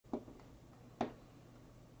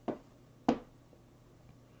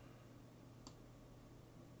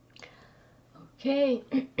Okay,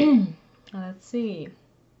 let's see.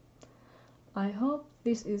 I hope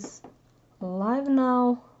this is live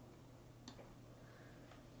now.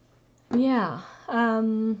 Yeah,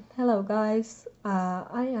 hello guys.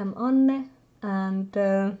 I am Anne, and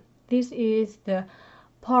this is the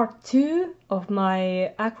part 2 of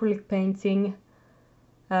my acrylic painting,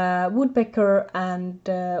 Woodpecker and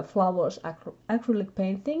Flowers acrylic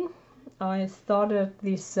painting. I started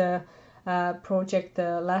this project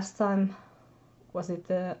last time. Was it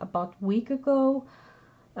about a week ago?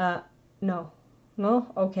 No,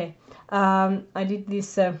 okay. I did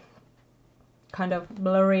this kind of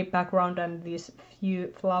blurry background and these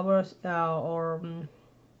few flowers or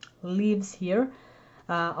leaves here.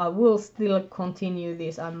 I will still continue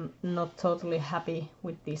this. I'm not totally happy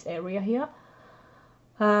with this area here.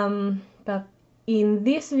 But in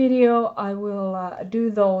this video I will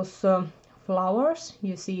do those flowers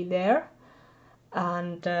you see there,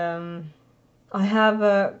 and I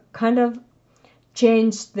have kind of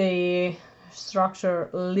changed the structure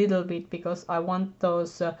a little bit because I want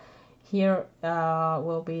those here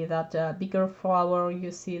will be that bigger flower you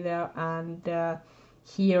see there, and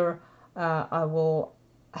here I will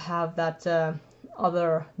have that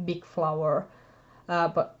other big flower,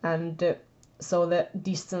 so the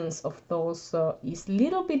distance of those is a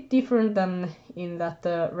little bit different than in that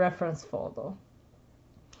reference photo.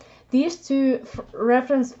 These two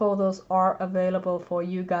reference photos are available for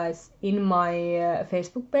you guys in my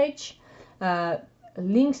Facebook page.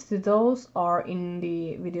 Links to those are in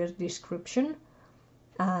the video description.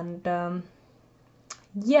 And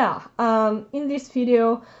in this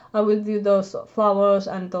video I will do those flowers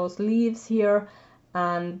and those leaves here,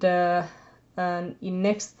 and in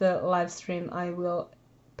next live stream I will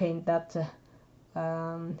paint that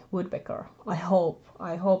woodpecker. I hope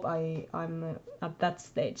I'm at that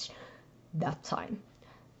stage that time.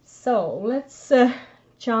 So let's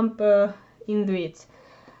jump into it.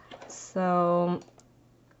 So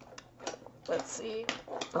let's see.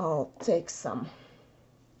 I'll take some.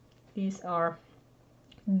 These are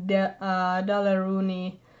the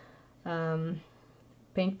Galleria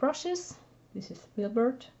paintbrushes. This is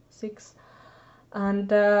Filbert 6, and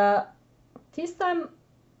this time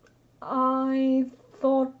I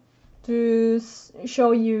thought to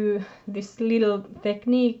show you this little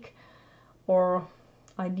technique or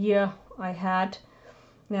idea I had.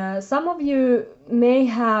 Some of you may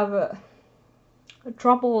have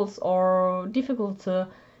troubles or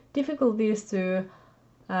difficulties to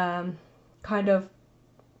kind of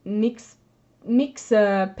mix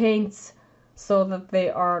paints so that they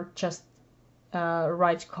are just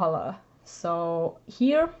right color. So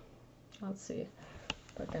here, let's see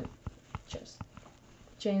if I can just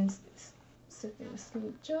change this settings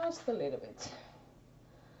just a little bit.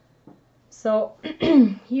 So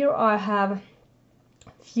here I have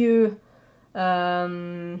few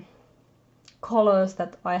colors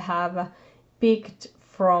that I have picked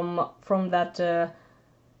from that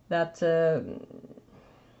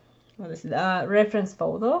what is it, reference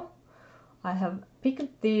photo. I have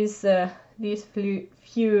picked these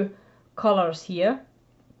few colors here,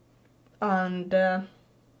 and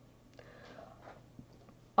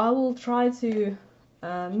I will try to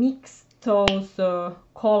mix those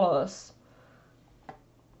colors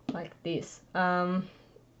like this. I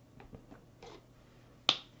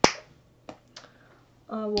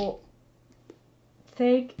will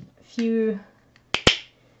take few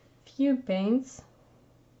paints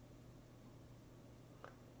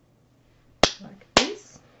like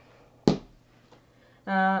this.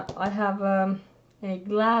 I have a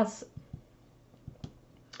glass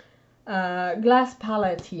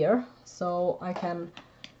palette here, so I can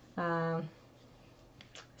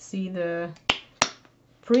see the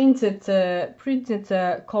printed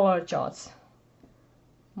color charts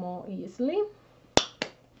more easily.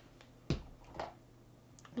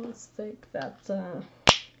 Let's take that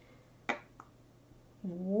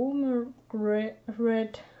warmer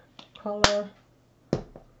red color,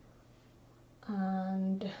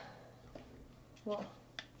 and well,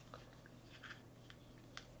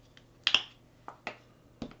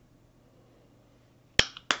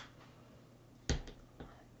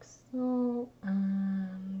 like so,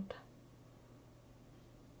 and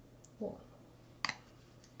well,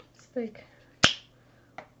 let's take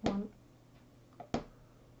one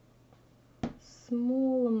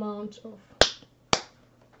small amount of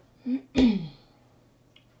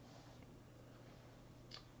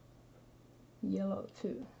yellow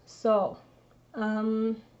too. So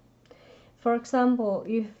for example,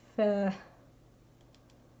 if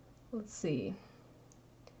let's see,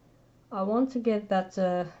 I want to get that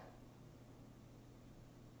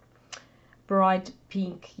bright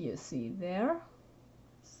pink you see there.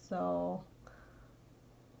 So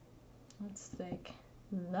let's take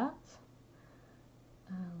that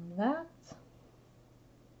and that,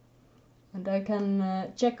 and I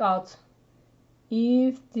can check out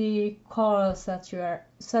if the color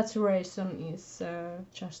saturation is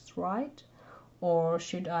just right, or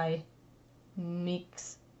should I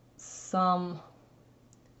mix some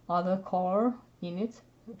other color in it.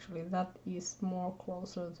 Actually that is more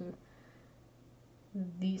closer to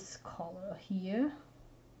this color here.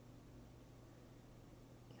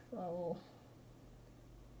 If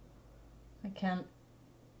I can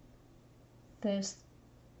test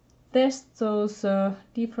those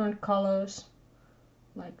different colors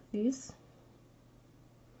like this.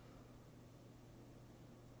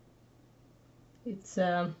 It's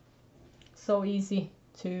so easy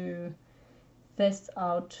to test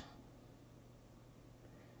out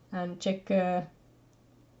and check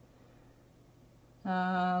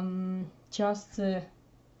just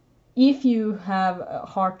if you have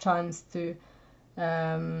hard times to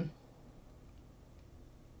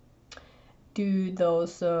do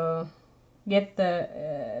those get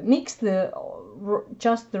the mix the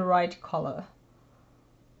just the right color.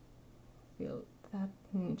 Feel that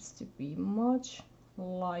needs to be much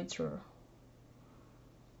lighter.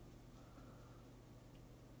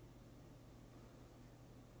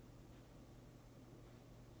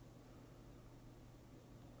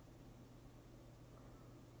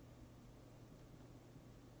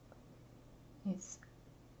 It's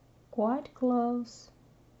quite close.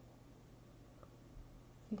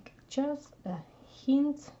 I think just a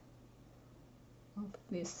hint of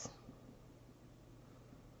this.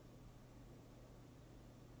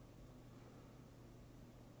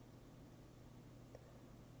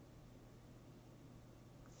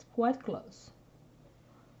 It's quite close.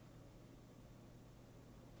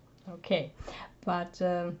 Okay, but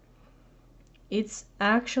it's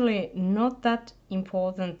actually not that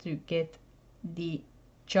important to get the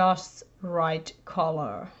just right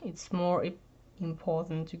color. It's more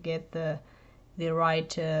important to get the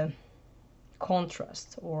right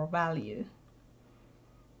contrast or value.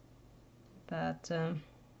 But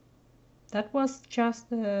that was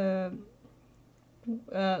just a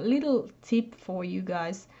little tip for you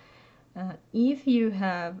guys. If you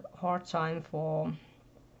have hard time for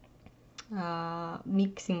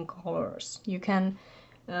mixing colors, you can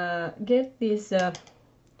get this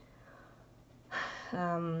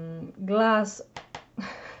glass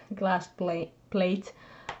plate.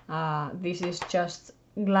 This is just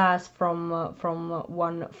glass from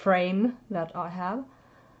one frame that I have,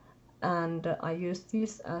 and I use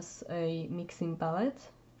this as a mixing palette,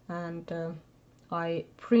 and I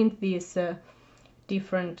print these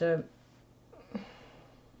different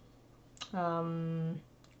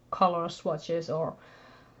color swatches or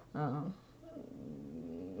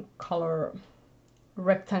color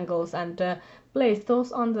rectangles, and place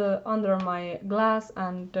those under my glass,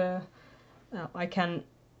 and I can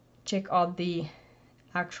check out the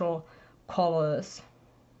actual colors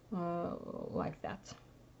like that.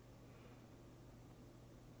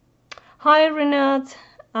 Hi Renat.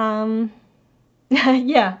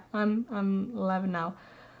 Yeah, I'm live now.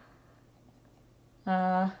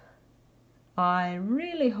 I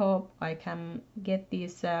really hope I can get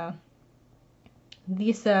these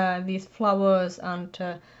flowers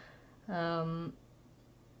and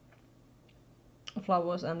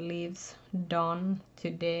flowers and leaves done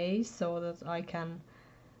today, so that I can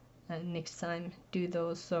next time do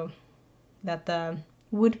those, so that the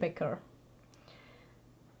woodpecker.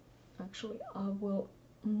 Actually, I will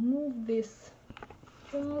move this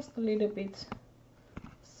just a little bit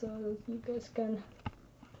so that you guys can,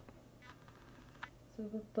 so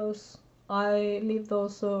that those, I leave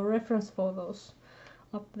those reference photos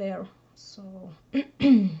up there, so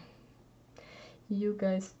you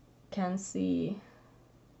guys can see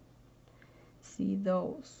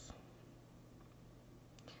those.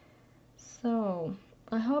 So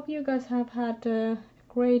I hope you guys have had a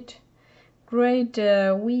great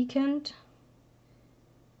weekend.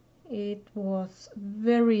 It was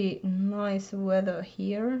very nice weather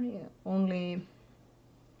here, only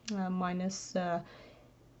minus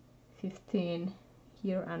 15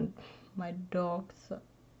 here, and my dogs,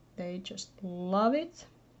 they just love it.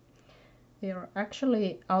 They are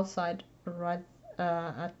actually outside right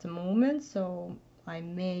at the moment, so I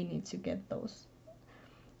may need to get those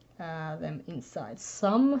them inside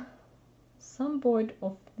some point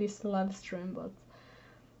of this live stream, but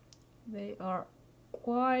they are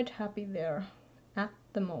quite happy there at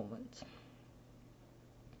the moment.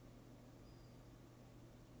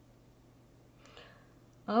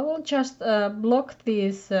 I will just block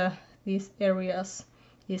these areas,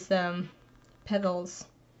 these petals.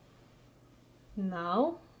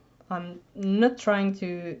 Now I'm not trying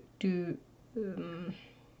to do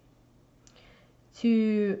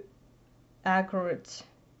too accurate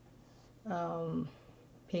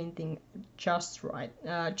painting just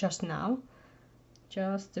now,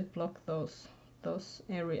 just to block those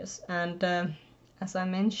areas. And as I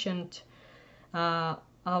mentioned, I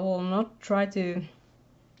will not try to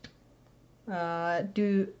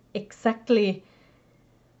do exactly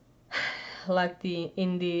like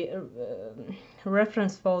in the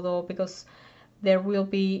reference photo, because there will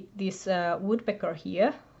be this woodpecker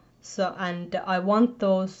here. So, and I want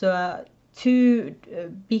those two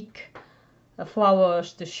big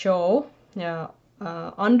flowers to show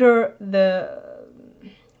under the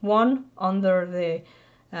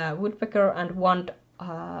woodpecker and one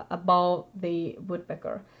above the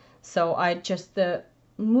woodpecker. So I just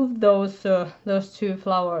move those two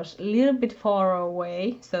flowers a little bit far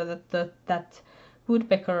away, so that that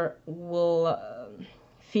woodpecker will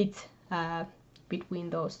fit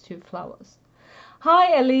between those two flowers.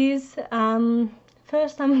 Hi Elise,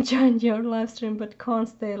 first time I joined your live stream but can't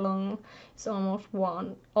stay long, it's almost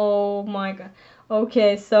 1. Oh my god.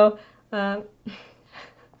 Okay, so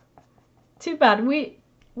too bad we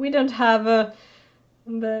don't have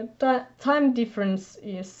the time difference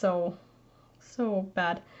is so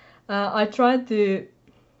bad. I tried to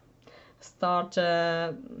start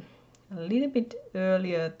a little bit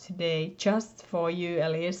earlier today just for you,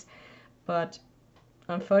 Elise, but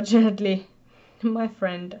unfortunately my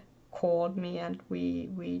friend called me and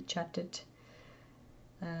we chatted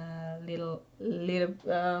little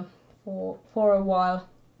for a while.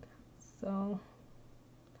 So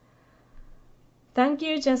thank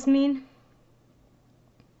you, Jasmine.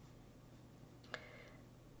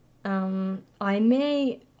 I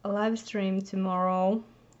may live stream tomorrow.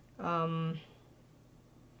 I'm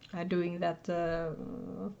doing that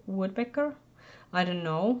woodpecker. I don't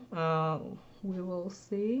know. We will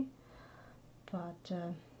see. But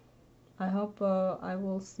I hope I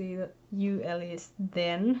will see you, Elise,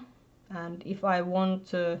 then. And if I want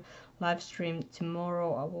to live stream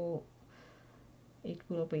tomorrow, it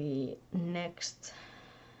will be next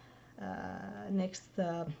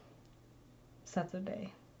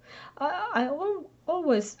Saturday. I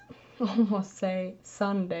always almost say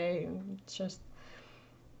Sunday, just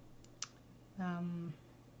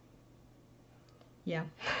yeah.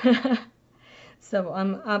 So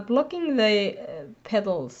I'm blocking the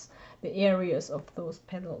petals, the areas of those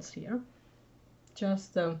petals here.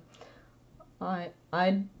 Just I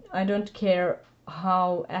don't care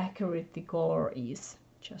how accurate the color is,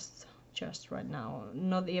 just right now,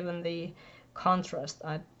 not even the contrast.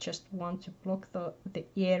 I just want to block the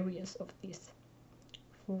areas of these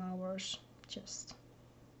flowers, just.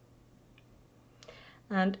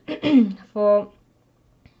 And for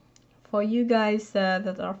you guys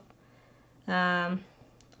that are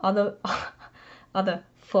other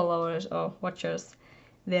followers or watchers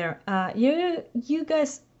there, you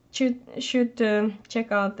guys should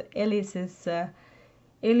check out Elise's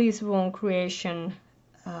Elise Wong Creation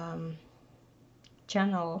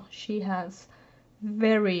channel. She has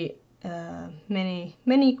very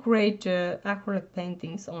many great acrylic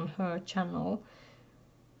paintings on her channel.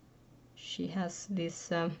 She has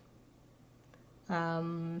this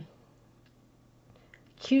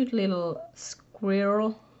cute little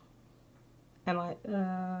squirrel. Am I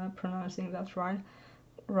pronouncing that right?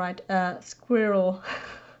 Right, squirrel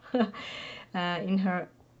in her.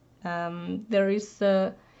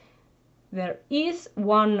 There is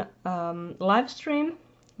one live stream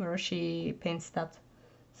where she paints that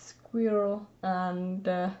squirrel. And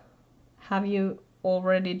have you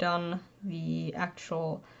already done the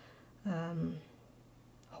actual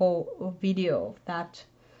whole video of that?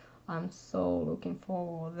 I'm so looking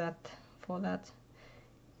forward for that.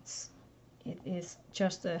 It is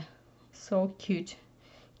just a so cute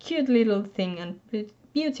little thing and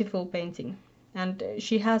beautiful painting. And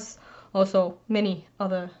she has also many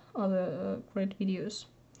other great videos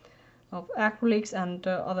of acrylics and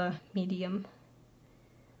other medium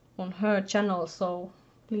on her channel, so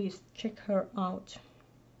please check her out.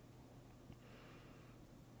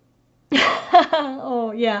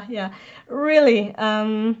 Oh yeah, really.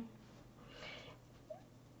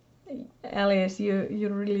 Alice, you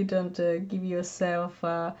really don't give yourself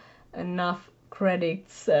enough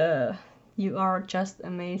credits. You are just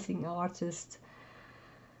amazing artist,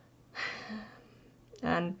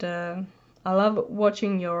 and I love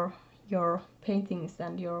watching your paintings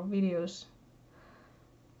and your videos.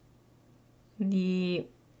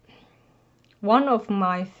 one of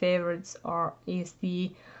my favorites is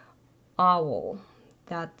the owl,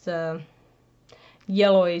 that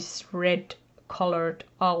yellowish red colored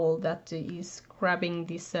owl that is grabbing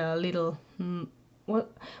this little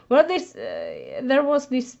there was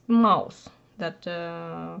this mouse that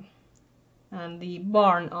and the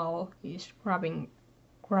barn owl is grabbing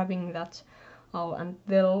that owl, and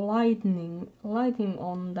the lighting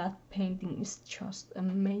on that painting is just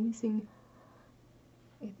amazing.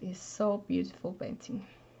 It is so beautiful painting.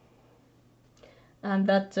 And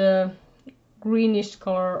that greenish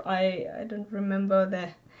color, I don't remember the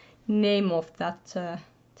name of that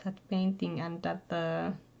painting and that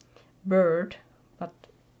bird, but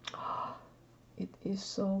it is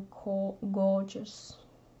so gorgeous.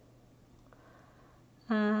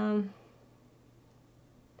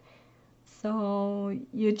 So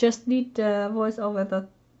you just did voice over the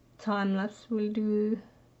time lapse.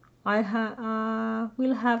 I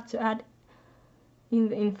will have to add in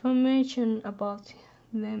the information about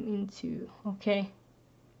them into. Okay.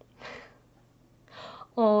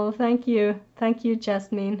 Oh, thank you,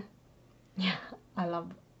 Jasmine. Yeah, I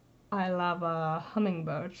love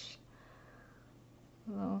hummingbirds.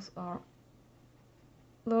 Those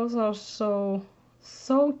are so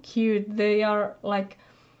cute. They are like,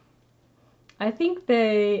 I think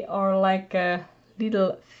they are like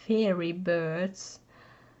little fairy birds.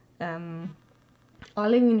 I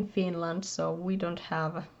live in Finland, so we don't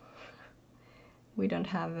have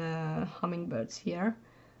hummingbirds here,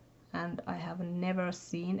 and I have never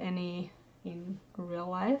seen any in real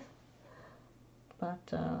life.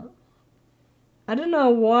 But I don't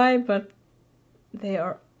know why, but they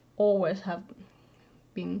are always have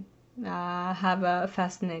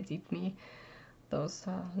fascinated me. Those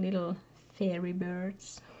little fairy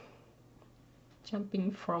birds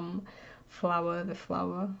jumping from flower to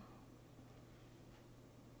flower.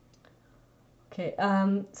 Okay,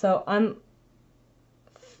 so I'm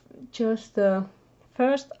just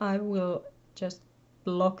first I will just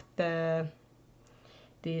block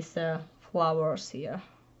these flowers here,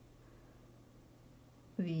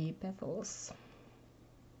 the petals,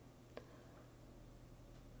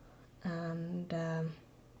 and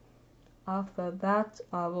after that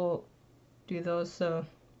I will do those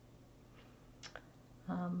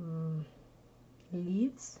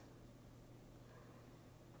leaves.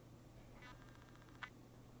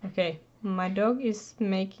 Okay, my dog is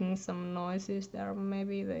making some noises there.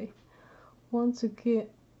 Maybe they want to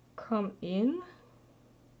come in.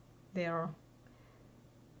 They are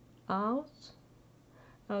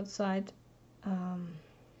outside,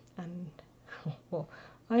 and well,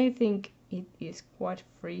 I think it is quite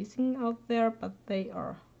freezing out there, but they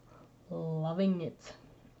are loving it.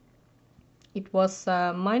 It was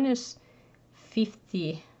minus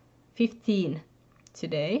 15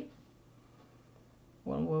 today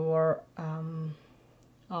when we were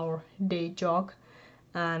our day jog,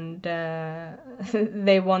 and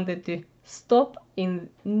they wanted to stop in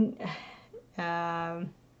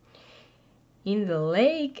the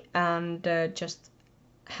lake and just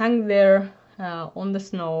hang there on the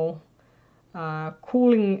snow,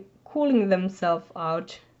 cooling themselves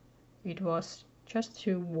out. It was just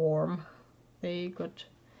too warm. They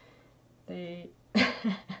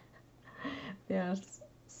are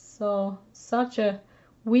such a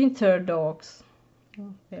winter dogs.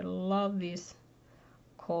 They love these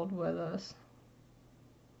cold weathers.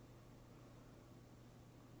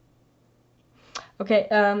 Okay,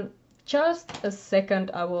 just a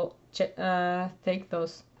second. I will take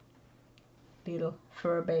those little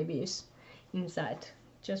fur babies inside.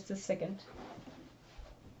 Just a second.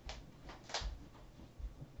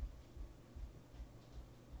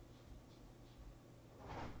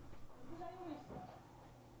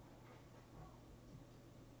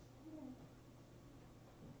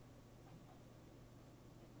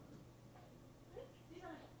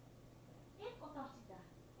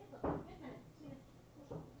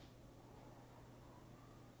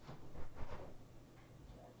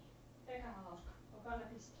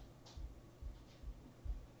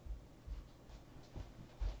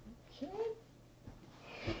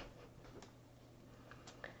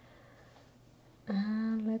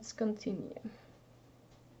 And let's continue.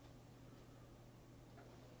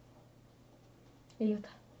 Ilta.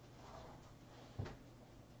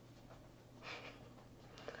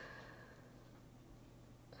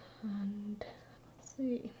 And let's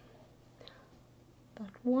see. That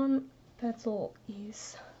one petal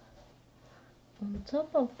is on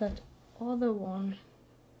top of that other one,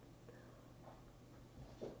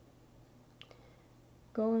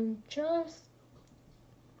 going just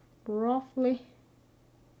roughly.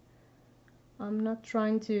 I'm not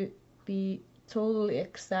trying to be totally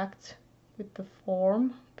exact with the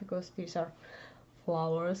form, because these are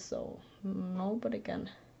flowers, so nobody can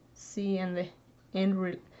see, and the end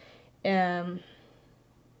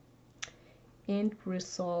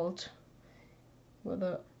result,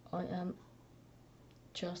 whether I am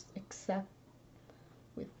just exact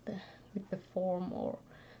with the form or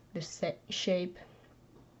the shape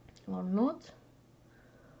or not.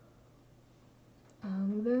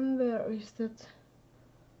 And then there is that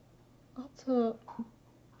other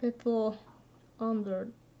petal under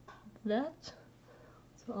that,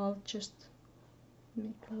 so I'll just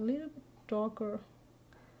make a little bit darker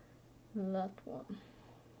than that one.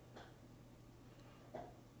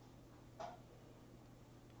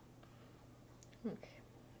 Okay,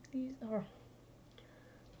 these are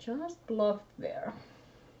just blocked there.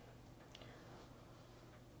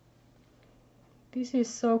 This is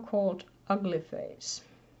so-called ugly face.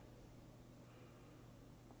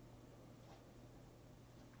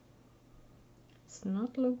 It's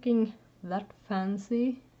not looking that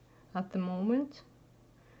fancy at the moment,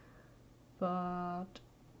 but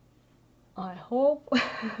I hope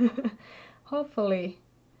hopefully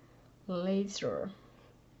later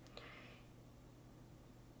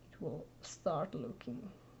it will start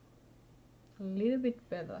looking a little bit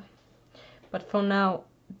better. But for now,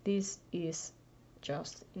 this is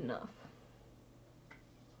just enough.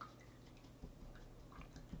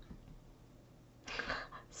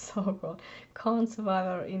 So cold. Can't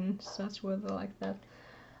survive in such weather like that.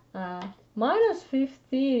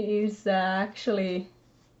 -50 is actually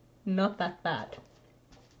not that bad.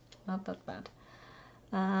 Not that bad.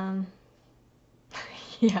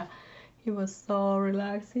 Yeah, he was so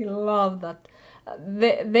relaxed. He loved that.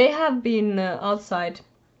 They have been outside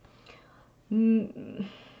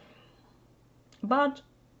about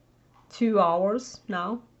 2 hours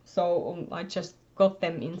now, so I just got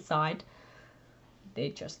them inside. They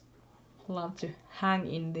just love to hang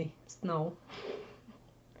in the snow.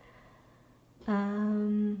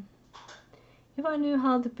 If I knew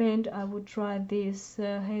how to paint, I would try this.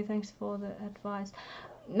 Hey, thanks for the advice.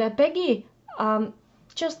 Peggy,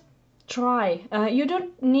 just try. You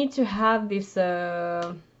don't need to have this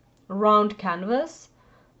round canvas.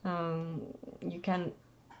 You can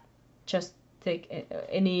just take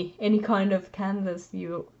any kind of canvas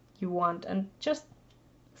you want and just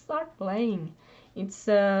start playing. It's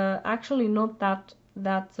actually not that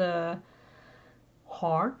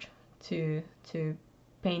hard to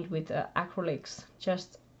paint with acrylics.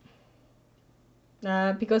 Just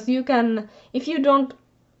because you can, if you don't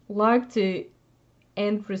like the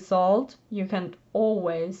end result, you can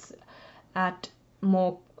always add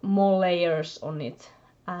more layers on it,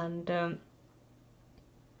 and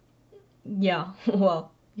yeah,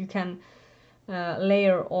 well, you can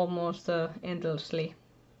layer almost endlessly.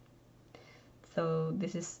 So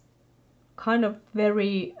this is kind of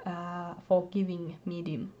very forgiving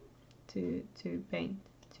medium to paint,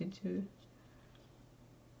 to do.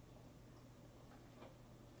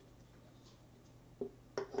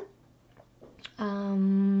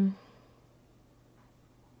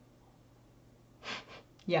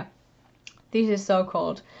 Yeah, this is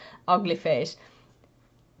so-called ugly face.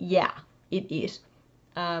 Yeah, it is.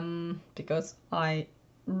 Because I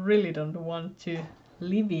really don't want to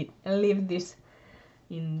leave this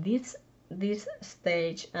in this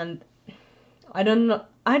stage, and I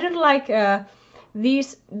don't like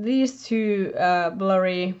these two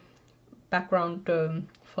blurry background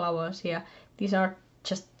flowers here. These are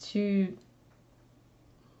just too,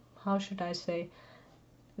 how should I say,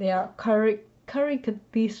 they are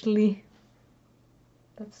caricaturously,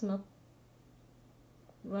 that's not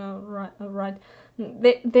well right.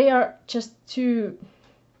 They are just too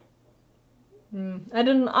I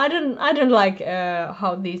don't like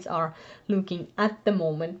how these are looking at the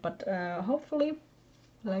moment, but hopefully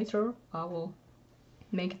later I will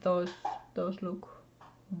make those look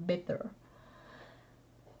better.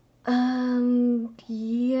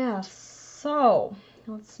 Yeah, so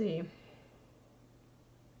let's see.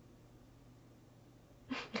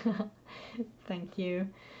 Thank you,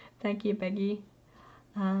 Peggy.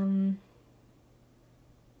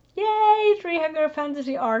 Yay, Treehugger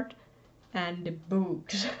Fantasy Art and the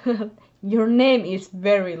books. Your name is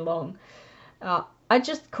very long. I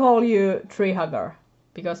just call you Treehugger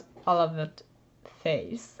because I love that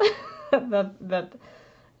face. that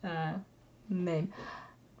name.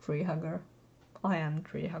 Treehugger. I am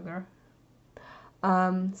Treehugger.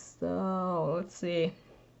 So let's see.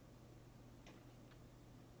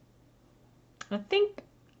 I think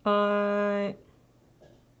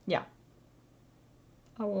yeah,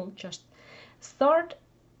 I will just start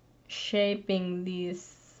shaping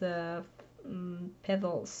these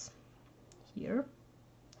petals here,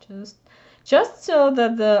 just so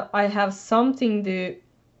that I have something to.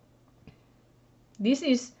 This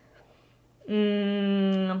is.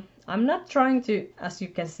 I'm not trying to, as you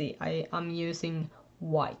can see, I'm using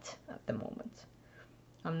white at the moment.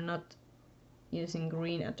 I'm not using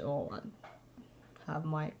green at all. I have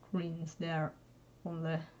my greens there on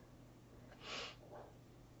the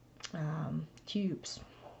tubes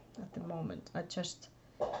at the moment. I just,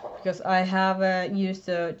 because I have used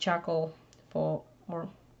charcoal for, or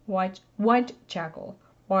white charcoal,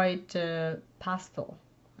 white pastel,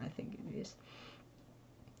 I think it is,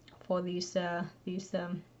 for these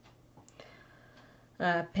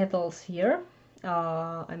petals here.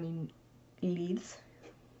 I mean leaves.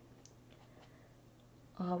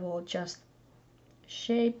 I will just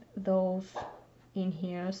shape those in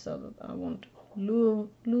here so that I won't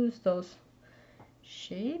lose those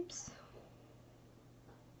shapes.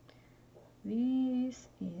 This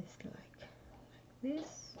is like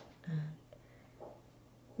this, and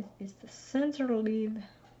this is the center leaf.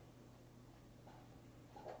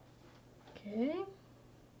 Okay.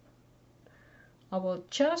 I will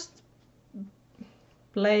just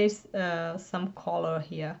place some color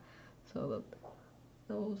here so that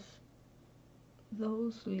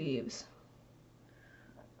those leaves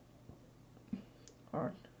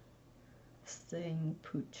are staying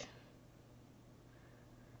put.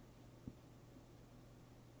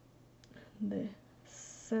 The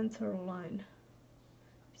center line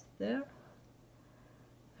is there,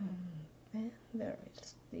 and then there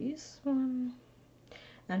is this one,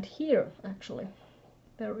 and here actually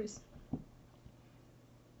there is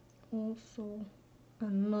also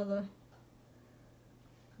another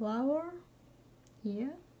flower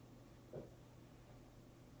here.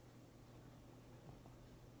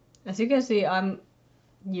 As you can see, I'm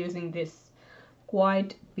using this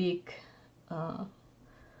quite big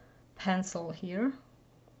pencil here.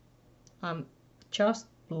 I'm just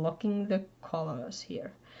blocking the colors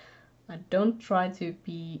here. I don't try to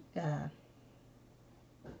be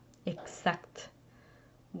exact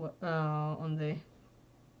on the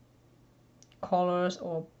colors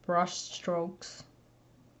or brush strokes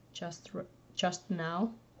just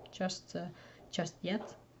now, just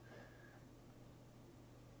yet.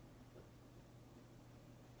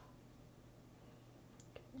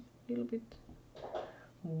 A little bit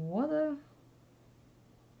water.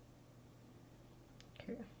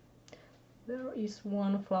 Okay, there is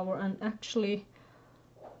one flower, and actually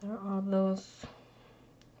there are those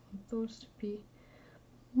to be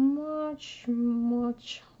much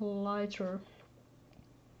lighter.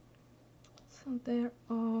 So there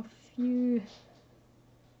are few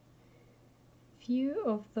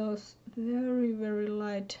of those very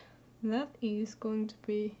light. That is going to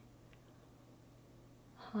be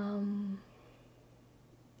how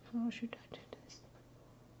should I do this?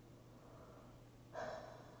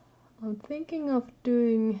 I'm thinking of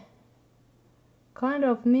doing kind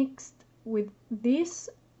of mixed with this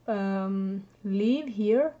leaf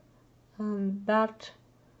here and that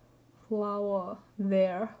flower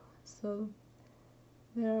there. So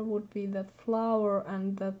there would be that flower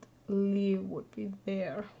and that leaf would be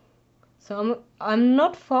there. So I'm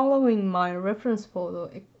not following my reference photo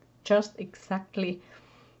just exactly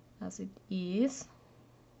as it is.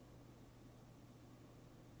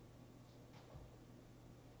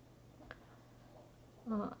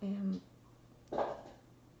 I am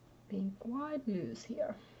being quite loose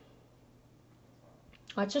here.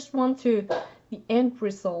 I just want the end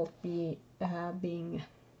result be being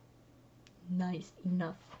nice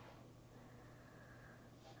enough.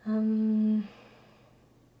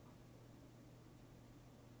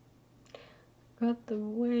 Got to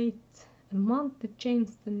wait a month to change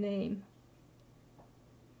the name.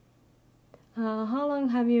 How long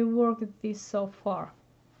have you worked at this so far?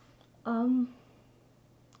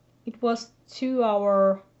 It was 2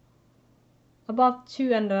 hours, about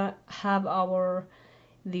 2.5 hours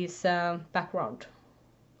this background.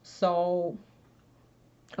 So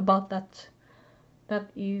about that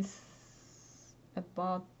is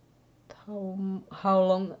about how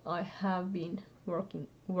long I have been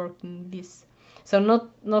working this. So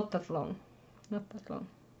not that long.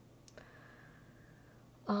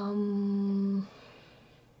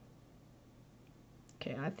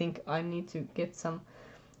 Okay, I think I need to get some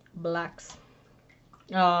blacks.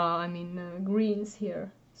 I mean greens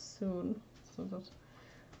here soon, so that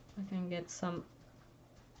I can get some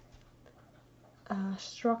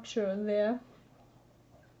structure there.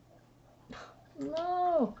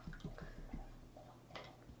 No!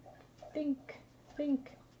 Think.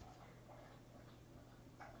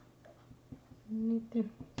 Need to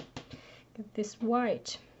get this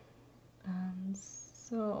white. And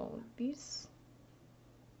so this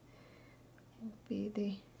will be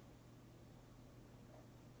the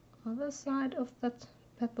other side of that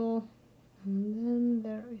petal, and then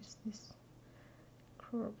there is this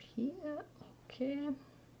curve here. Okay,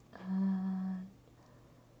 and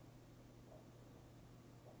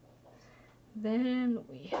then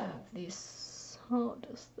we have this. How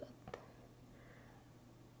does that?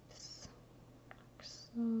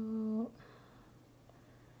 So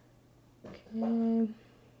okay, and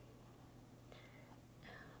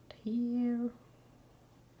here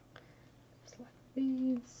it's like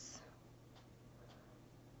this,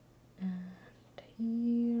 and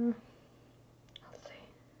here. Let's see.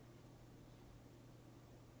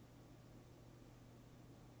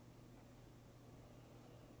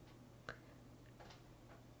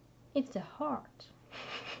 It's a heart.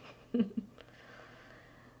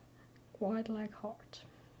 Quite like heart.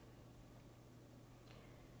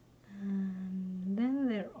 And then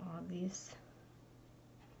there are these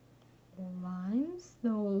lines,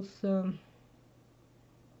 those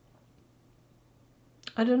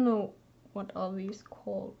I don't know what are these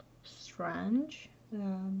called, strands,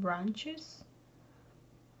 branches.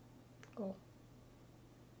 Oh,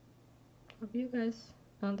 hope you guys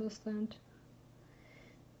understand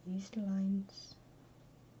these lines.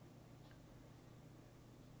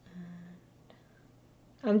 And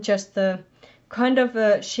I'm just kind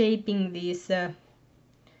of shaping these the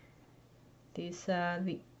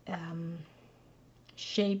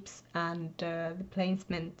shapes and the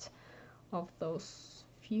placement of those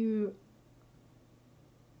few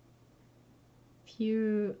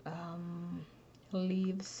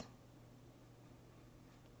leaves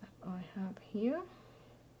that I have here.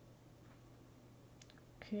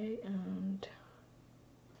 Okay, and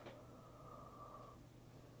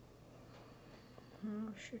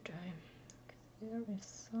how should I? There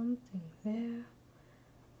is something there.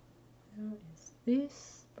 There is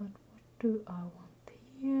this, but what do I want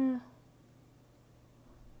here?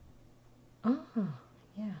 Ah,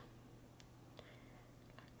 yeah.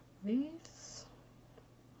 This.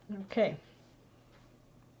 Okay.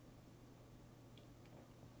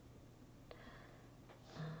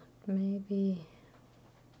 Maybe.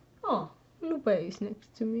 Oh, Lupe is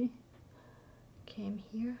next to me. Came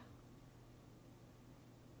here.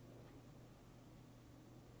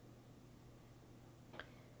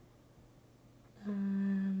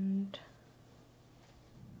 And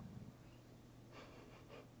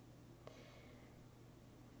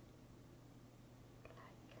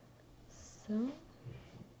so,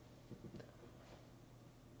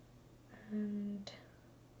 and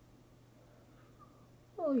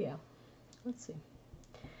oh yeah, let's see.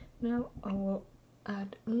 Now I will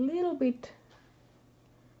add a little bit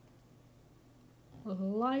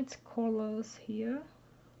light colors here,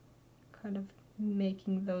 kind of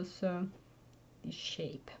making those the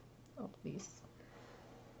shape of these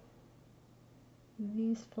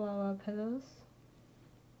flower petals.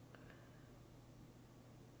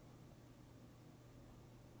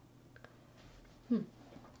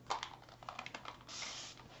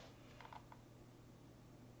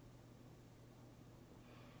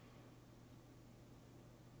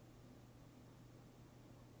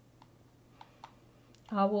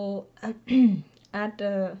 I will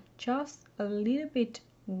add just a little bit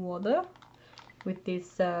water with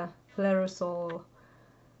this Flairosol.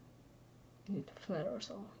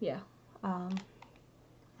 Flairosol, yeah.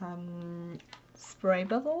 Spray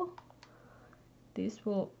bottle. This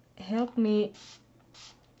will help me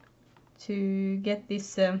to get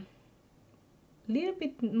this little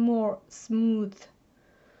bit more smooth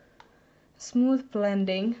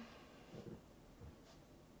blending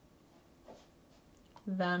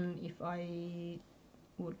than if I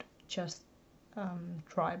would just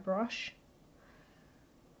dry brush.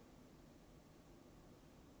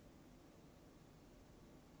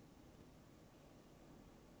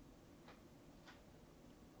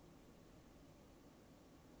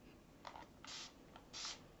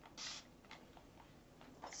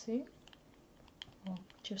 See, I'll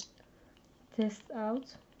just test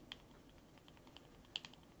out.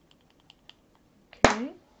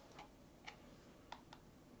 Okay,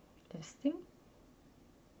 testing.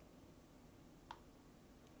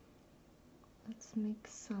 Let's make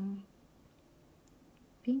some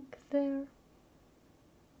pink there.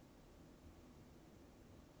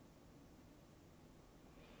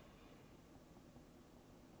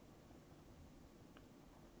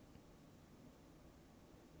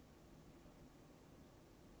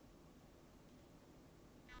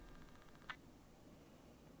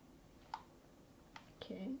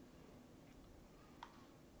 Okay,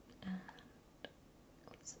 and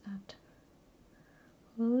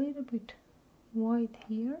little bit white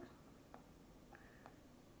here.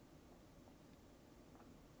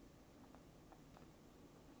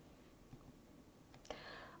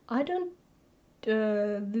 I don't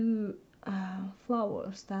do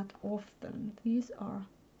flowers that often. These are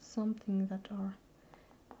something that are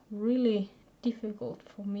really difficult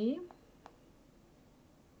for me.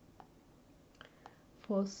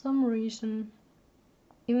 For some reason,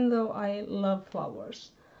 even though I love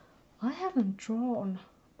flowers, I haven't drawn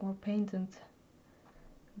or painted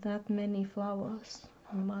that many flowers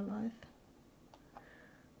in my life.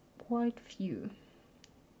 Quite few.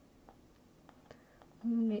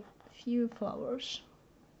 Only few flowers.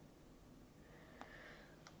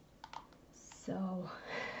 So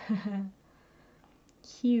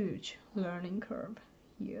huge learning curve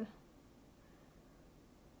here.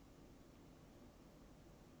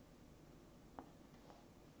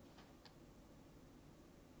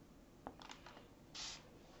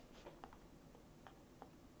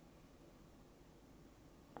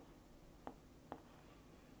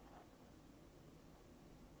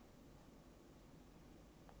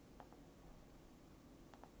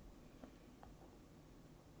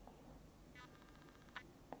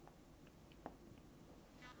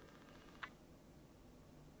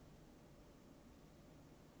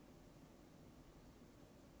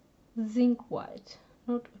 Zinc white,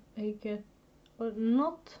 not opaque,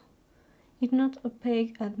 not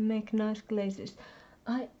opaque and make nice glazes.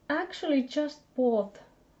 I actually just bought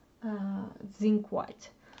zinc white,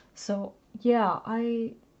 so yeah,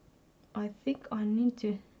 I think I need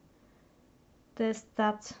to test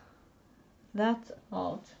that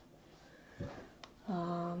out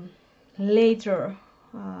later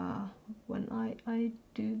when I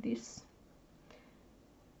do this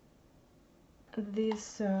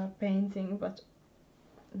painting, but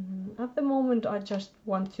at the moment I just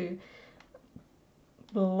want to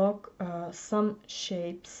block some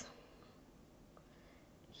shapes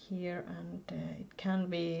here, and it can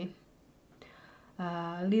be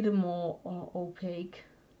a little more opaque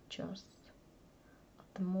just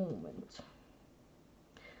at the moment.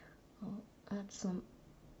 I'll add some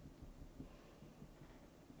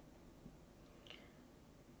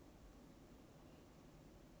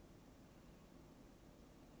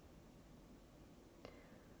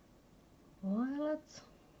violet.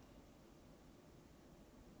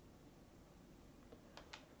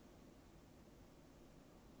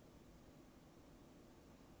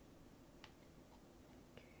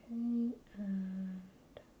 Okay, and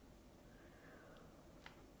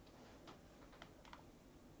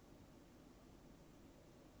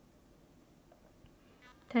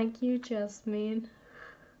thank you, Jasmine.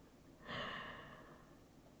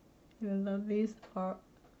 Even though these are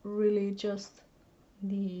really just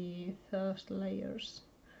the first layers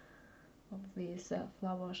of these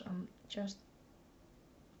flowers, I'm just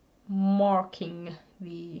marking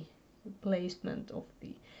the placement of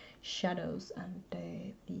the shadows and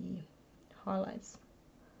the highlights.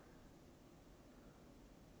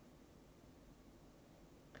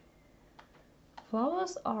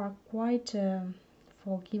 Flowers are quite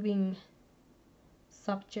forgiving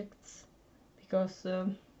subjects because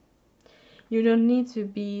you don't need to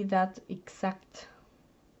be that exact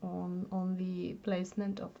on the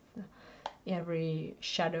placement of every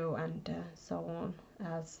shadow and so on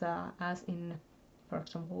as in, for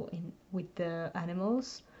example, with the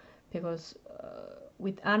animals, because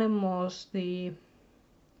with animals the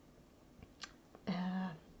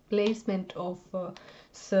placement of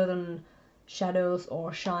certain shadows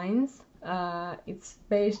or shines, it's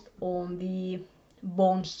based on the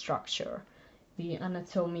bone structure, the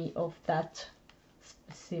anatomy of that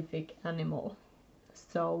specific animal.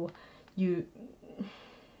 So you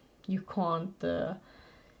can't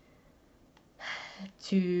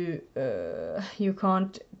you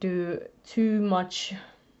can't do too much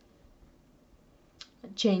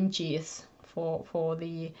changes for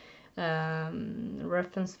the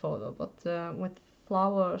reference photo, but with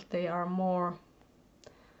flowers they are more,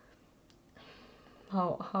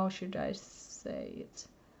 how should I say it,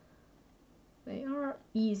 they are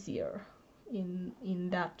easier in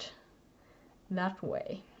that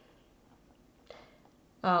way,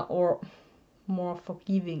 or more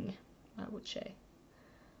forgiving, I would say.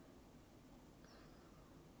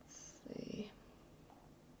 Let's see.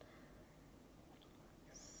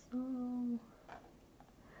 So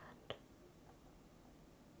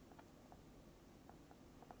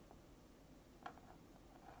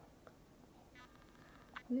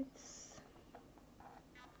this.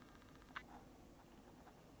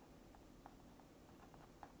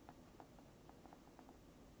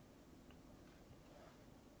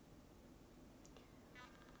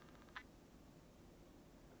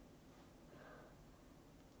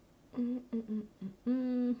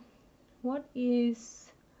 What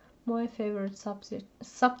is my favorite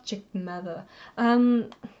subject matter?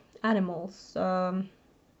 Animals.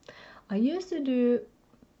 I used to do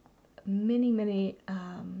many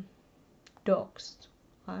dogs.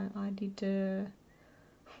 I did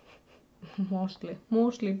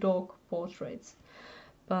mostly dog portraits,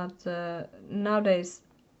 but nowadays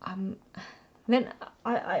then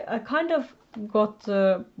I kind of got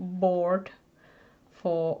bored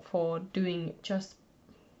for doing just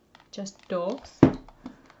dogs.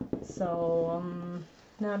 So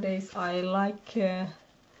nowadays I like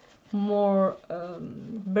more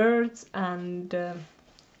birds and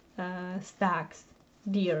stags,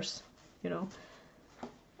 deers, you know.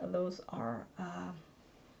 Those are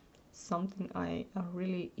something I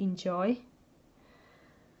really enjoy.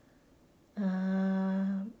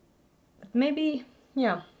 But maybe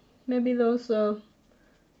those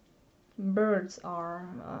birds are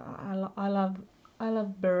I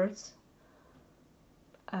love birds,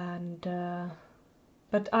 and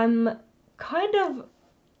but I'm kind of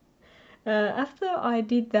after I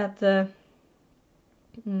did that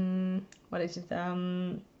what is it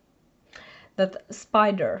that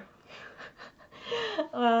spider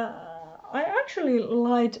I actually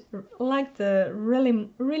liked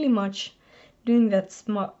really much doing that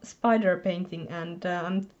spider painting, and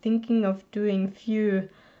I'm thinking of doing few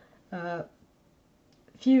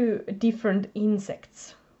different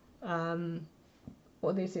insects.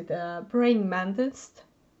 What is it? Praying mantis.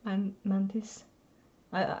 I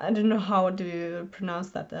don't know how to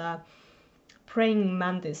pronounce that. Praying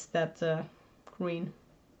mantis, that green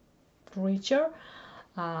creature.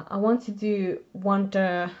 I want to do one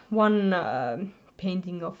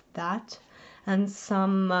painting of that, and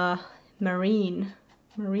some marine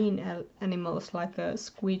animals like a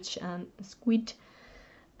squid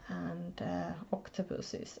and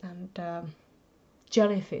octopuses and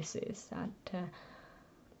jellyfishes and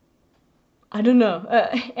I don't know,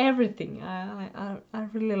 everything. I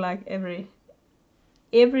really like every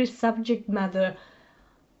subject matter,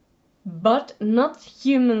 but not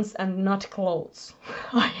humans and not clothes.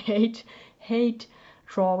 I hate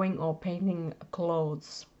drawing or painting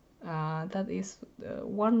clothes. That is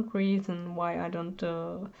one reason why I don't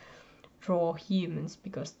draw humans,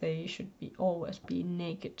 because they should always be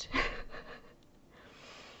naked.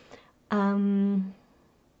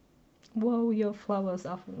 Wow, your flowers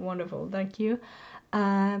are wonderful, thank you.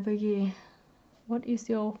 Becky, what is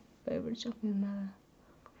your favorite subject matter?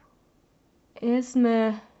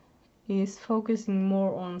 Esme is focusing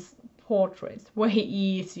more on portraits, way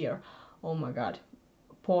easier. Oh my god,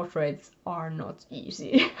 portraits are not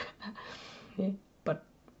easy. Yeah, but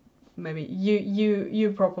maybe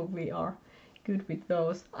you probably are good with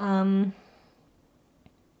those.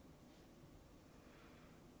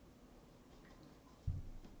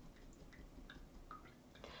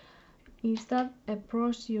 Is that a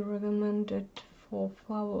brush you recommended for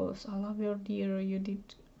flowers? I love your deer you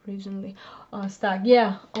did recently. Stag,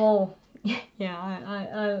 yeah. Oh, yeah.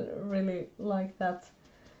 I really like that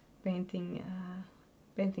painting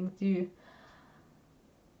too.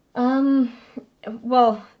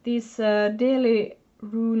 Well, these daily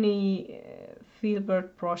Rooney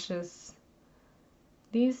Filbert brushes.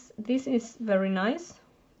 This is very nice.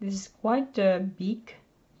 This is quite big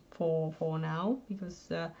for now,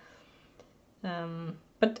 because.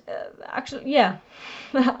 But actually, yeah,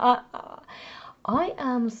 I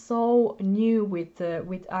am so new with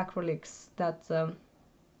acrylics that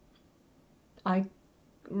I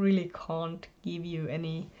really can't give you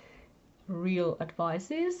any real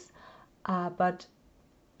advices. But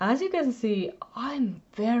as you can see, I'm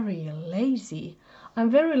very lazy.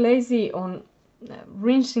 I'm very lazy on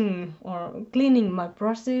rinsing or cleaning my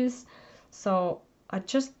brushes. So I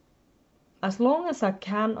just, as long as I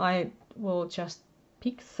can, I will just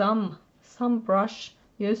pick some brush,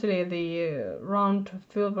 usually the round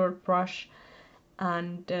filbert brush,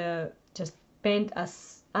 and just paint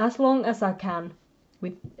as long as I can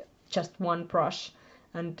with just one brush.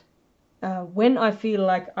 And when I feel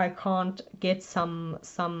like I can't get some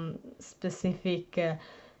specific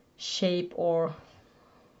shape or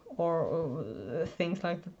things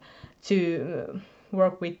like that to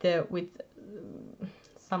work with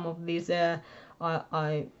some of these,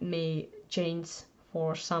 I may change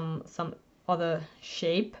for some other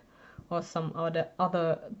shape or some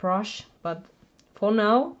other brush, but for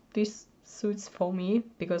now this suits for me,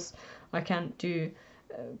 because I can do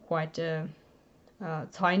quite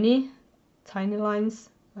tiny lines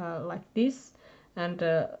like this, and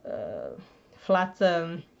flat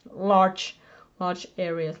large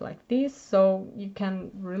areas like this, so you can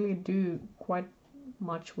really do quite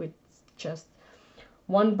much with just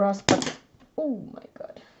one brush, but oh my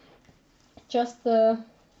god, just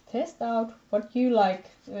test out what you like.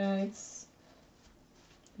 There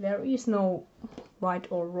is no right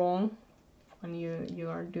or wrong when you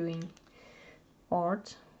are doing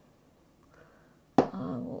art. I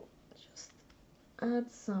will just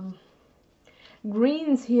add some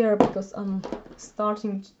greens here because I'm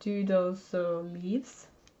starting to do those leaves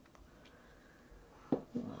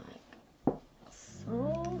like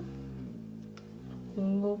so.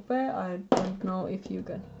 Lupe, I don't know if you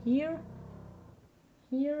can hear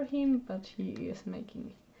him, but he is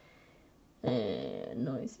making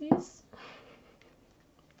noises.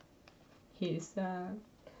 He's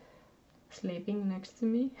sleeping next to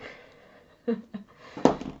me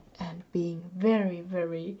and being very,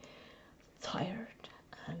 very tired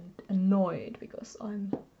and annoyed because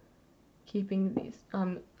I'm keeping this.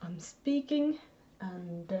 I'm speaking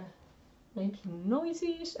and making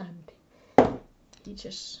noises, and he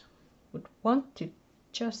just would want to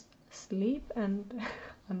just sleep, and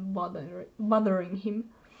I'm bothering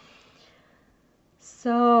him.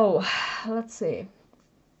 So let's see.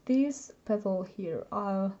 This petal here,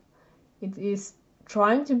 it is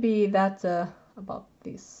trying to be that about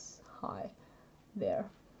this high there.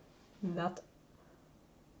 That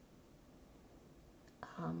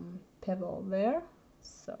petal there.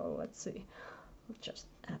 So let's see. I'll just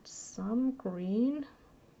add some green,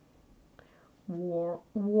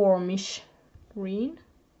 warmish green,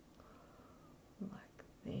 like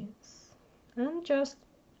this, and just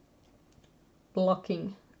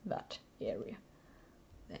blocking that area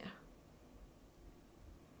there.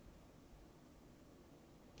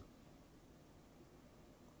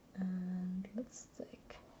 And let's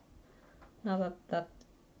take, now that that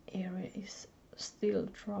area is still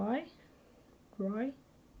dry, let's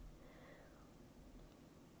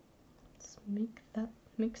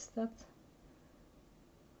mix that.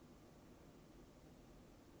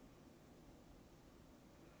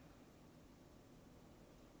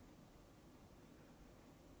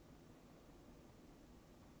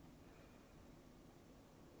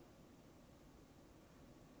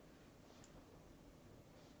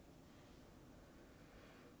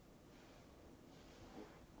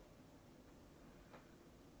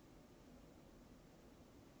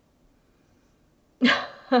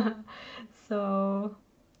 So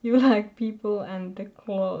you like people and the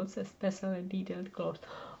clothes, especially detailed clothes.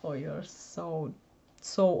 Oh, you're so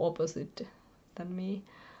opposite than me.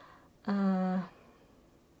 Pet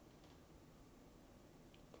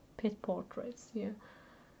portraits, yeah.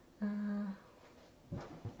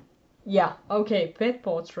 Yeah, okay, pet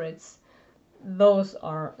portraits. Those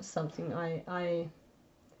are something I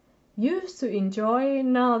used to enjoy.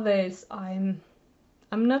 Nowadays I'm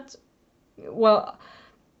not, well,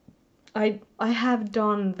 I have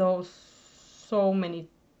done those so many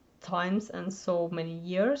times and so many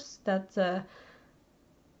years that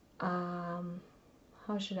how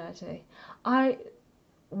should I say, I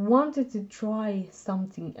wanted to try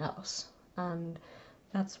something else, and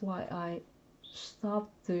that's why I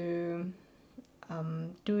stopped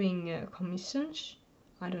doing commissions.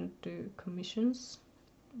 I don't do commissions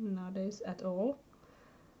nowadays at all,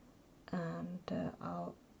 and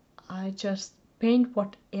I just paint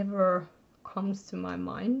whatever comes to my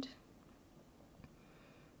mind,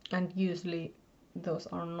 and usually those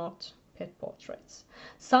are not pet portraits.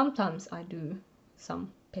 Sometimes I do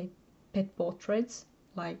some pet portraits,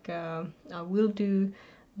 like I will do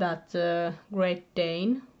that Great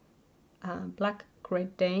Dane, black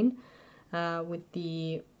Great Dane, with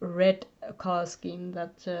the red color scheme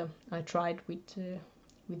that I tried with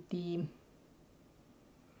the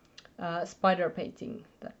spider painting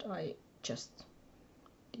that I just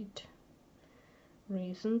did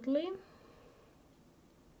recently.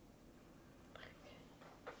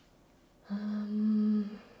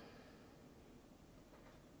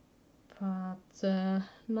 But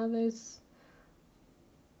nowadays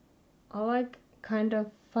I like kind of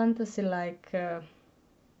fantasy, like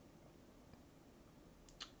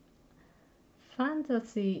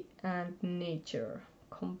fantasy and nature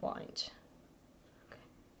combined.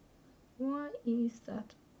 Why is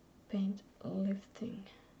that paint lifting?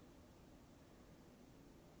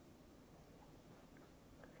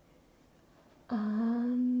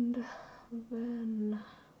 And then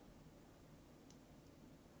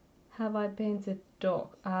have I painted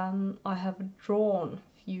dog? I have drawn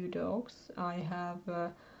few dogs. I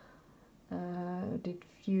have did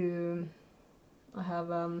few. I have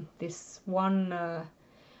this one.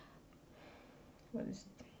 What is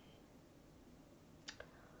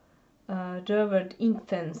it? Derwent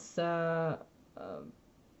infants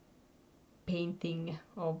painting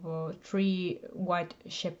of 3 white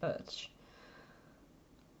shepherds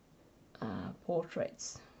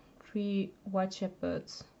portraits. 3 white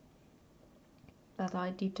shepherds that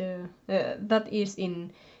I did. That is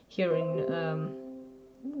in here in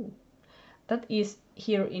that is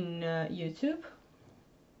here in YouTube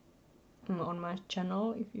on my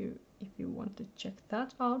channel. If you want to check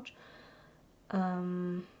that out.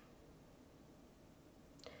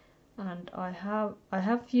 And I have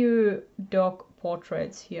few dog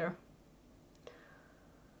portraits here,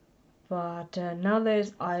 but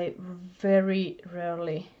nowadays I very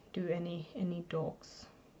rarely do any dogs.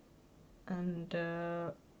 And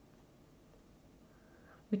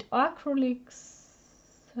with acrylics,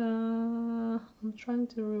 I'm trying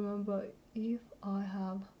to remember if I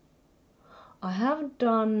have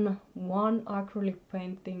done one acrylic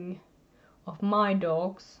painting of my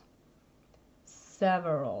dogs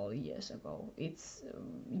several years ago. It's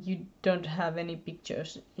you don't have any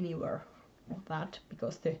pictures anywhere of that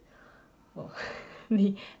because the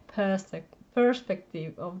the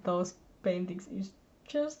perspective of those paintings is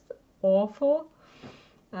just awful.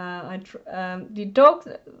 The dogs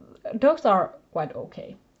are quite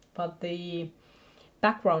okay, but the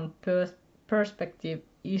background perspective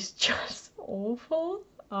is just awful.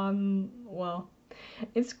 Well,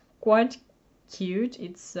 it's quite cute.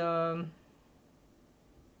 It's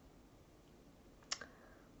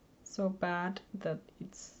so bad that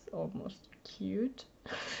it's almost cute.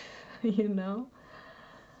 You know.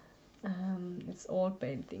 It's old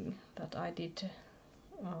painting that I did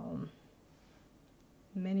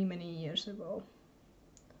many years ago.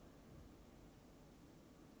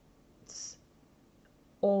 It's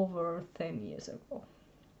over 10 years ago.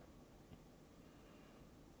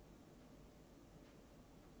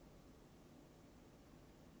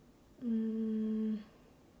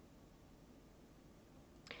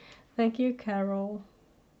 Thank you, Carol.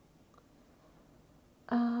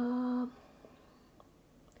 Let's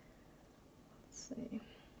see.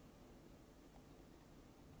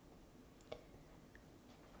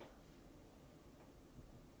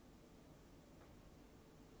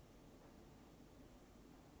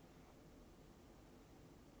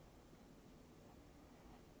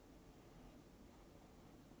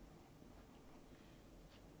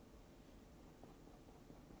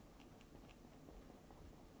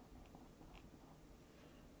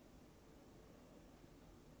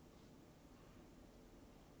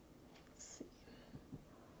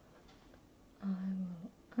 I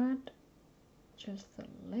will add just a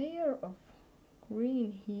layer of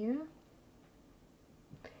green here.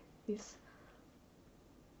 This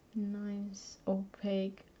nice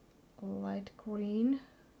opaque light green.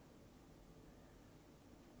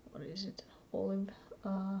 What is it? Olive,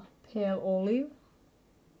 pale olive.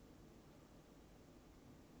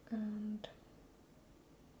 And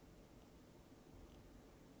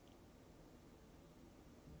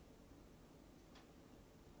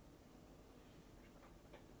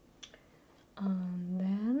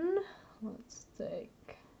then let's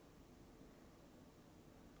take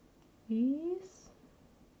these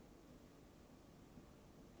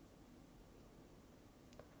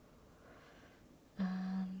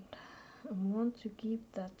and I want to keep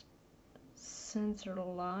that center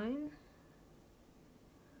line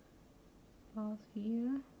out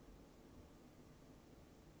here.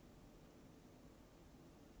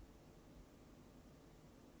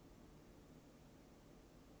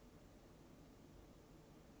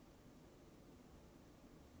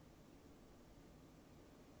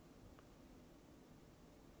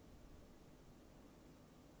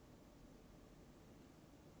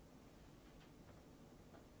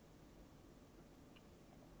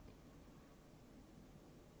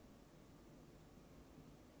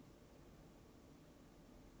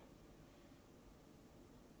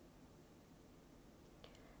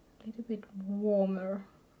 A little bit warmer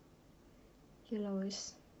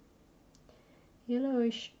yellowish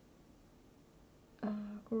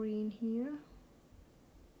green here.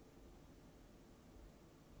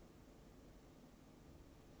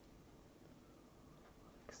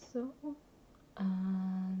 Like so.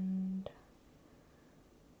 And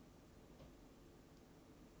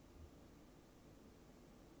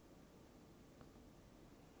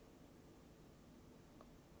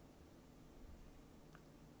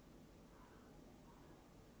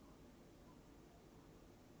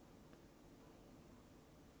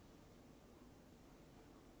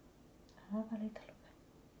have a little bit.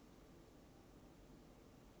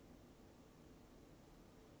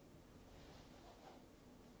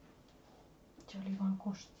 Se oli vaan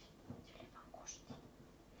kosti.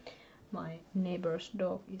 My neighbor's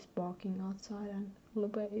dog is barking outside and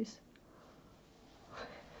Lupe is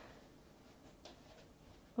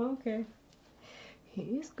Okay. He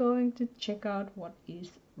is going to check out what is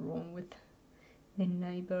wrong with the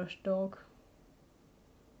neighbor's dog.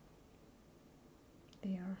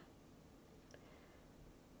 There.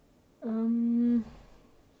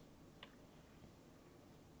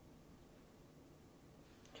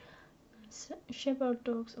 Shepherd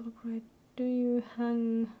dogs are great. Do you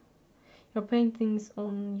hang your paintings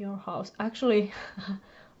on your house? Actually,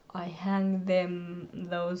 I hang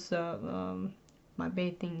my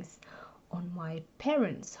paintings on my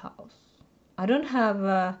parents' house. I don't have.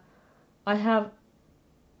 I have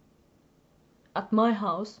at my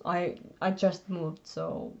house. I just moved,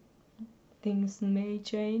 so things may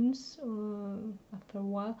change after a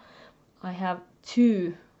while. I have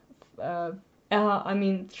three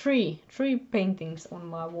paintings on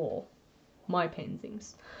my wall. My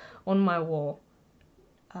paintings on my wall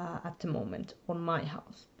at the moment on my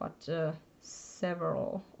house, but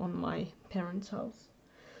several on my parents' house.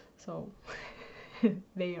 So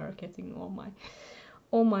they are getting all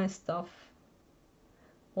my stuff,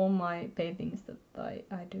 all my paintings that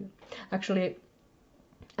I do. Actually,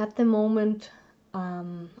 at the moment,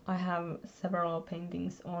 I have several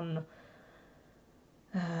paintings on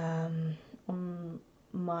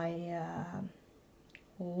my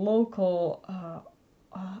local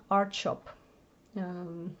art shop,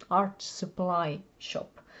 art supply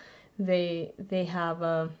shop. They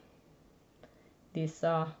have this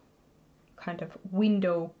kind of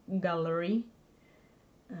window gallery,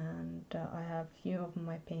 and I have a few of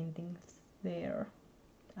my paintings there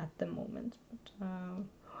at the moment. But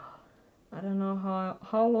I don't know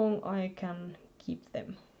how long I can keep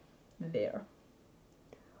them there.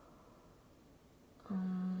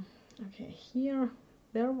 Okay, here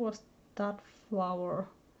there was that flower,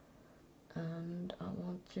 and I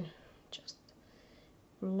want to just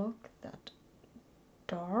block that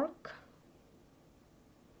dark.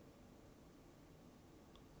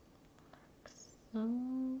 Like so.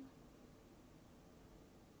 And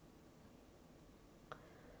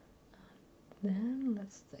then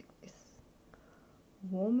let's take this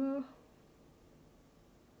warmer.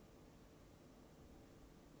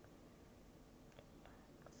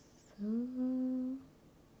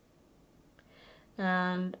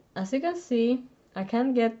 And as you can see, I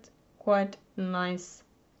can get quite nice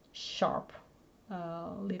sharp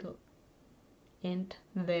little end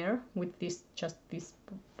there with just this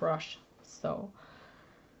brush. So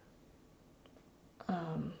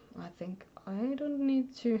I think I don't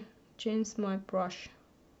need to change my brush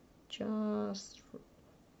just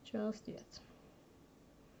yet.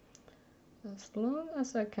 As long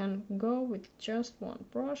as I can go with just one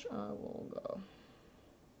brush, I will go.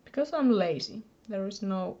 Because I'm lazy. There is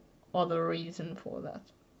no other reason for that.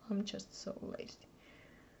 I'm just so lazy.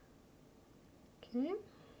 Okay.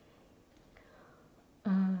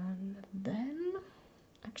 And then,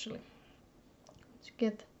 actually, to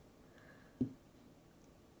get a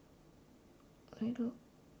little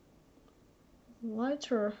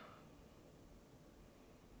lighter.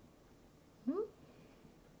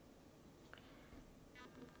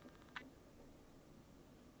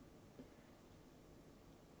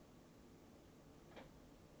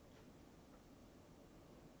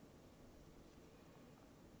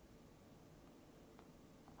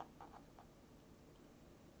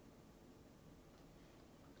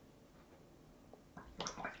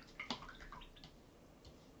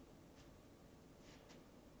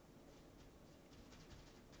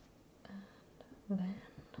 Then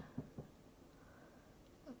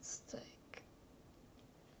let's take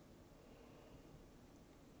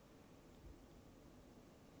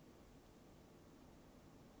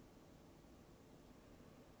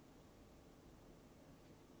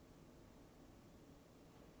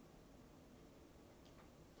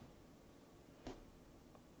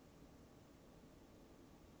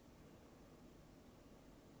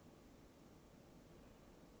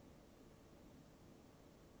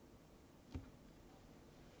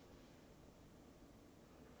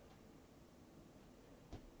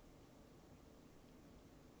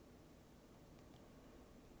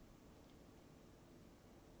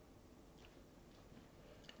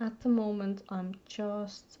at the moment I'm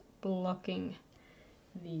just blocking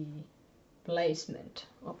the placement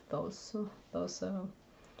of those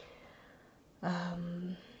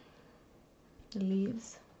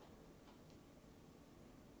leaves.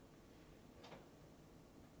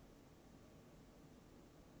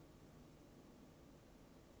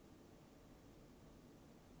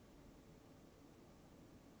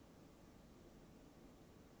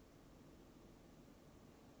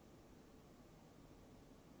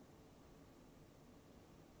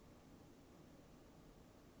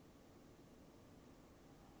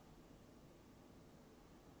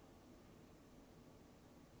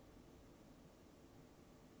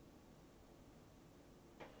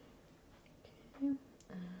 and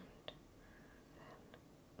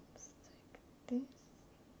let's take this.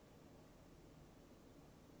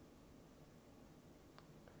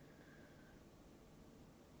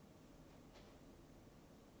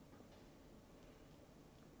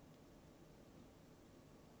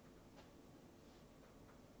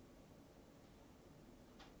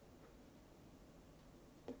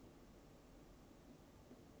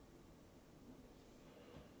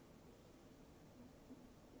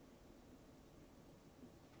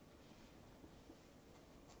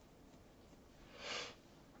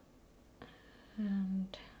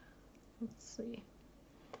 And let's see,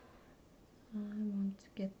 I want to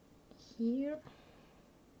get here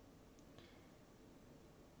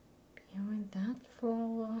behind that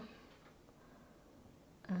flower,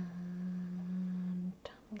 and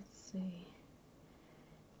let's see,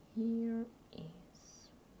 here is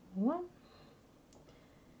one,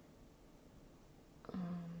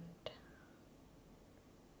 and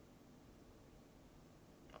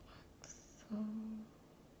like so.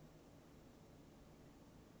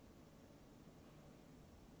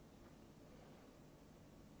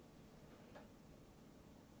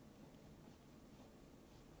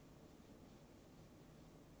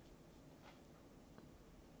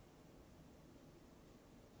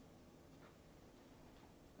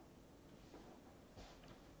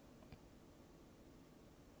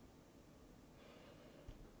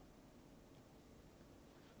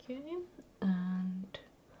 Okay, and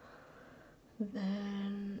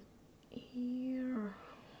then here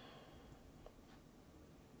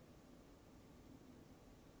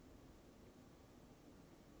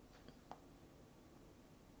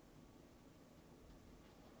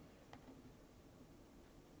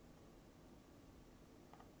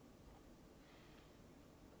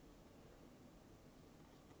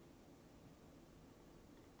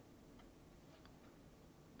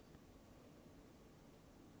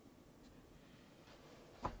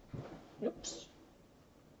oops,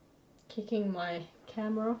 kicking my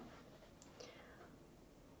camera.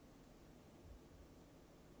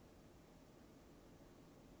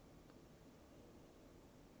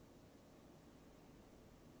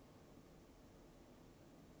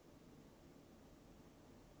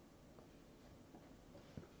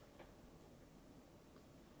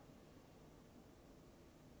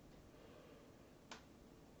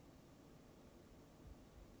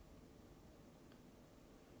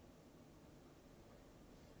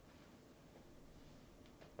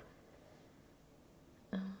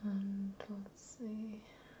 And let's see,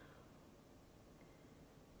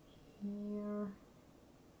 here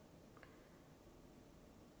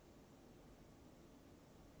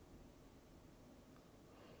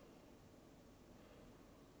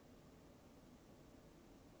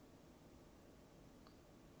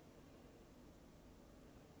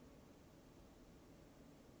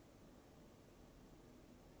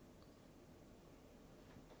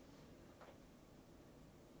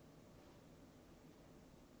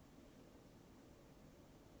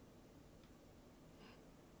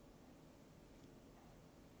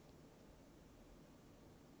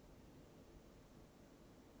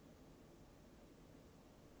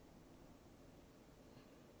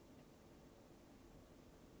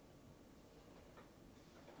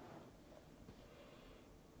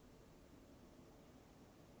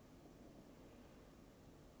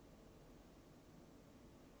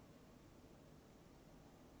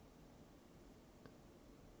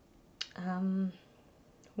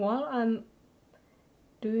while I'm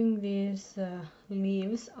doing these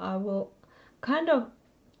leaves, I will kind of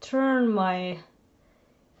turn my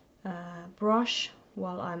brush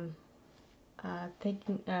while I'm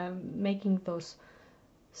making those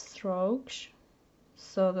strokes,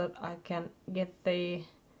 so that I can get the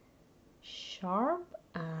sharp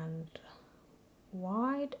and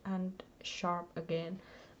wide and sharp again,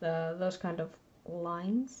 those kind of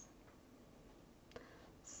lines.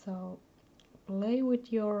 So play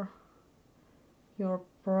with your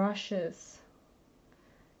brushes,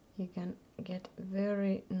 you can get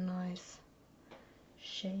very nice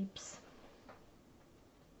shapes.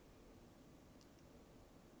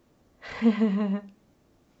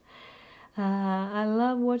 I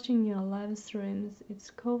love watching your live streams. It's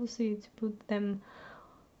cozy to put them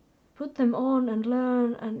on and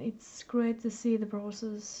learn, and it's great to see the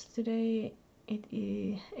process. Today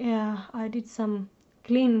yeah, I did some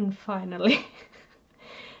cleaning finally.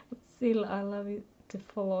 But still, I love it to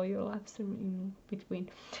follow your live stream in between.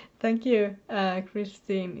 Thank you,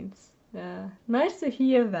 Christine. It's nice to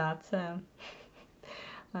hear that.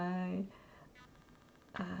 I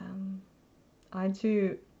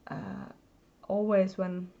do always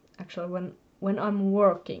when I'm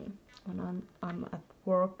working, when I'm at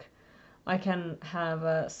work, I can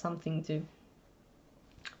have something to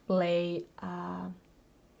play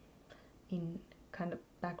in kind of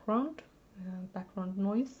background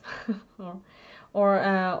noise, or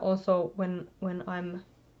also when I'm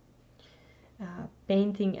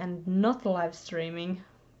painting and not live streaming,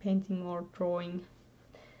 painting or drawing,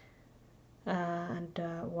 and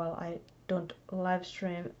while I don't live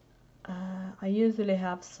stream, I usually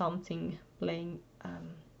have something playing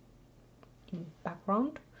in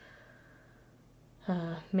background.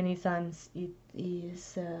 Many times it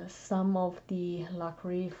is some of the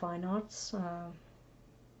Galleria fine arts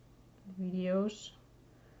videos,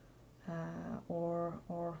 or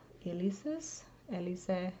Elise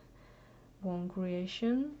One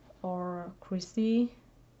Creation, or Chrissy,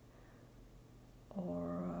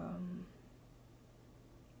 or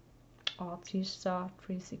Artista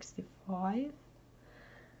 365,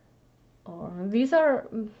 or these are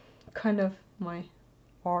kind of my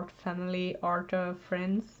art family, art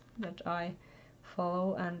friends that I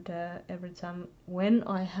follow, and every time when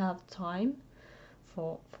I have time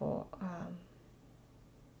for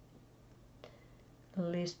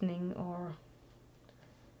listening or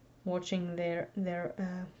watching their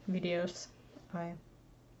videos, I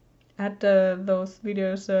add those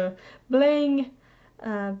videos playing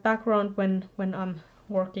background when I'm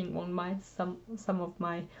working on my some of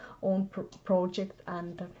my own project,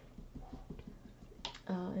 and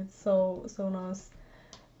it's so nice,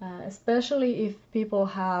 especially if people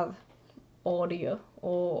have audio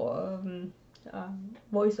or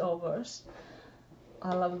voiceovers.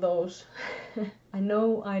 I love those. I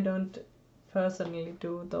know I don't personally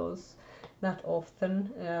do those that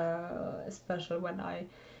often, especially when I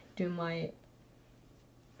do my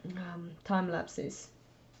time lapses,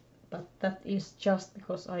 but that is just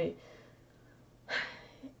because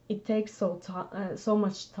it takes so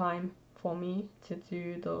much time for me to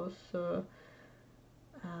do those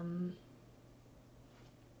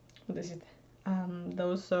what is it,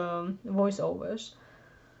 those voiceovers.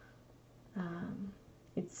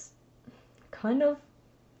 It's kind of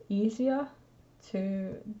easier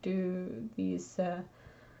to do these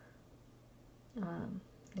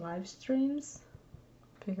live streams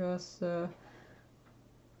because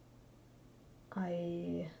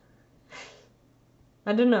I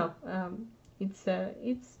don't know, it's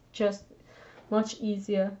just much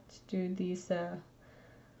easier to do these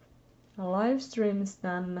live streams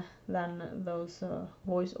than those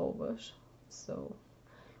voiceovers. So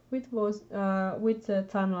with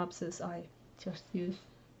time lapses I just use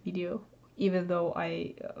video, even though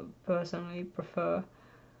I personally prefer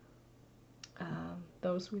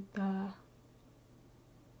those with the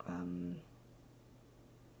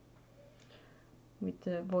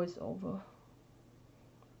voiceover.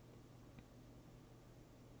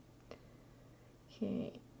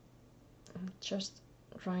 Okay, I'm just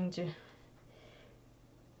trying to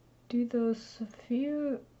do those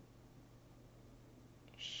few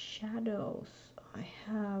shadows I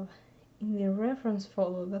have in the reference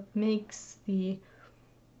folder that makes these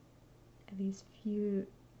few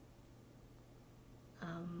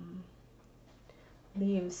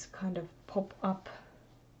leaves kind of pop up.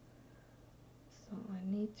 So I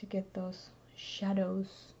need to get those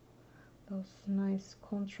shadows, those nice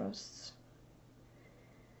contrasts.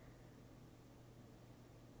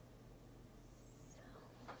 So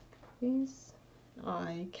this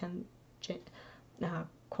I can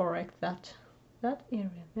correct that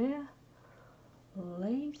area there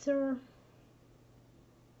later.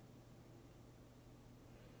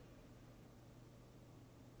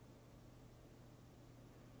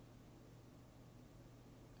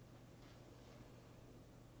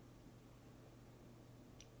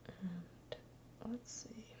 Let's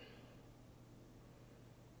see.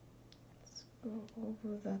 Let's go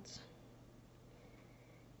over that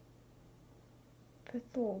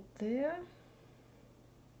petal there.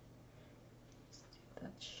 Let's do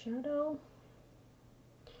that shadow.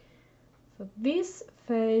 So this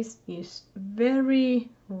face is very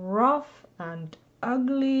rough and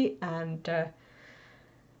ugly and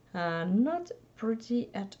not pretty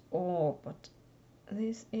at all, but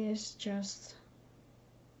this is just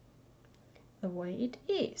the way it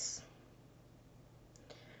is.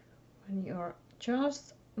 When you're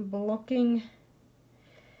just blocking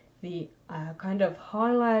the kind of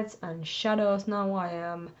highlights and shadows, now I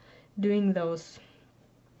am doing those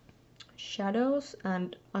shadows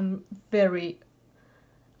and I'm being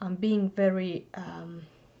very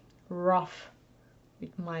rough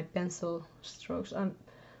with my pencil strokes. I'm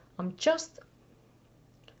just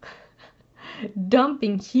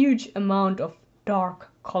dumping huge amount of dark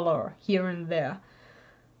color here and there,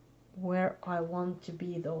 where I want to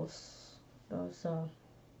be those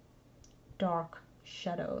dark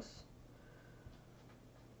shadows.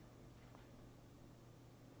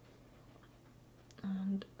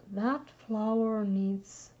 And that flower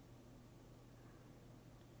needs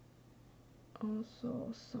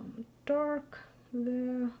also some dark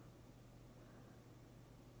there.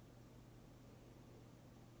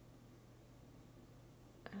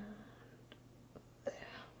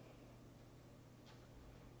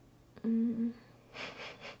 Mm.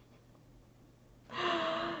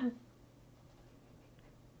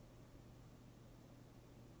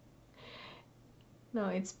 No,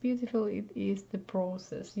 it's beautiful. It is the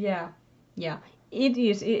process. Yeah, yeah, it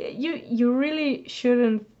is. You really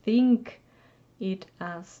shouldn't think it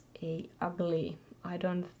as a ugly. I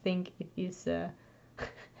don't think it is.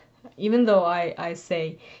 Even though I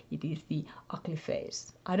say it is the ugly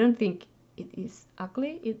face, I don't think it is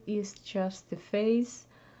ugly. It is just the face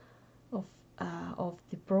of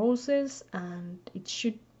the process, and it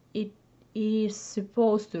is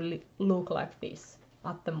supposed to look like this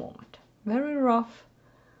at the moment. Very rough.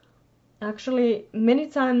 Actually, many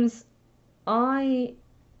times I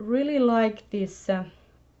really like this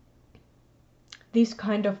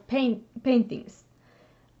kind of paintings.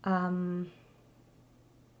 You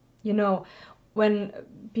know, when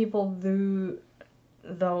people do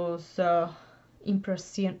those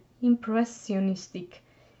impressionistic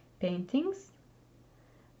paintings,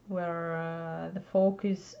 where the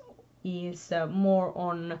focus is more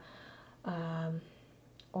on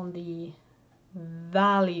the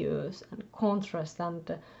values and contrast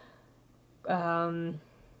and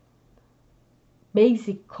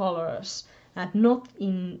basic colors and not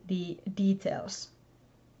in the details.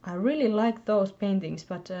 I really like those paintings,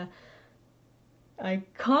 but I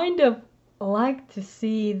kind of like to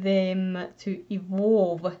see them to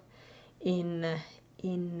evolve in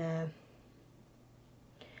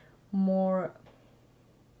more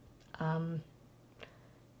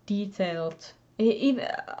detailed. I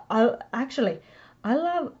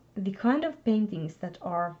love the kind of paintings that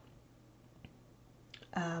are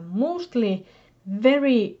mostly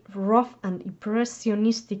very rough and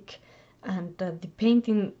impressionistic, and the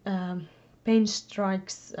paint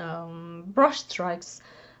strikes, brush strikes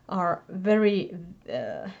are very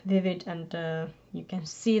vivid, and you can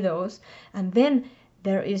see those. And then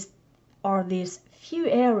there are these few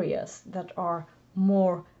areas that are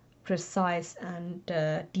more precise and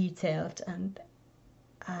detailed, and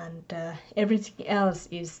everything else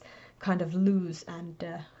is kind of loose, and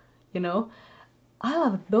you know, I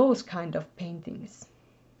love those kind of paintings,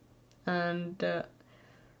 and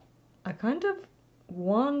I kind of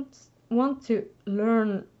want to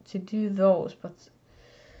learn to do those, but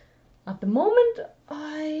at the moment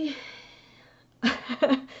I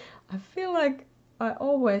I feel like I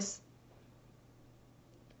always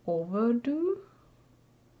overdo,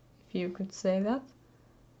 if you could say that.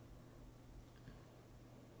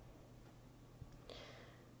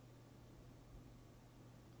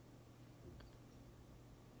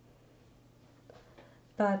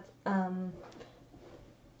 But and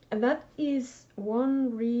that is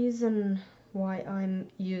one reason why I'm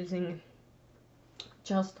using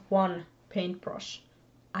just one paintbrush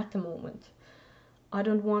at the moment. I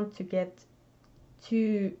don't want to get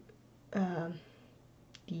too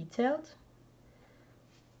detailed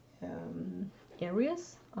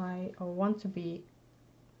areas. I want to be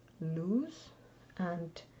loose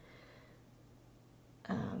and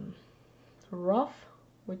rough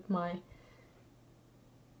with my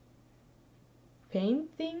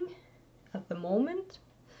painting at the moment,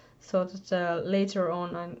 so that later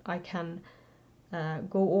on I can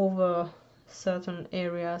go over certain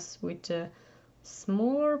areas with a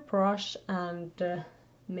smaller brush and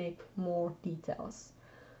make more details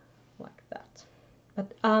like that.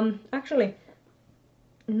 But actually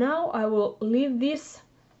now I will leave this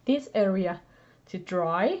area to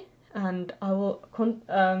dry, and I will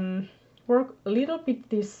work a little bit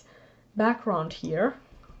this background here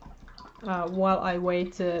while I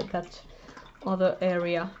wait that other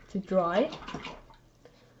area to dry.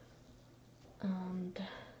 And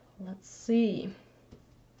let's see.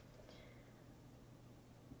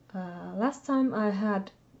 Last time I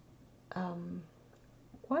had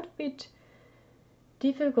quite a bit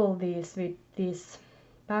difficulties with this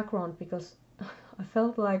background, because I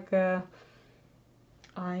felt like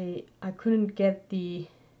I couldn't get the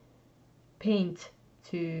paint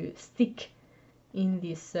to stick in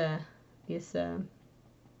this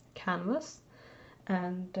canvas.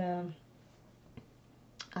 And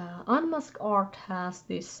Unmask Art has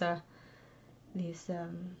this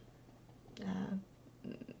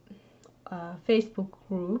Facebook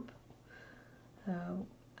group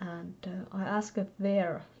I asked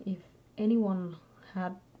there if anyone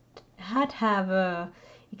have a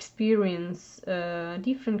experience,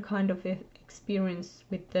 different kind of experience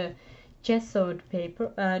with the gessoed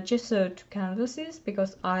paper, gessoed canvases,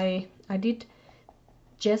 because I did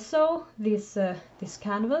gesso this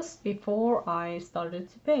canvas before I started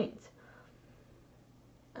to paint,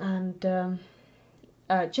 and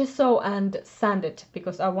gesso and sanded,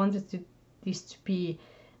 because I wanted this to be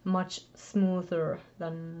much smoother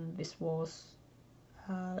than this was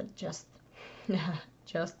just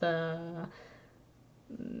just as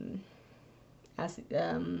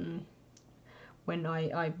when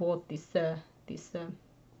I bought this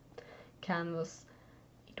canvas.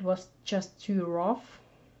 It was just too rough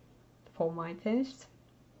for my taste,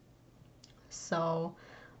 so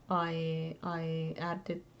I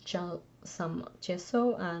added some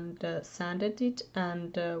gesso and sanded it,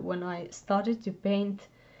 and when I started to paint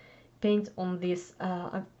on this,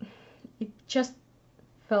 it just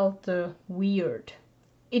felt weird.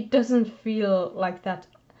 It doesn't feel like that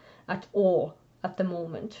at all at the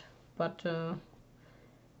moment, but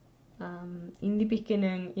in the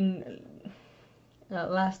beginning, in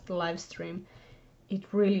last live stream, it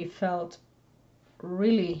really felt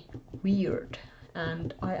really weird,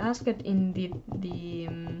 and I asked it in the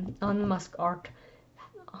Unmask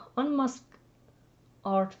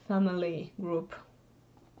Art family group.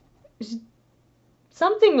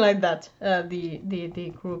 Something like that,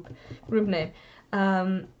 the group name.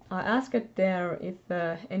 I asked it there if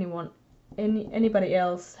anybody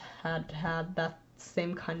else had that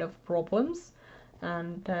same kind of problems,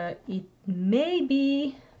 and it may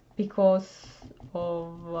be because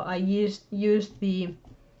of I used the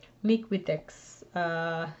Liquitex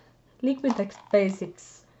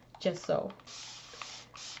Basis gesso.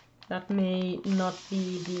 That may not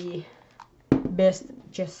be the best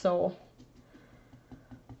gesso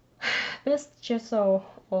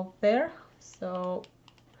out there, so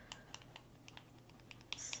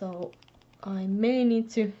I may need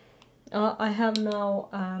to I have now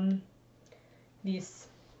this,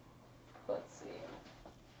 let's see,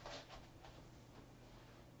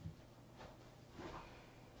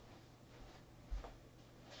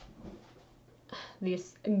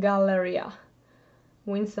 this Galleria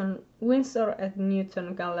Winsor at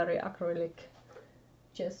Newton Galleria acrylic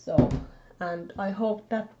gesso, and I hope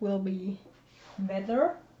that will be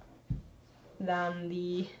better than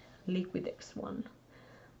the Liquitex one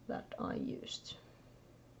that I used.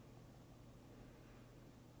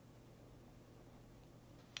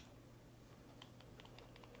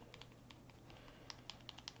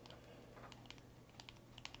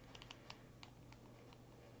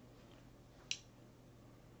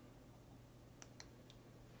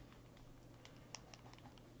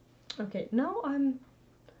 Okay, now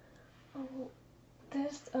I'll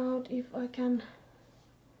test out if I can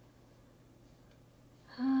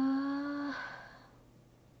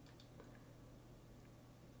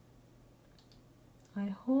I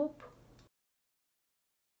hope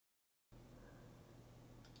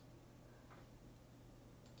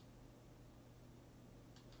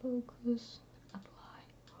focus, apply.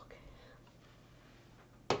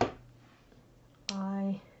 Okay,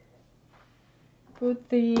 I put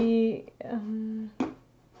the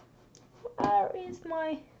where is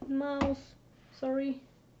my mouse? Sorry.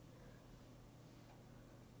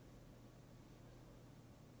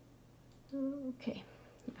 Okay.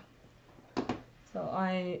 So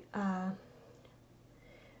I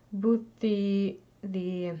put the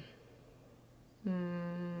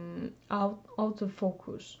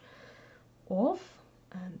autofocus off,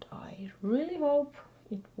 and I really hope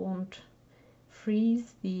it won't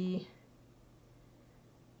freeze the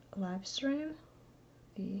live stream,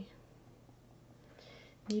 the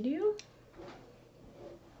video.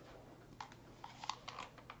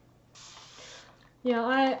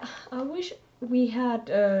 Yeah, I wish we had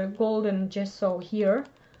golden gesso here.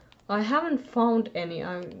 I haven't found any.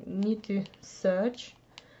 I need to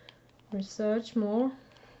research more,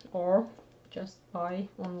 or just buy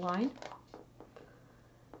online.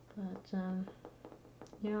 But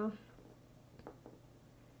yeah,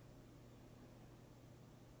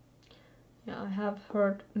 I have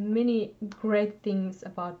heard many great things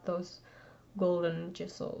about those golden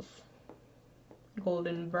gessos,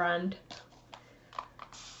 golden brand.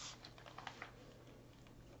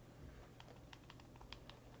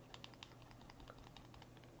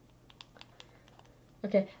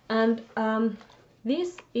 Okay, and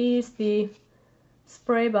this is the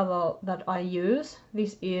spray bottle that I use.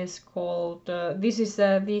 This is called, this is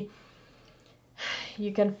the,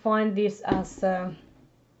 you can find this as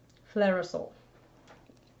Flairosol.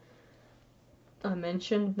 I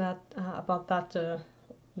mentioned that about that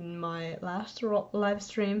in my last live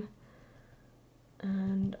stream,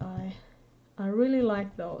 and I really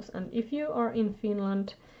like those. And if you are in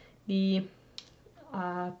Finland, the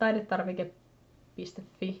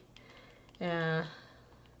taidetarvike.fi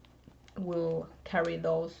will carry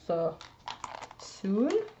those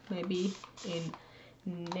soon, maybe in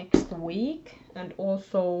next week, and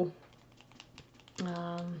also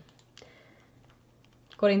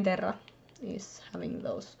Kodin Terra is having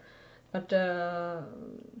those. But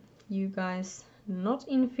you guys not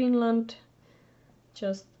in Finland,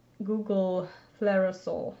 just Google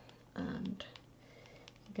Flairosol and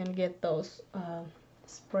you can get those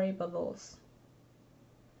spray bottles.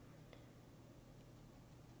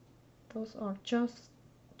 Those are just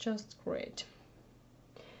great.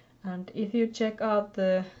 And if you check out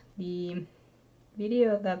the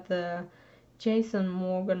video that the Jason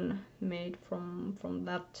Morgan made from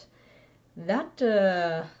that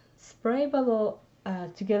spray bottle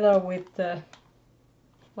together with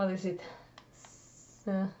what is it?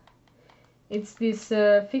 It's this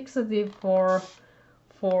fixative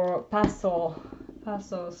for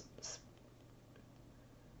Paso's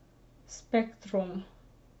spectrum.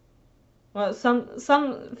 Well, some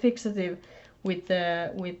fixative with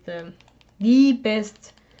the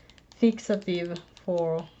best fixative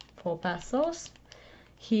for Pasos.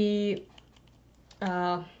 He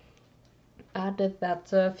added that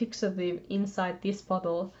fixative inside this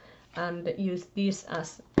bottle and used this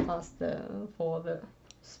as for the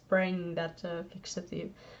spraying that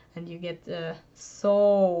fixative, and you get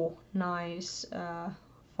so nice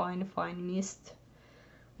fine mist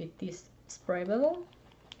with this spray bottle.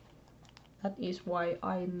 That is why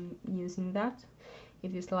I'm using that.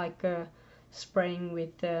 It is like spraying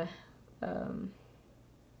with the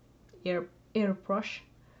airbrush.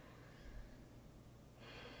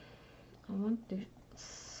 I want to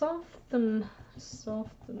soften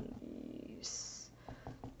these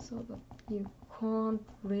so that you can't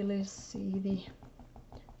really see the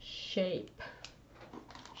shape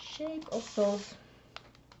of those.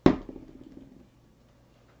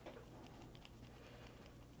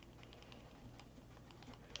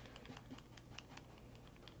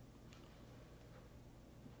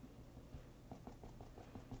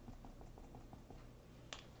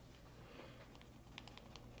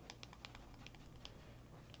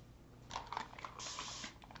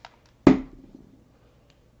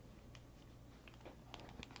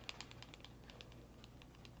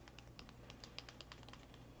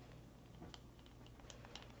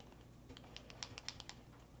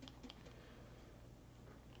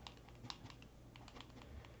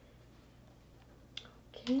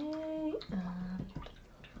 Okay, and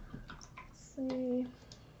let's see.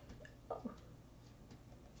 Oh.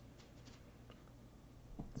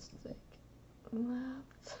 Let's take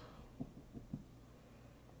that.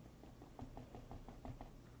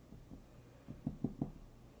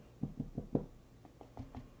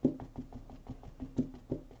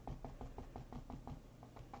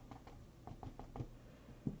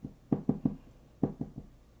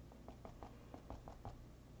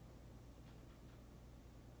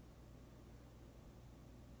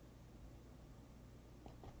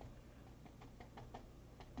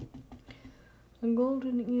 And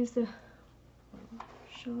golden is the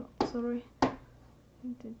sorry.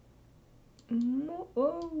 No,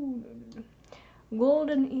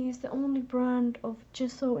 golden is the only brand of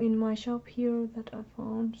gesso in my shop here that I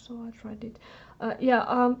found, so I tried it.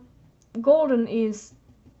 Golden is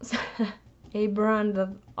a brand that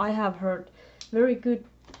I have heard very good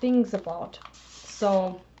things about,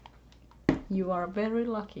 so you are very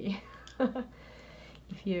lucky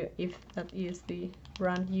if that is the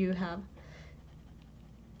brand you have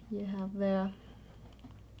there.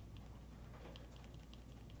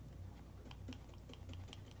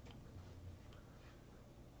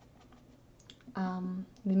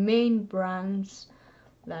 The main brands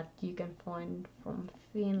that you can find from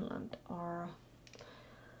Finland are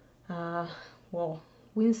well,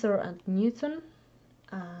 Winsor and Newton,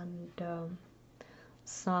 and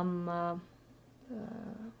some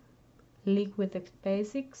Liquitex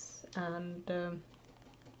Basics, and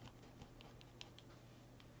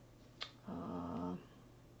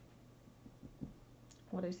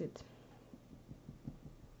what is it?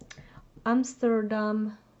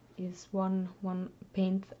 Amsterdam is one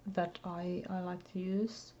paint that I like to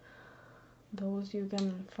use. Those you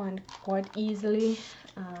can find quite easily,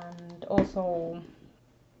 and also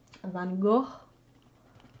Van Gogh.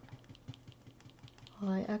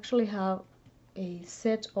 I actually have a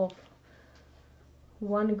set of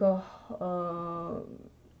Van Gogh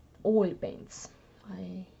oil paints.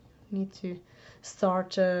 I need to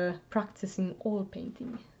start practicing oil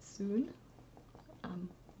painting soon. I'm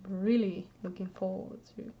really looking forward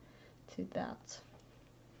to that.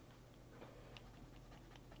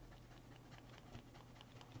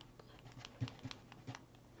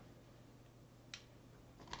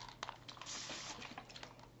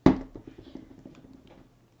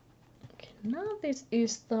 Okay, now this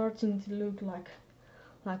is starting to look like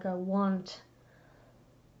I want.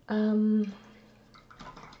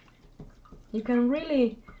 You can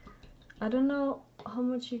really, I don't know how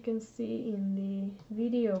much you can see in the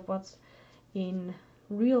video, but in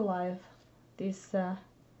real life, this the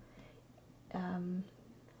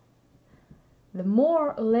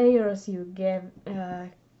more layers you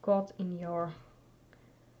got in your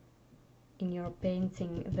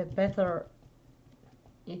painting, the better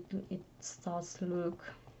it starts to look.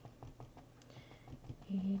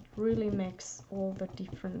 It really makes all the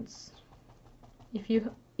difference. If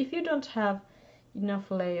you don't have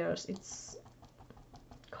enough layers, it's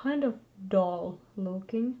kind of dull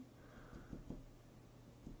looking.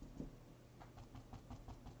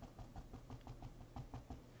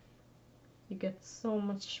 You get so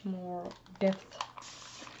much more depth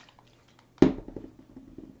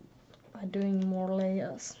by doing more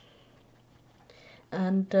layers.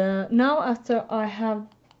 And now after I have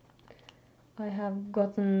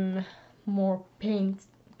gotten more paint,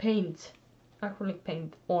 acrylic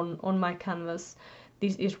paint on my canvas,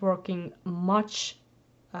 this is working much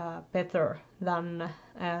better than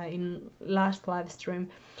in last live stream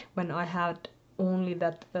when I had only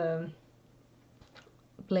that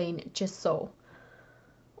plain gesso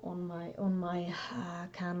on my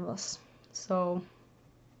canvas. So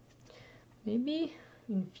maybe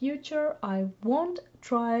in future I won't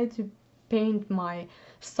try to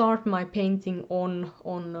start my painting on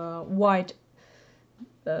white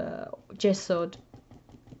gessoed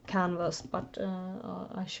canvas, but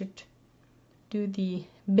I should do the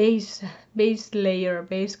base layer,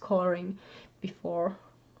 base coloring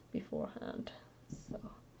beforehand. So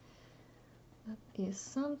that is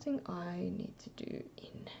something I need to do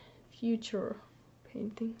in future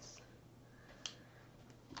paintings.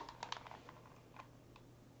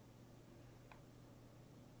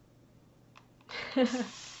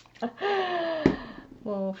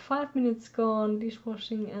 Well, 5 minutes gone,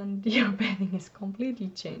 dishwashing, and your painting is completely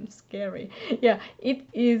changed. Scary. Yeah, it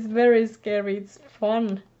is very scary. It's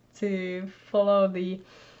fun to follow the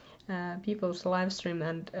people's live stream,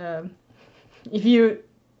 and if you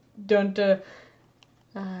don't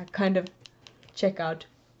kind of check out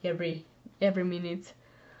every minute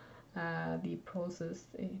the process,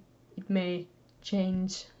 it may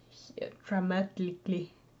change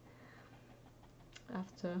dramatically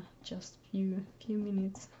after just few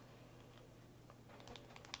minutes.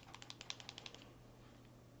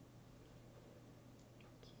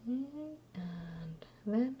 Okay, and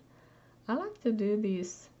then I like to do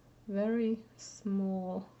these very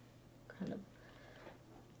small kind of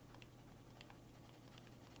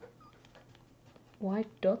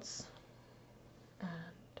white dots and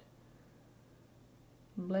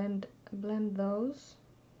blend those.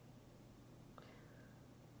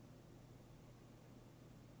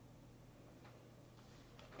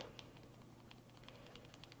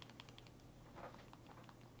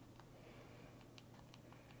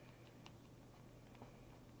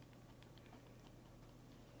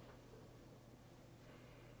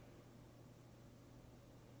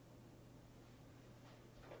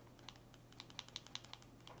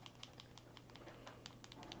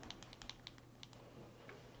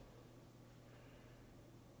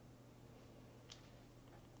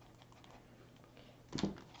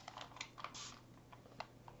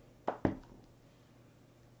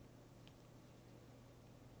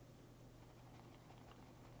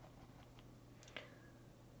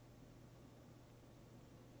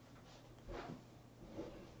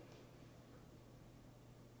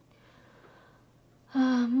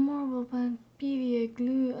 Marble pen, PVA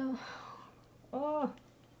glue.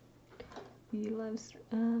 The lives.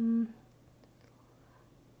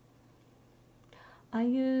 I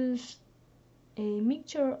used a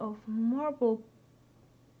mixture of marble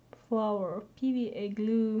flour, PVA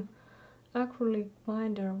glue, acrylic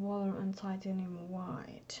binder, water, and titanium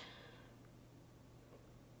white.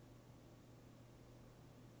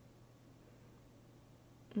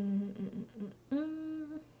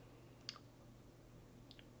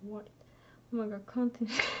 What? Oh my god,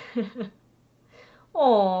 continue.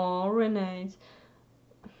 Oh, Renee.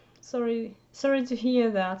 Sorry to hear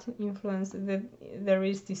that influenza. That there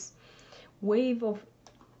is this wave of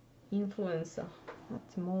influenza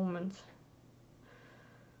at the moment.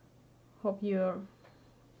 Hope you're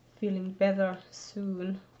feeling better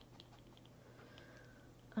soon.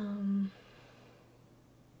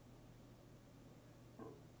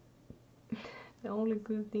 The only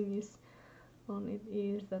good thing is on it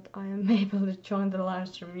is that I am able to join the live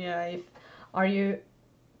stream. Yeah, if are you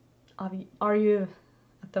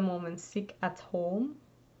at the moment sick at home?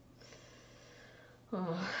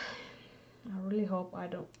 Oh, I really hope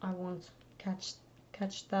I won't catch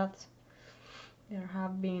that. There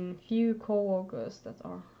have been few co-workers that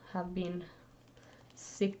have been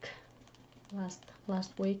sick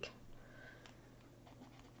last week.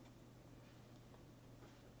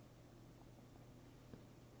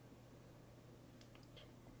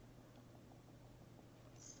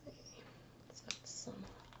 Let's add some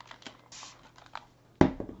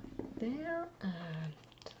there and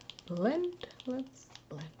blend. Let's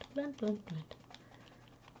blend.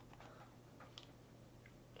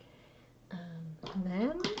 And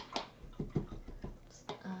then let's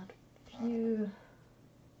add a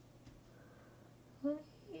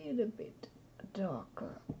little bit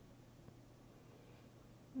darker.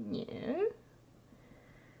 Yeah.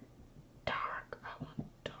 Dark. I want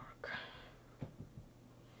dark.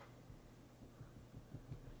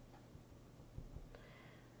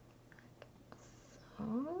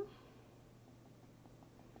 So.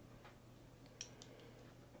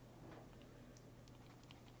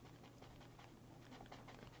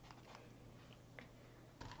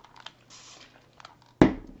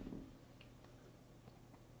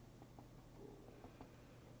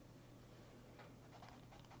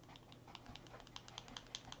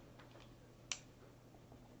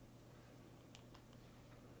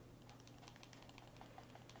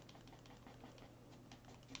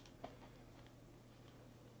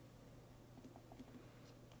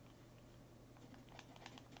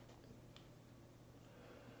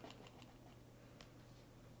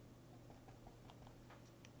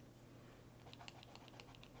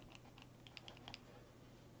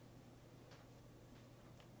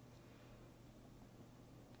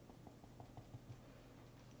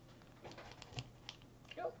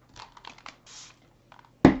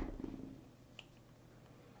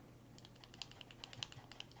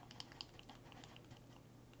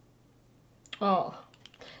 Oh,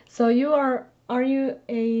 so are you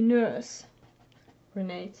a nurse,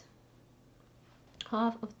 Renate?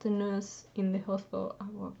 Half of the nurse in the hospital I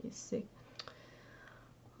work is sick.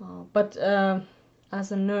 But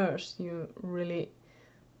as a nurse, you really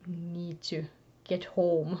need to get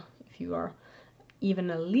home if you are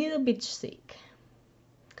even a little bit sick.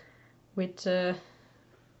 With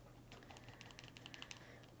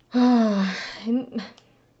in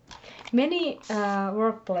many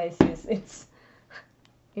workplaces,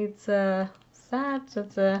 it's sad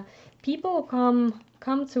that people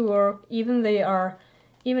come to work even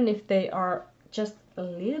if they are just a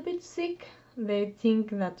little bit sick. They think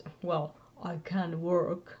that, well, I can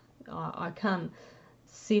work, I can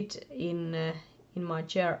sit in my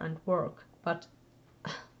chair and work. But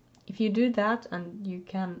if you do that and you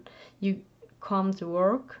come to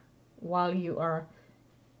work while you are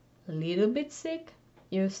a little bit sick,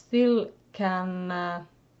 you still can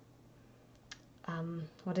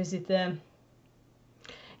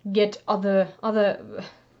get other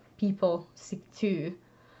people sick too,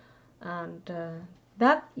 and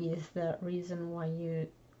that is the reason why you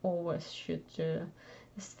always should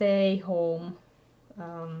stay home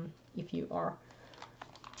if you are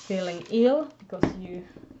feeling ill, because you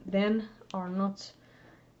then are not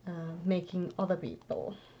making other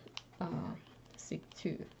people sick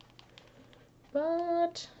too.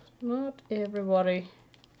 But not everybody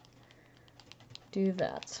do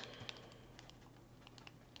that.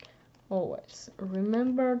 Always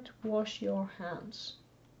remember to wash your hands.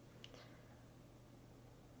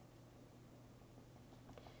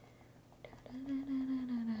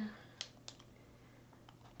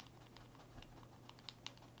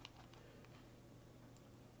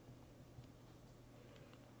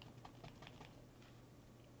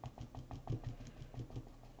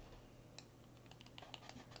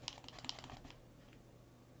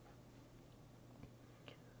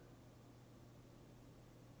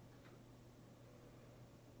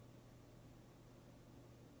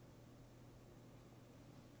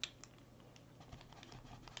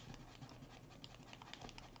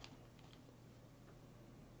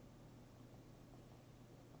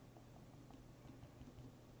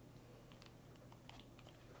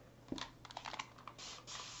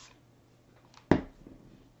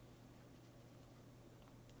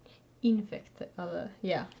 Infect the other.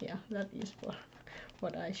 Yeah, that is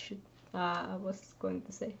what I was going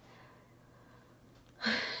to say.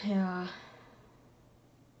 Yeah.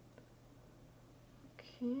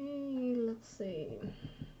 Okay. Okay, let's see.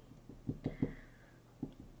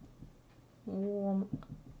 Warm.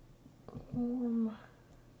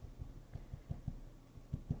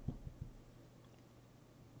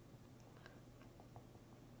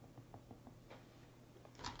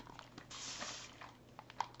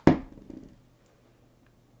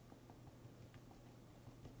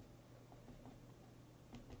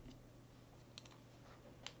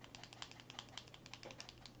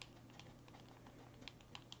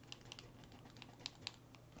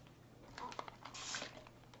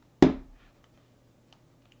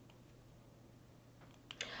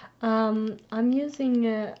 I'm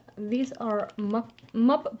using these are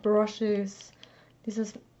mop brushes.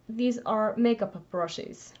 These are makeup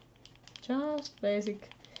brushes, just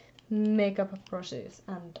basic makeup brushes,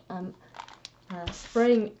 and I'm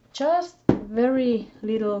spraying just very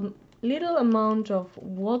little amount of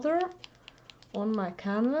water on my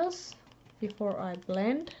canvas before I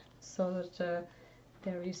blend, so that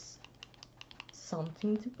there is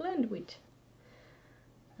something to blend with.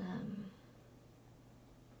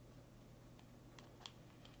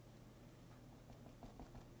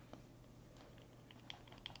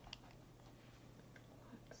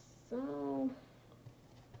 So,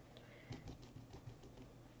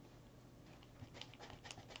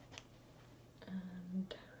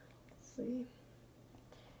 and let's see.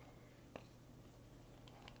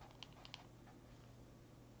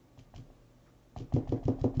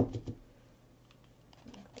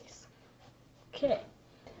 Like this. Okay.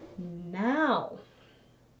 Now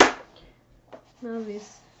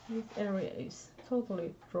this area is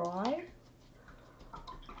totally dry.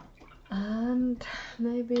 And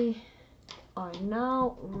maybe I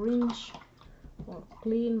now rinse or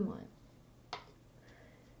clean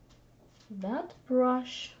that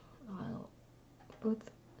brush. I'll put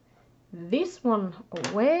this one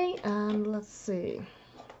away, and let's see.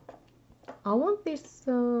 I want this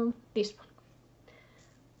one.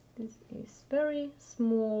 This is very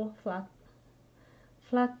small,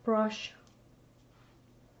 flat brush,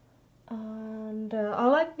 and I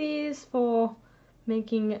like these for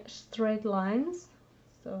making straight lines,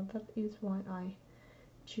 so that is why I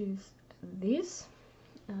choose this.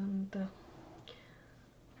 And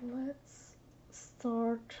let's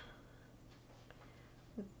start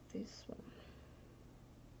with this one.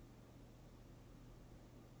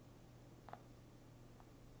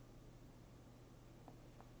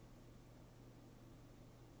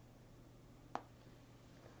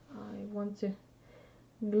 I want to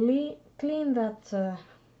clean that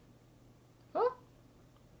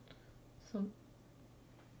some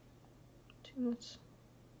too much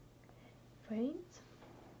paint.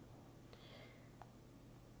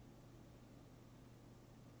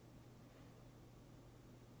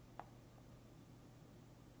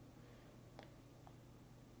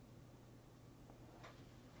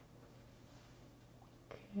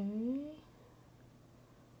 Okay,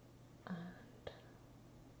 and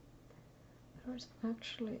there's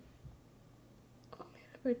actually a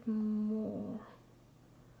little bit more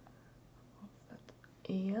of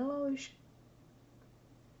that yellowish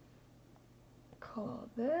color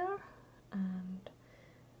there, and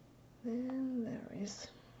then there is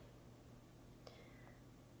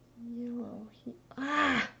yellow here.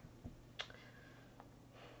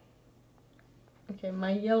 Okay,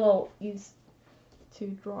 my yellow is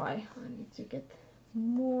too dry. I need to get a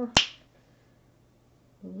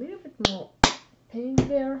little bit more paint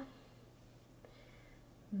there.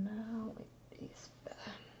 Now it is better.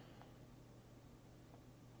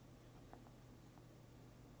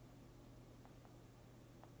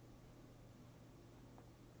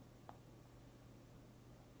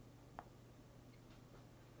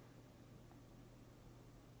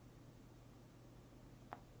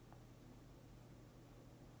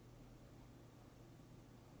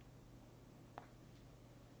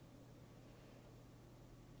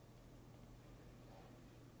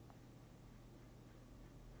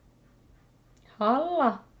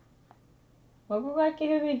 Halla! Onko kaikki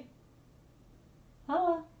hyvin?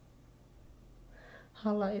 Halla!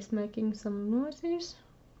 Halla is making some noises.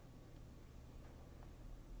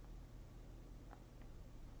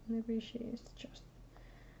 Maybe she is just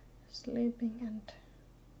sleeping and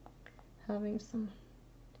having some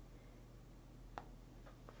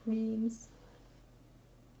dreams.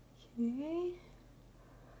 Okay.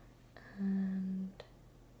 And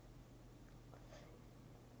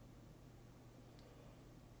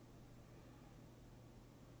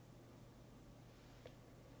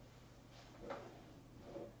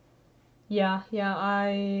yeah,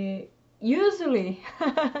 I usually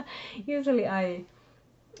I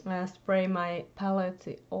spray my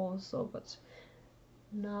palette also, but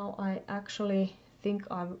Now I actually think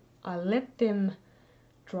I let them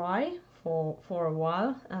dry for a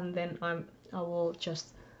while, and then I will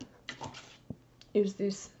just use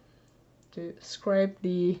this to scrape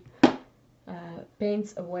the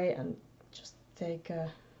paints away and just take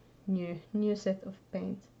a new set of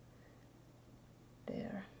paint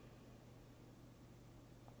there,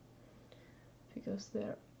 because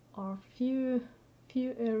there are few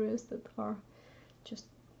areas that are just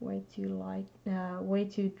way too light, way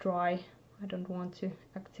too dry. I don't want to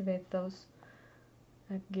activate those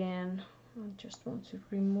again. I just want to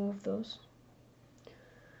remove those.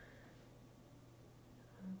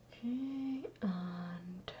 Okay,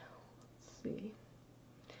 and let's see.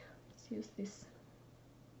 Let's use this.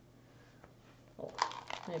 Oh,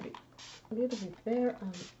 maybe a little bit there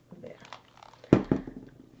and there.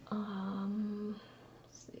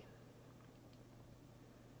 Let's see.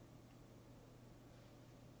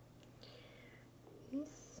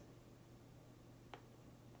 This.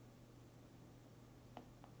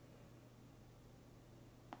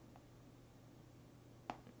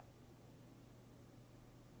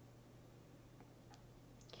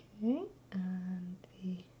 Okay, and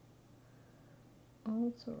the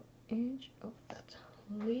outer edge of that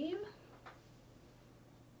leaf.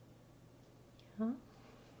 Yeah.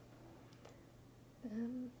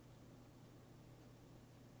 Then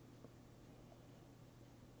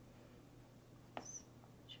just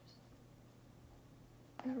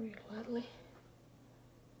very lightly.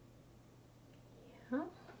 Yeah.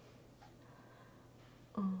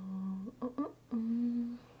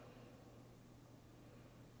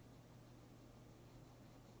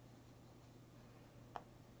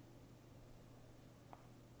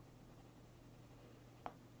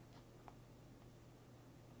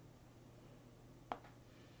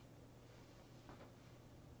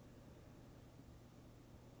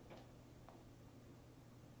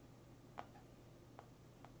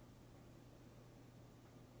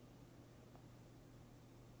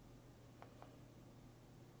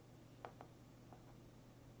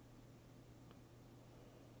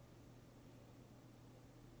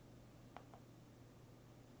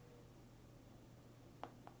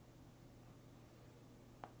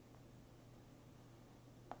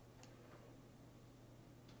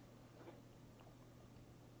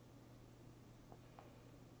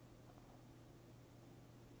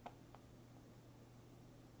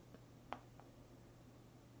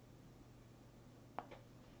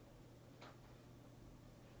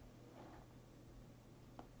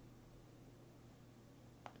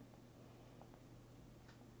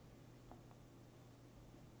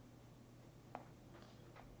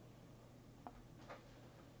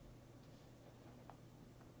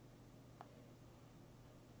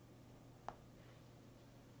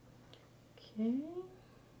 Okay.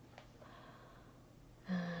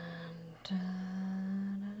 And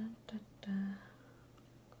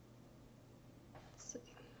let's see.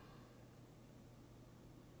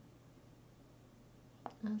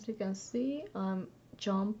 As you can see, I'm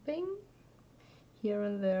jumping here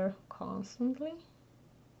and there constantly.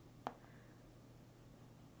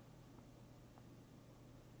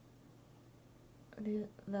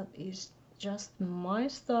 That is just my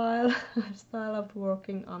style of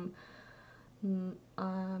working. I'm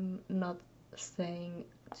not staying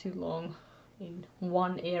too long in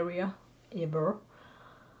one area ever.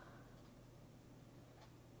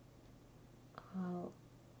 I'll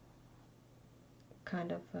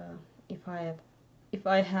kind of if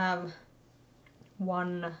I have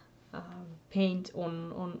one paint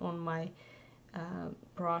on my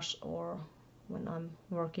brush, or when I'm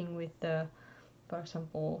working with the, for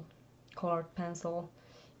example, colored pencil,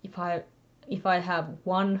 if I have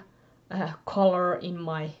one color in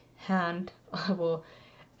my hand, I will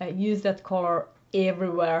use that color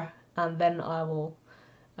everywhere, and then I will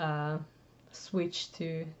switch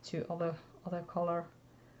to other color.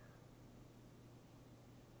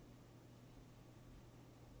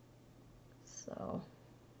 So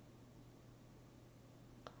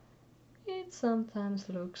it sometimes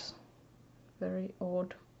looks very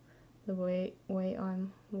odd the way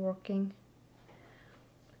I'm working,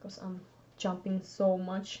 because I'm jumping so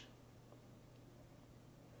much.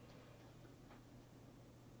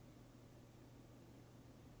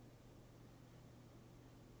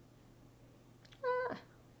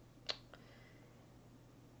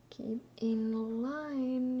 Keep in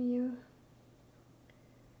line, you.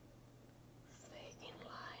 Stay in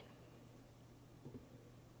line.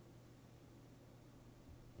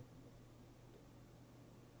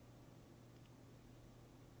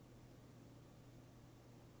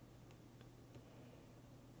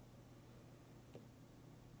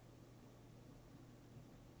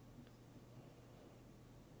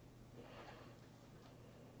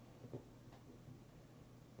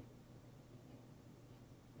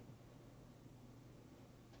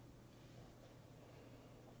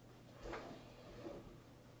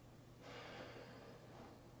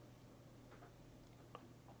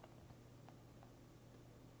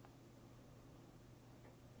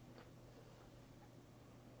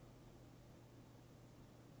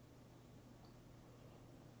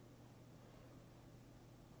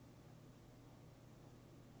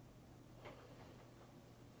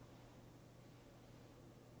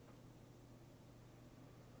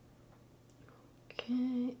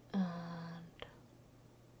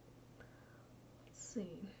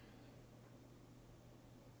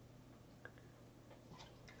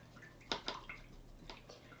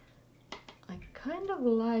 of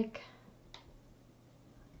like,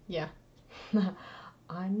 yeah.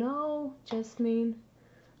 I know, Jasmine,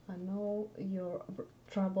 I know your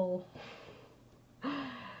trouble.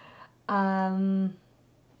 I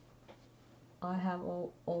have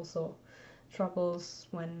also troubles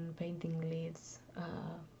when painting leads,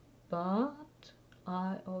 but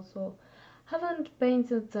I also haven't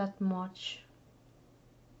painted that much,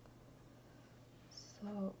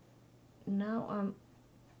 so now I'm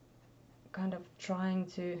kind of trying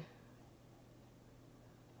to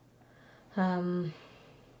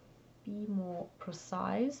be more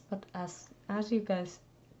precise, but as you guys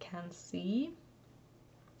can see,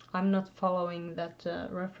 I'm not following that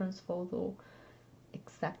reference photo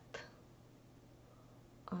exact.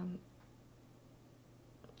 I'm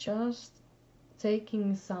just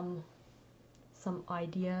taking some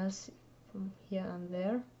ideas from here and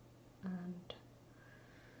there, and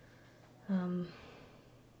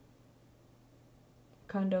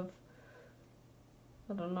kind of,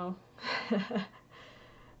 I don't know,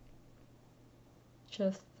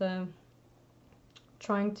 just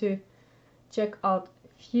trying to check out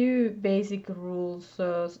few basic rules,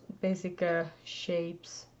 basic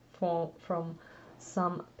shapes from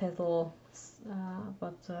some petals,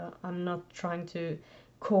 but I'm not trying to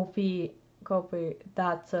copy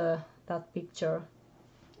that that picture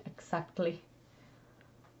exactly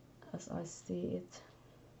as I see it,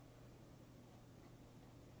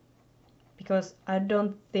 because I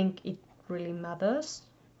don't think it really matters.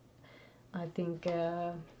 I think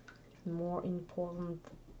more important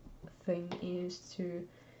thing is to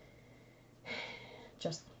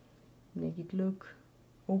just make it look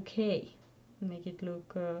okay, make it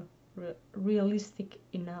look realistic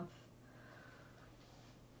enough.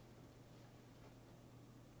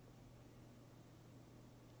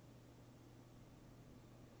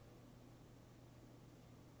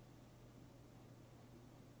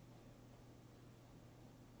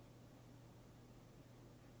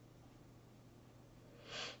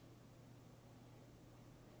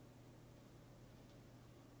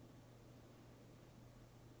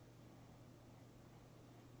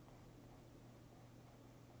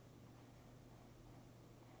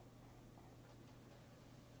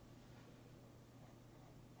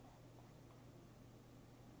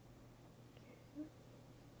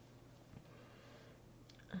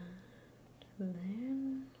 And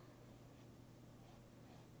then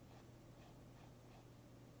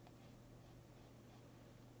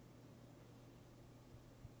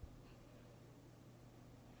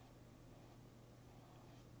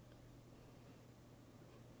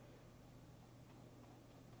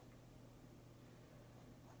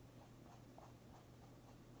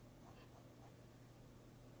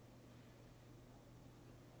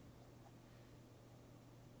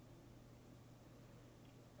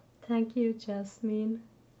thank you, Jasmine.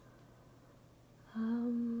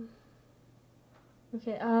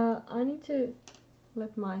 Okay, I need to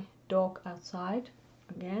let my dog outside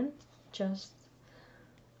again. Just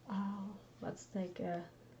let's take a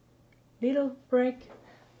little break.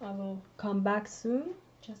 I will come back soon.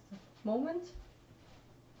 Just a moment.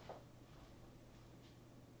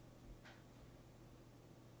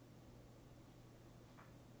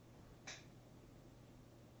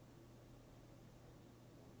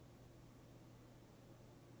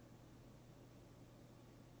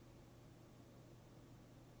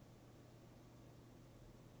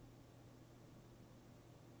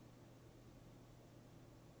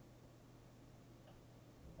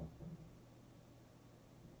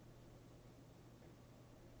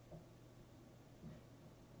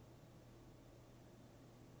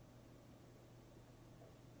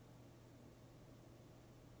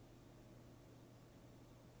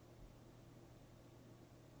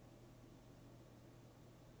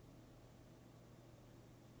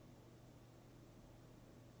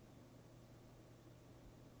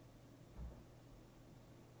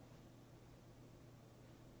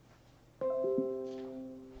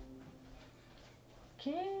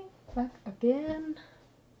 Okay, back again.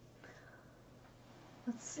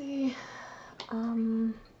 Let's see.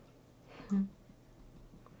 And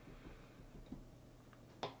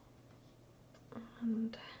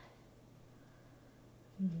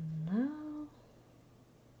now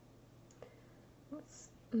let's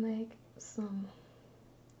make some.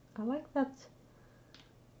 I like that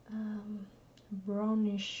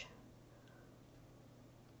brownish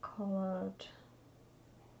colored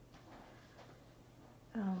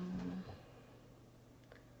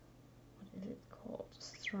what is it called?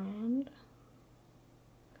 Strand.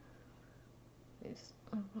 Is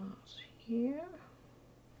about here.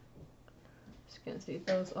 As you can see,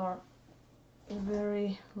 those are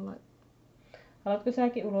very Haluatko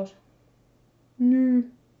säkin ulos? No.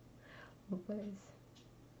 Nobody's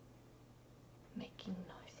making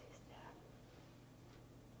noises there.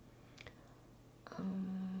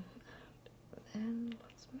 And then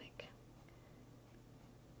let's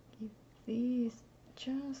give these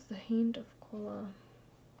just a hint of color.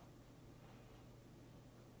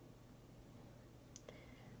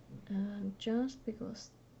 And just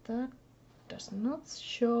because that does not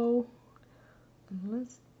show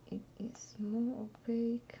unless it is more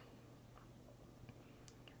opaque,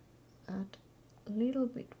 add a little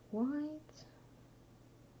bit white.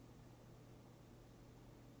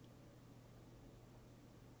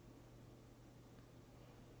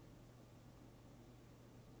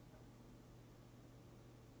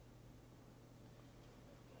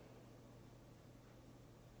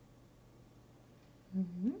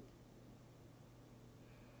 Mm-hmm.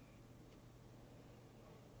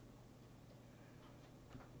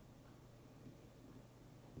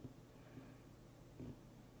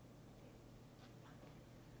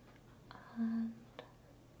 And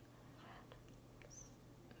let's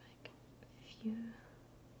make a few lines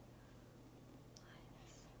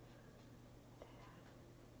there,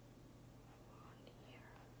 one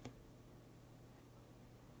here.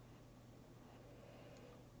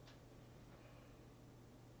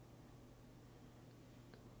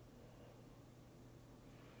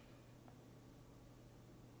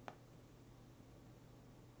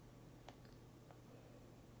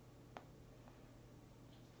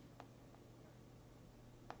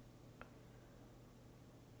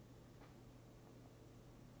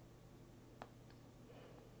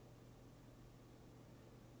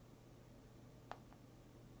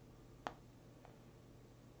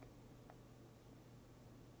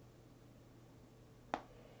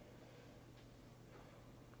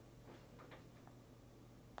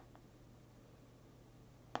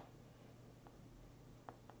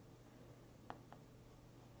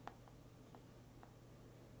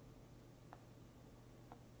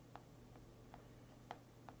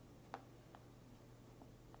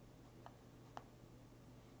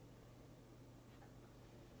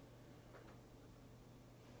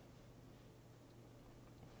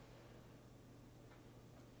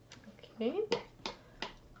 Okay,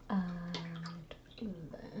 and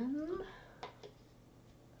then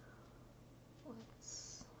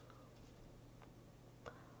let's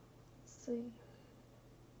see.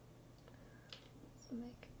 Let's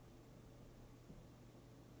make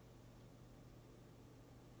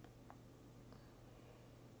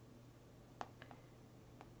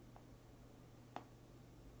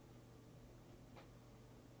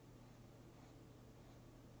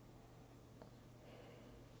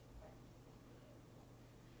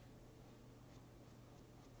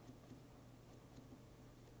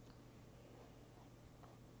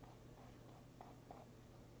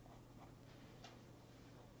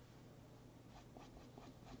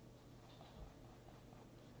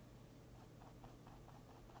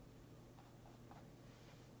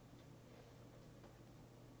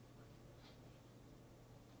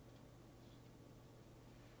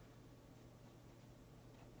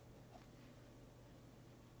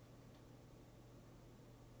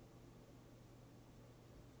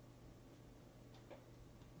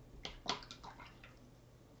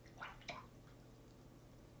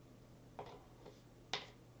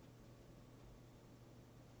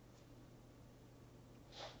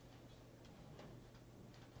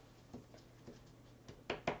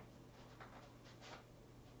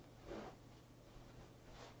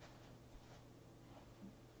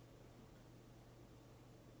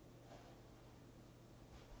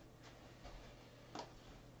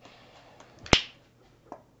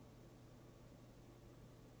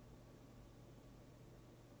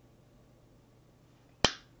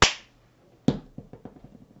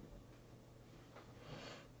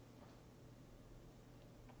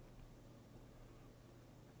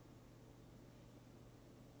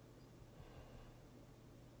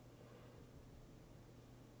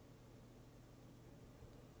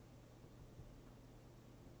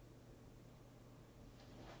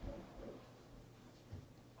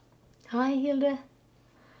Hi Hilde.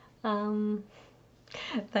 Um,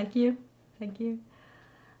 thank you, thank you.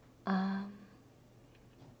 Let's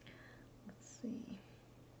see.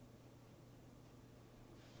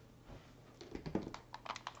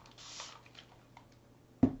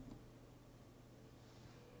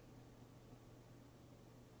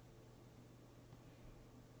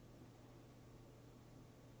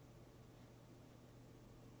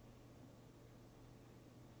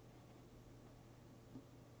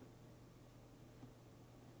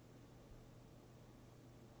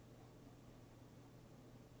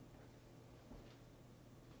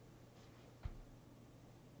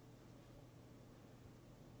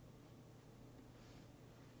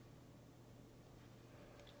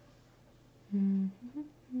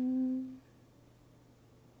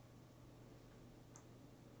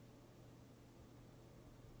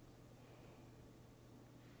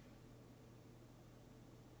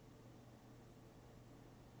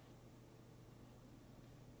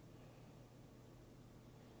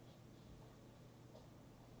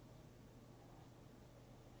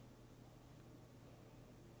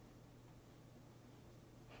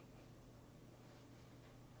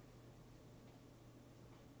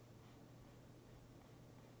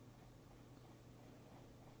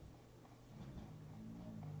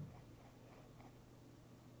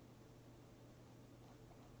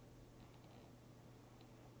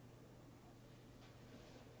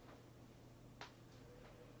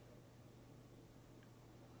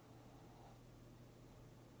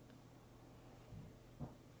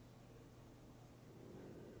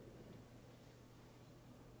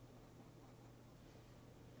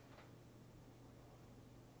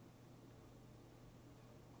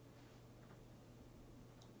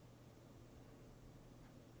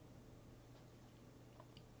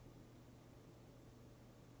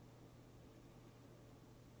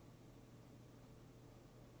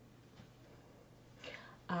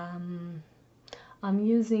 I'm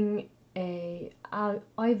using a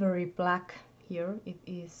ivory black here. It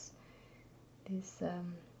is this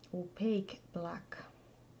opaque black.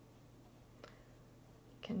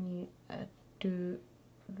 Can you do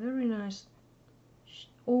very nice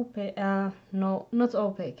opaque? No, not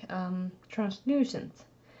opaque. Translucent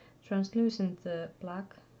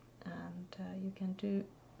black, and you can do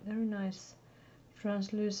very nice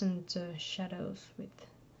translucent shadows with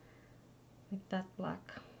that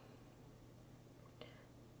black.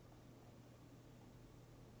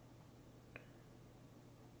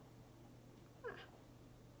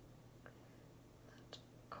 That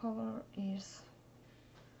color is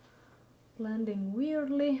blending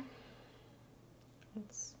weirdly.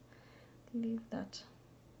 Let's leave that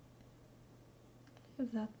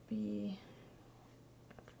be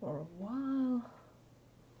for a while.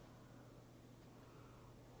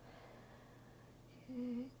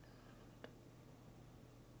 Okay.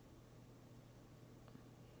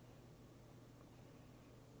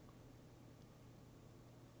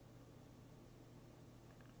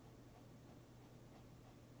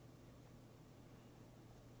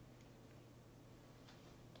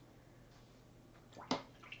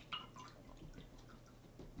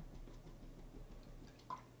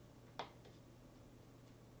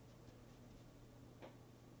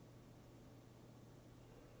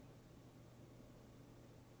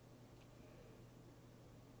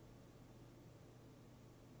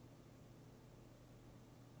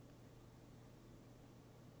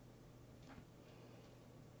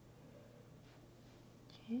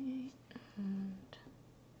 Okay, and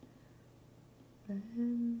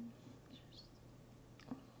then just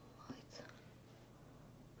light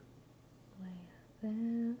layer there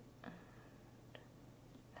and there.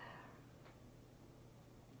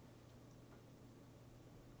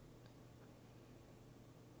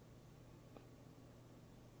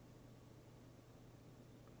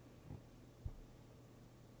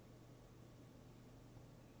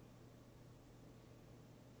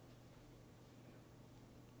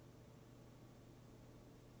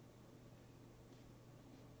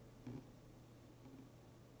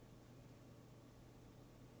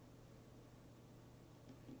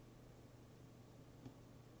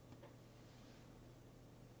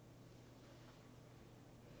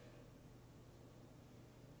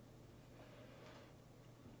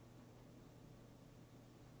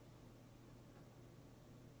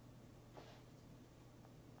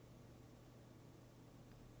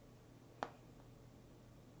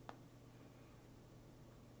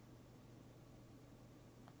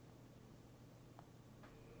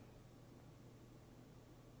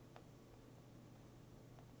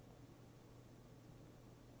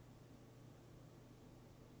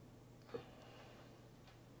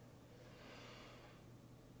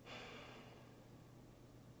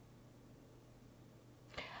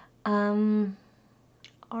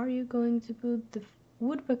 Are you going to put the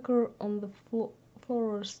woodpecker on the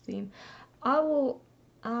flowers theme? I will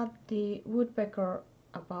add the woodpecker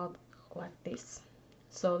about like this.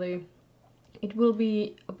 So it will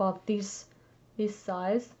be about this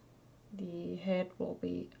size. The head will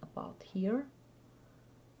be about here.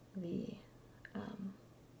 The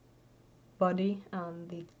body and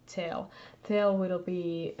the tail. Tail will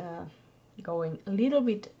be going a little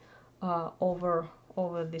bit over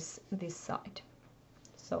this side.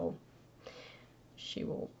 So she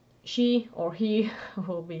or he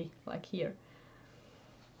will be like here.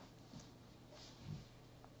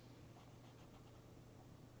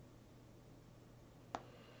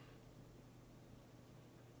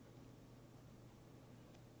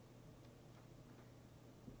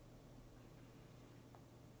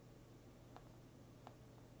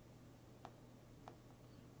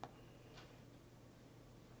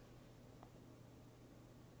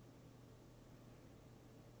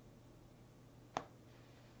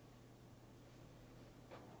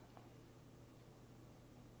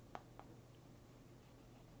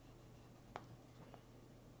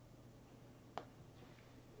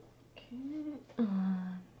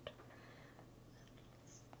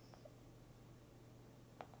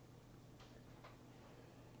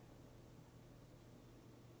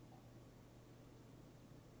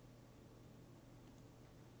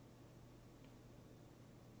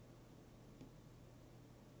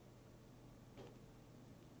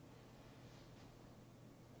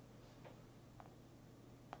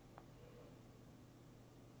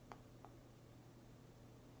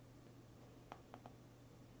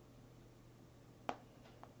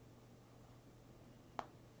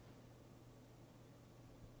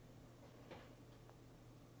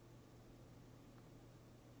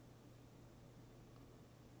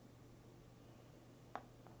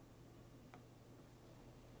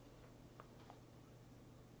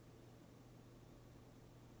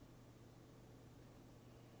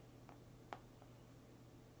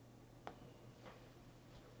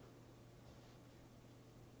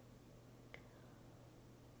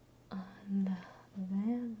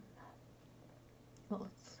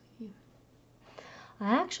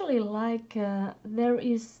 I actually like, there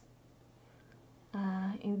is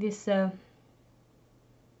in this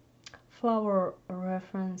flower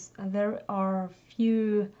reference, there are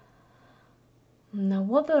few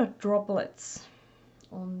water droplets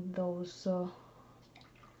on those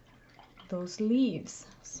leaves,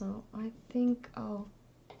 so I think I'll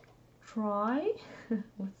try.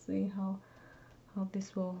 Let's see how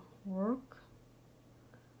this will work.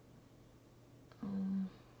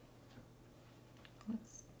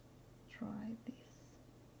 Let's try this.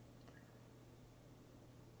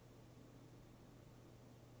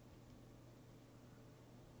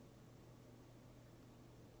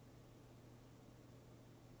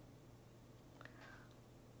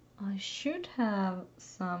 I should have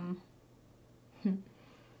some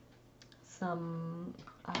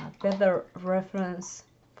better reference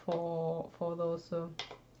for those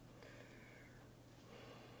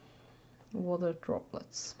water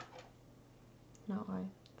droplets. Now I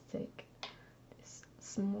take this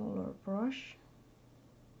smaller brush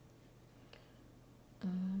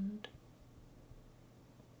and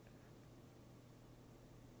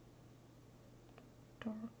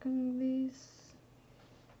darken this.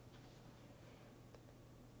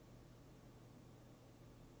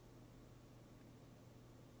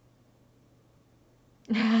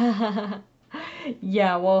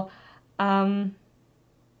 Yeah, well,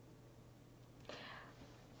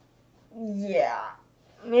 yeah,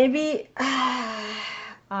 maybe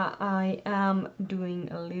I am doing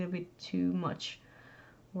a little bit too much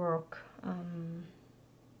work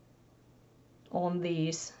on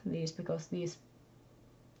these because these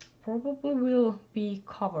probably will be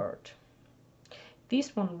covered.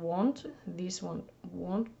 This one won't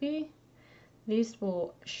be. This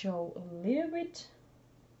will show a little bit.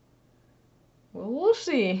 We'll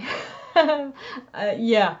see.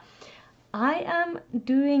 Yeah, I am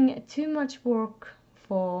doing too much work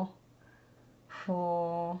for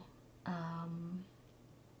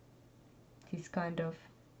this kind of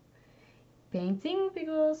painting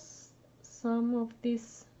because some of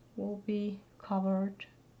this will be covered,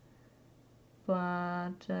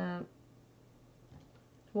 but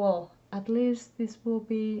well, at least this will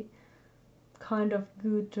be kind of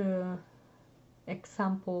good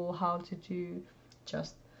example how to do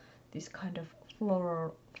just this kind of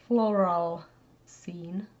floral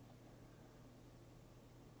scene.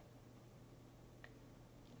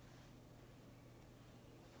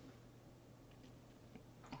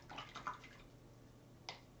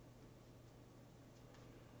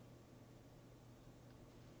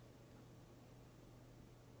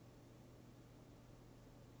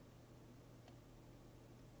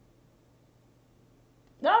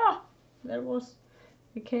 Ah, there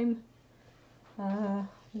became a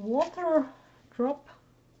water drop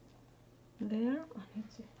there. I need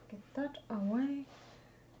to get that away.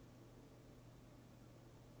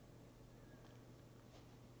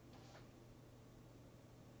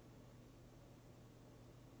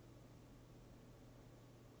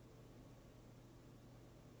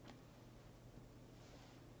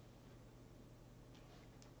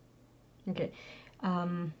 Okay,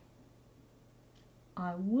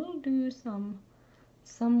 I will do some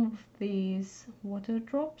of these water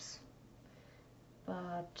drops,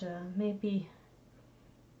 but maybe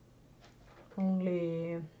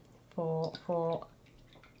only for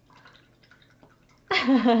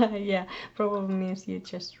yeah, probably means you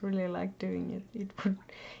just really like doing it.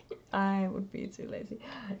 I would be too lazy.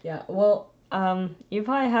 Yeah, well, if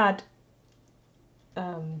I had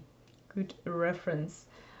good reference,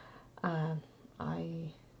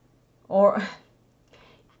 or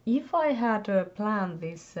if I had planned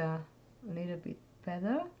this a little bit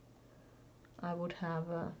better, I would have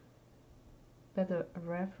a better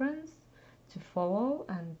reference to follow,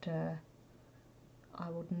 and I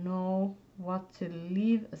would know what to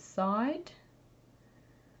leave aside.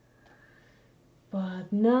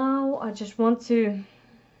 But now I just want to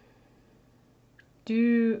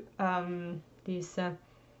do this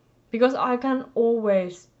because I can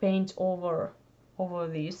always paint over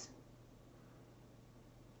these.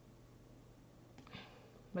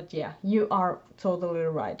 But yeah, you are totally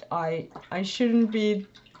right. I shouldn't be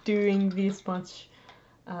doing this much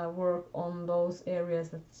work on those areas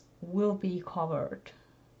that will be covered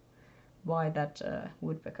by that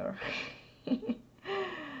woodpecker.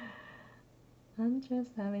 I'm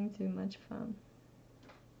just having too much fun.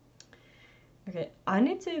 Okay, I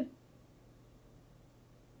need to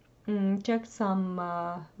check some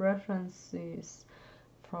references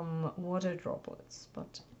from water droplets,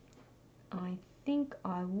 but I think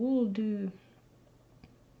I will do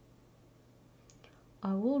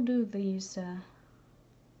these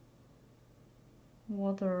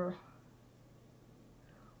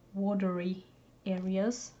watery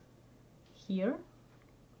areas here,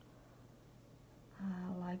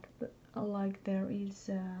 like there is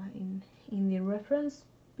in the reference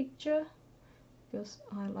picture, because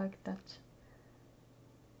I like that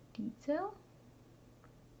detail.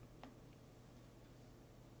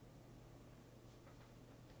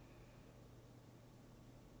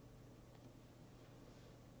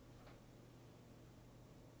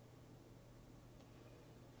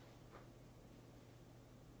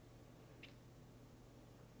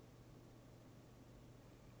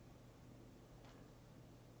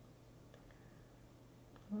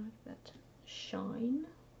 Like that shine.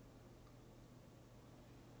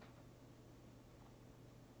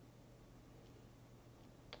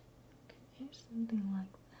 Okay, something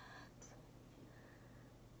like that.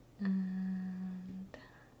 And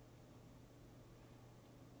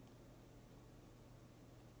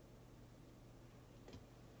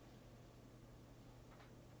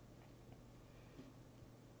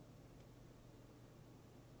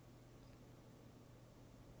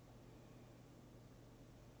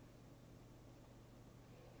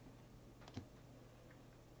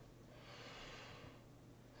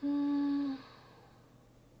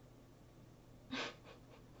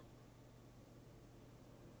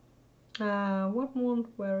what month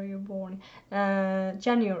were you born?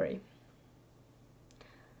 January.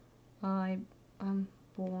 I'm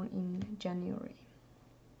born in January,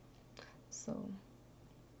 so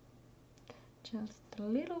just a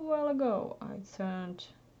little while ago I turned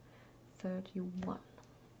 31.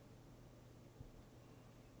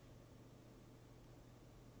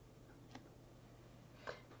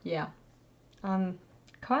 Yeah, I'm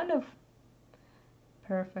kind of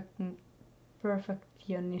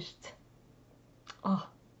perfectionist. Oh,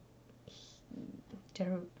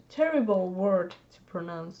 terrible word to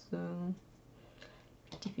pronounce.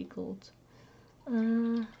 Difficult.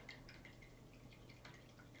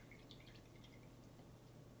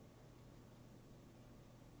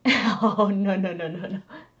 Oh no.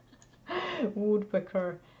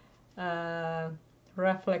 Woodpecker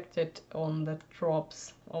reflected on the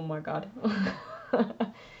drops. Oh my god.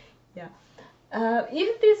 Yeah.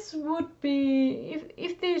 If this would be,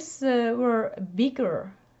 if this were a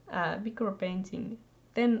bigger painting,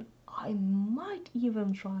 then I might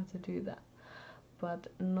even try to do that, but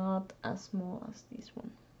not as small as this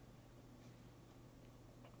one.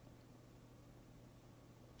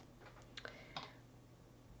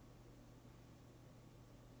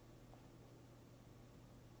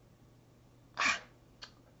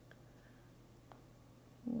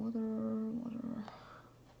 Water.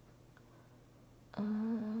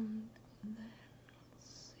 And then let's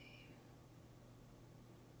see.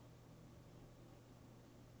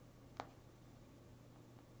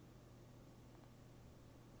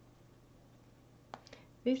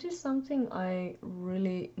 This is something I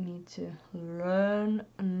really need to learn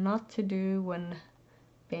not to do when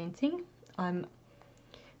painting. I'm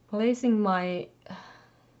placing my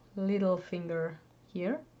little finger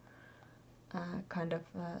here, kind of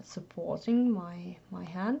supporting my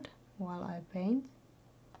hand while I paint.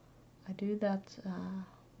 I do that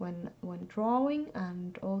when drawing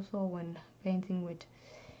and also when painting with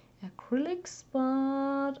acrylics,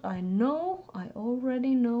 but I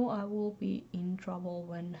already know I will be in trouble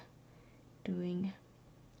when doing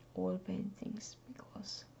oil paintings,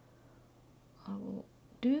 because I will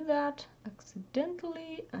do that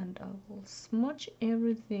accidentally and I will smudge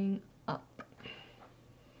everything up.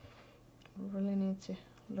 I really need to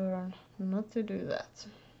learn not to do that.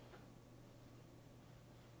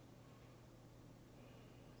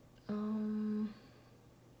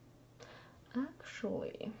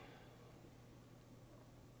 Actually,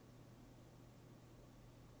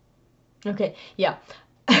 okay, yeah.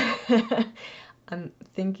 I'm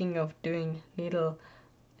thinking of doing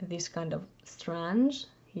this kind of strands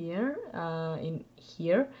here, in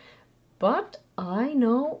here, but I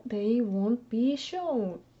know they won't be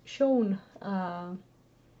shown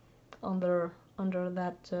under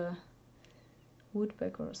that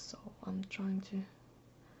woodpecker, so I'm trying to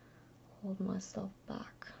hold myself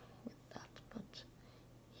back with that. But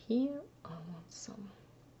here I want some.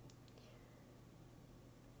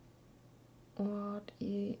 What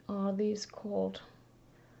are these called?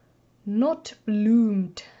 Not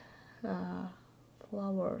bloomed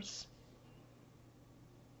flowers.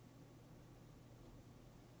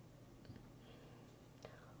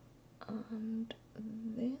 And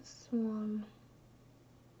this one,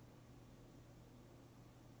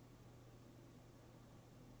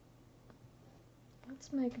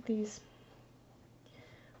 let's make these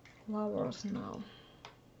flowers now.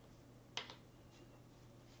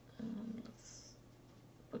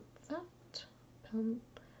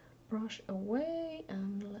 brush away,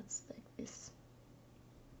 and let's take this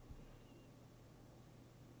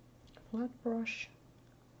flat brush.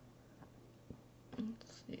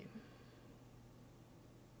 Let's see.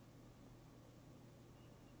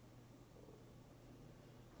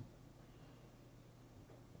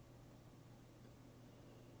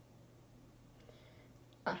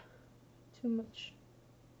 Too much.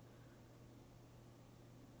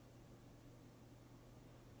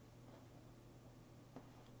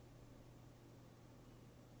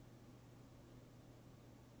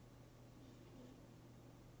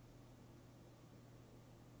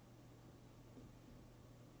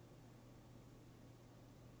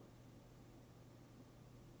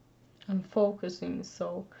 I'm focusing,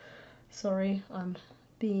 so sorry, I'm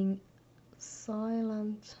being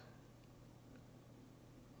silent,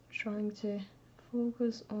 trying to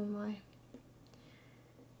focus on my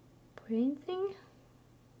painting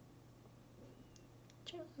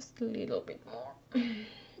just a little bit more.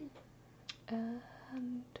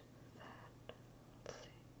 And that, let's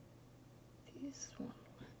see, this one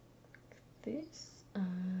like this,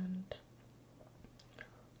 and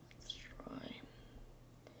let's try,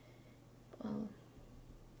 well,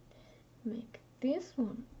 make this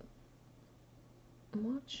one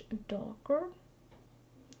much darker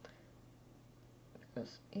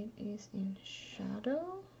because it is in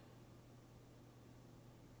shadow.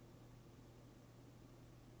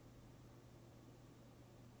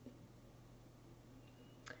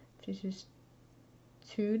 This is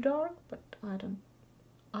too dark, but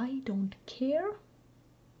I don't care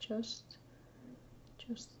just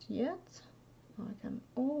yet. I can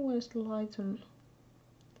always lighten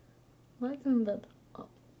that up.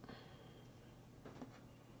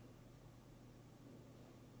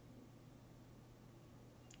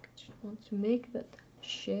 Just want to make that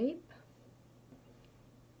shape,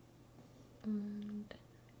 and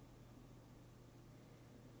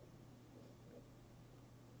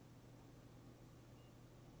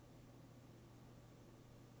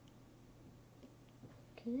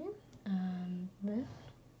okay, and then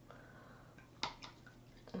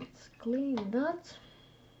let's clean that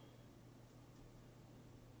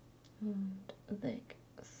and take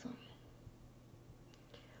some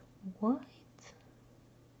white.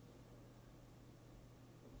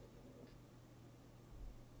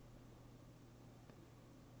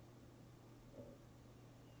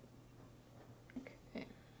 Okay,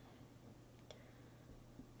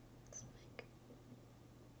 let's make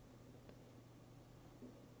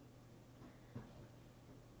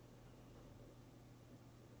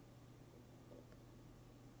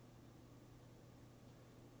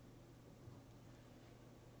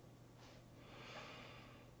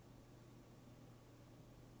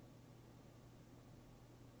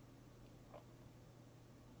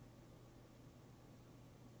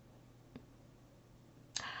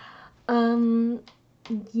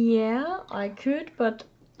yeah, I could, but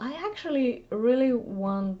I actually really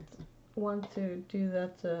want to do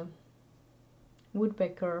that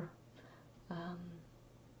woodpecker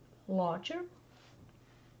larger,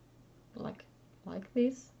 like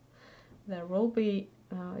this. There will be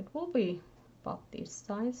it will be about this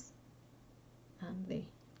size, and the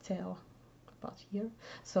tail about here.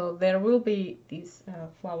 So there will be these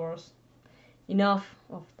flowers, enough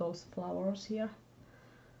of those flowers here.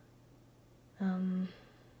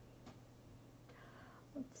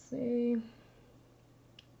 Let's see.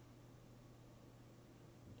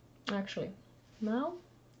 Actually, now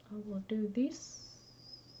I will do this.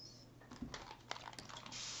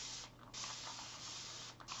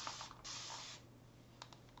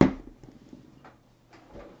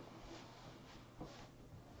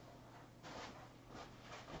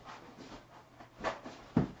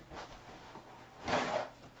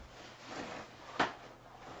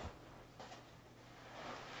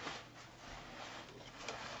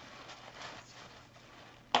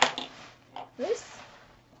 This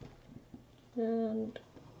and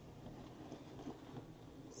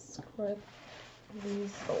scrape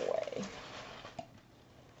these away.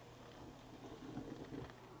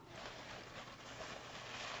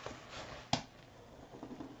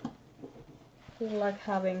 Feel like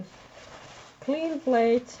having clean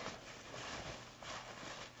plate.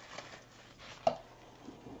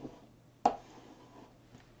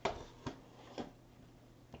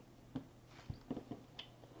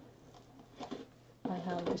 I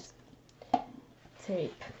have this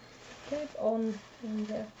tape on in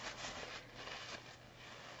there.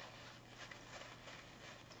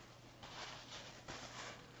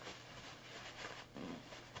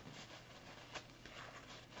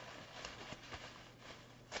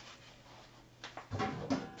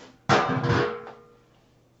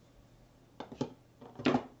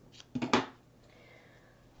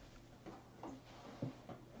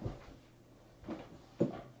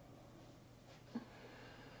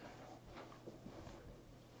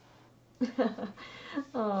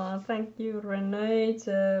 Oh, thank you, Renee.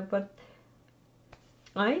 But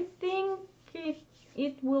I think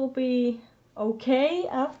it will be okay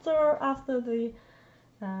after the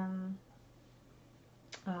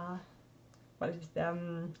what is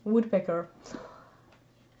it, woodpecker.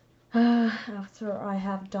 After I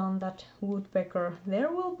have done that woodpecker,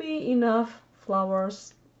 there will be enough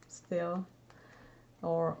flowers still,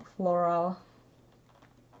 or floral.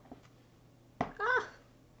 Ah,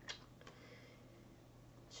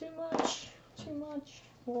 too much.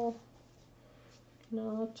 Oh,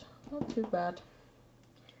 not too bad.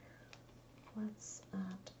 Let's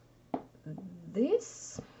add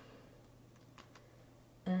this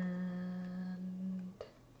and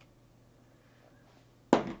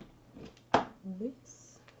this.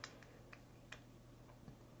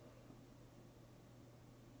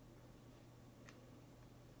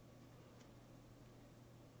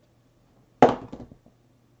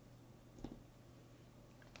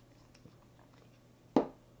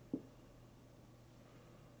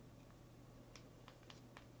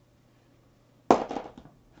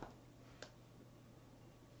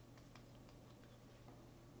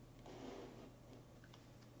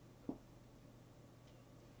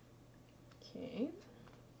 Okay.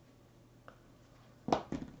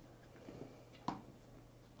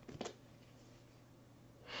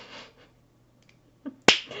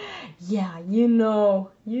 Yeah, you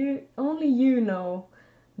know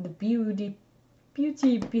the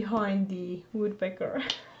beauty behind the woodpecker.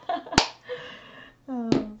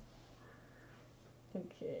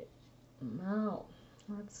 Okay, now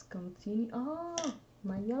let's continue. Oh,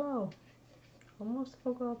 my yellow. Almost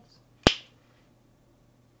forgot.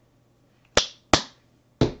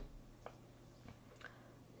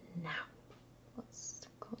 Now let's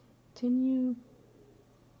continue.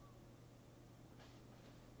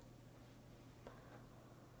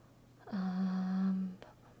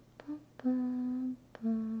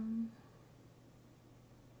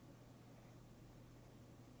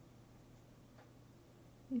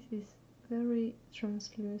 This is very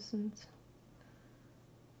translucent.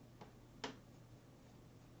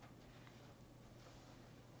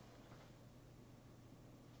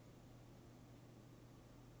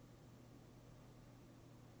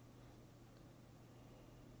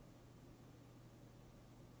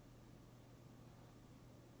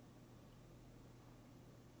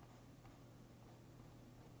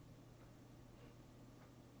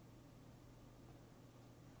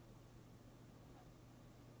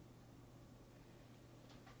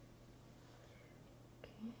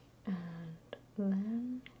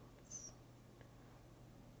 Then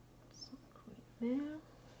there.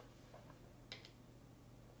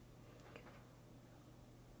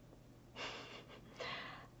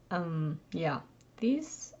 Yeah,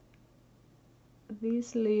 this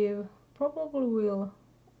leaf probably will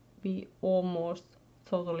be almost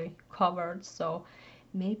totally covered, so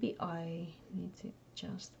maybe I need to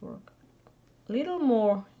just work a little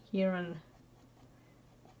more here and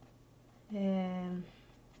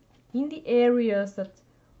in the areas that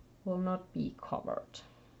will not be covered.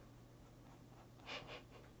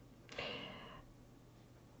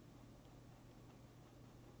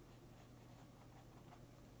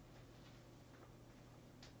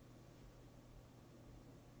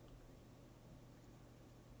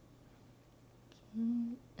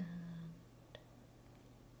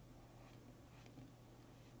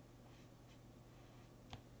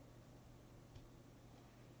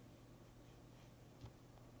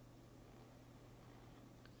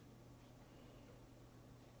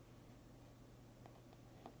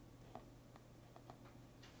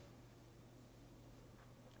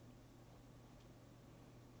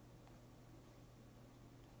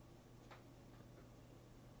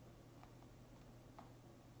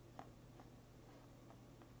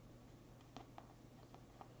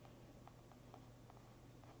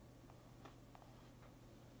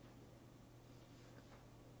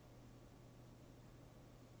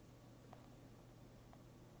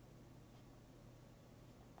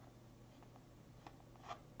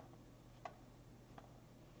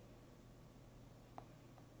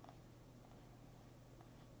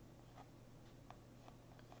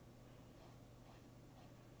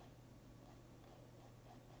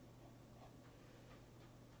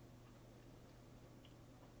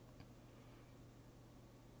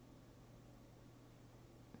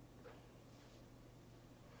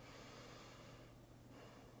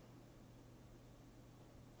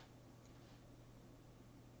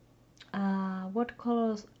 What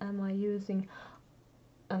colors am I using?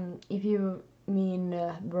 If you mean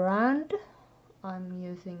brand, I'm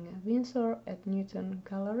using Winsor at Newton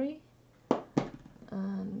Gallery,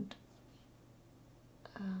 and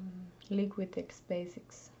Liquitex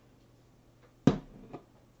Basics.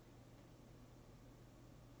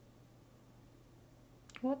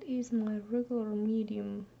 What is my regular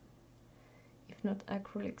medium if not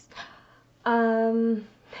acrylics?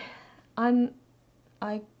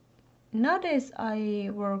 Nowadays I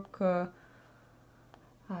work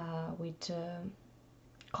with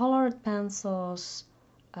colored pencils,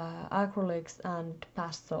 acrylics and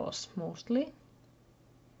pastels mostly,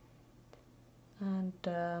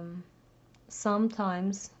 and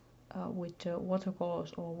sometimes with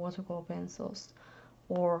watercolors or watercolor pencils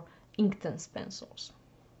or Inktense pencils.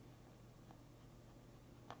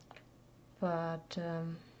 But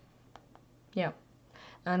yeah,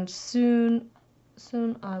 and soon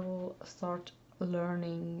I will start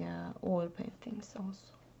learning oil paintings also.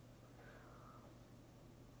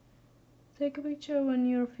 Take a picture when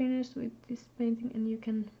you're finished with this painting and you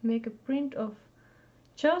can make a print of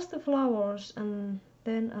just the flowers and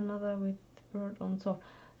then another with the bird on top.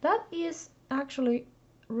 That is actually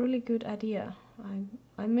a really good idea.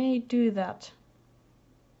 I may do that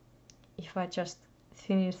if I just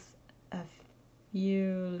finish a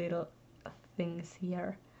few little things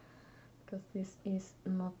here, because this is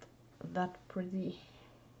not that pretty.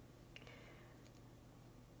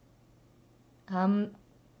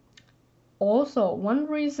 Also, one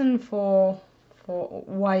reason for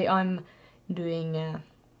why I'm doing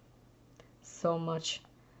so much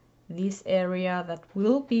this area that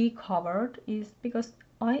will be covered is because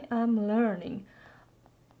I am learning.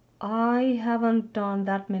 I haven't done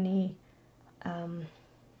that many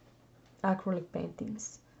acrylic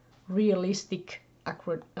paintings, realistic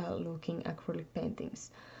looking acrylic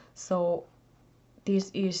paintings. So this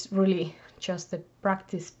is really just a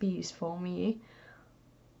practice piece for me,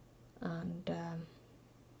 and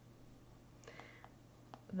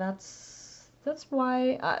that's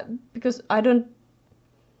why because I don't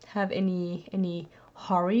have any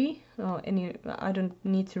hurry or I don't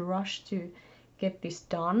need to rush to get this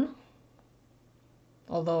done.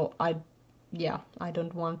 Although I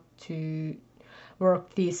don't want to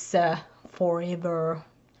work this forever,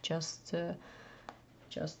 just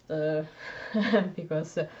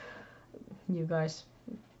because you guys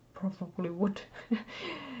probably would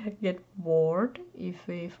get bored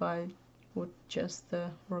if I would just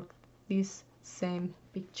work this same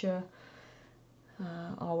picture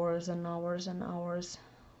hours and hours and hours.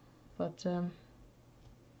 But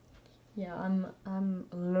yeah, I'm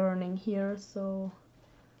learning here, so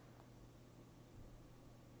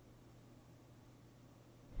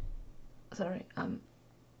sorry, I'm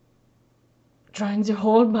trying to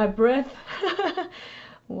hold my breath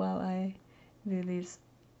while I do these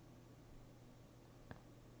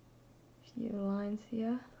few lines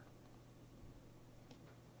here.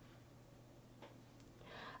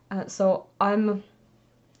 So I'm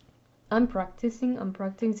practicing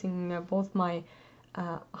both my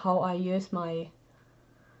how I use my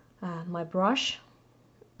my brush,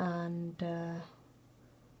 and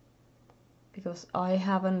because I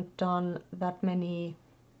haven't done that many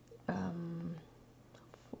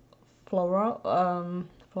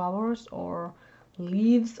flowers or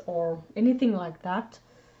leaves or anything like that.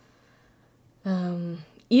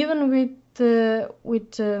 Even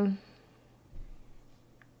with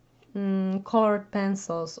colored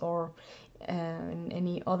pencils or in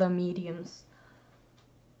any other mediums,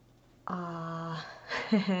 I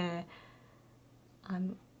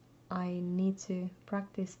need to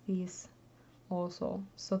practice these also,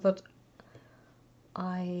 so that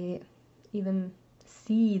I even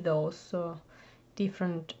see those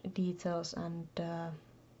different details and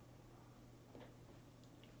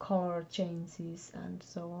color changes and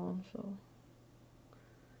so on. So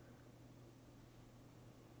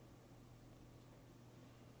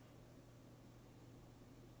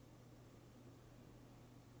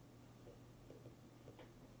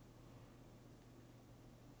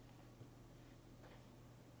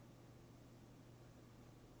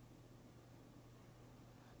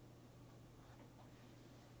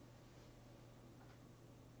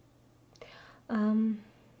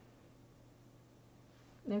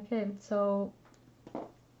okay, so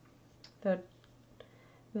there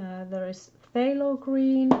is phthalo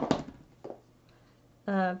green,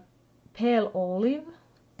 pale olive,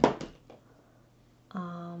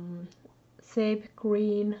 sage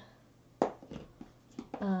green,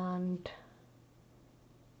 and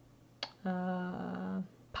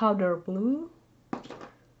powder blue,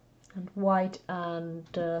 and white, and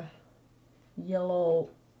yellow.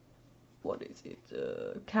 What is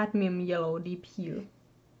it? Cadmium yellow deep hue.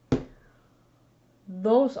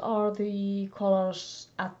 Those are the colors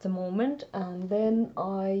at the moment, and then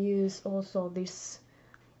I use also this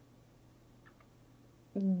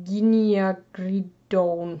Guinea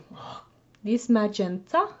Gridone. This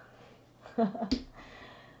magenta.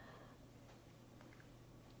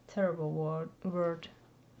 Terrible word.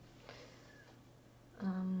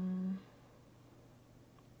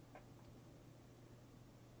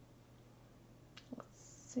 Let's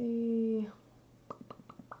see.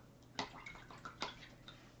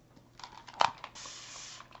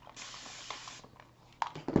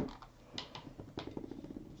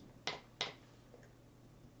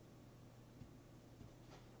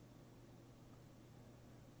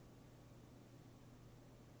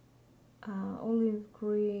 Olive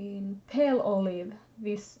green, pale olive.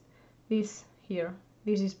 This here.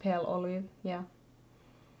 This is pale olive. Yeah.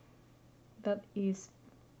 That is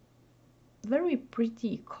very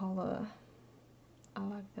pretty color. I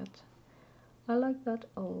like that. I like that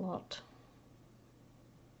a lot.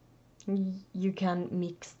 You can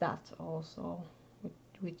mix that also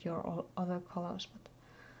with your other colors, but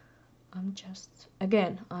I'm just,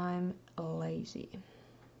 again, I'm lazy.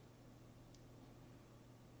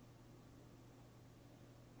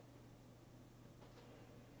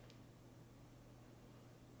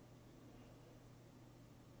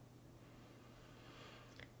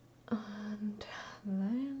 And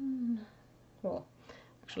then, well,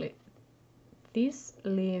 actually, this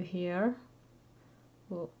leaf here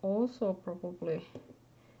will also probably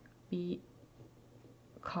be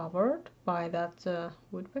covered by that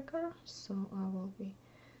woodpecker, so I will be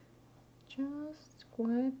just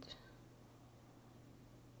quite,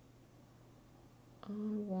 I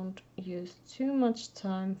won't use too much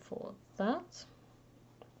time for that.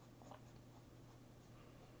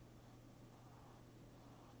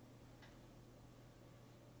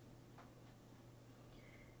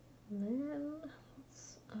 Then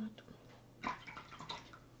let's add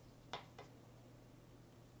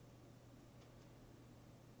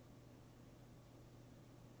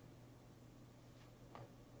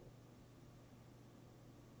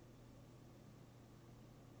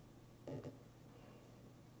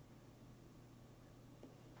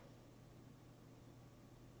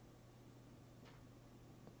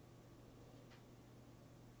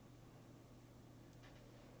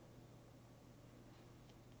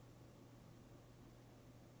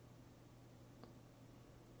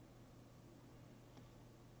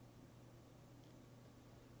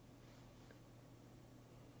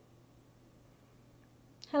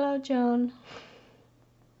hello, John.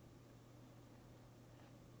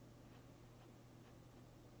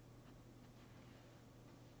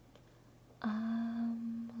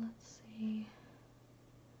 Let's see.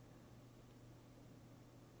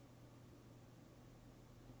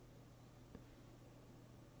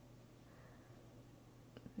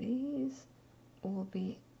 These will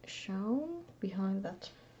be shown behind that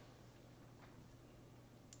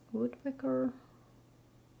woodpecker.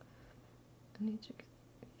 I need to get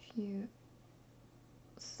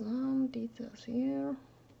some details here.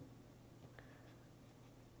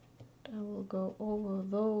 I will go over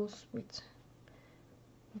those with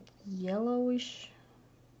yellowish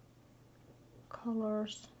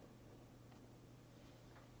colors.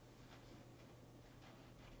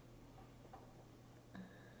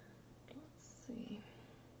 Let's see.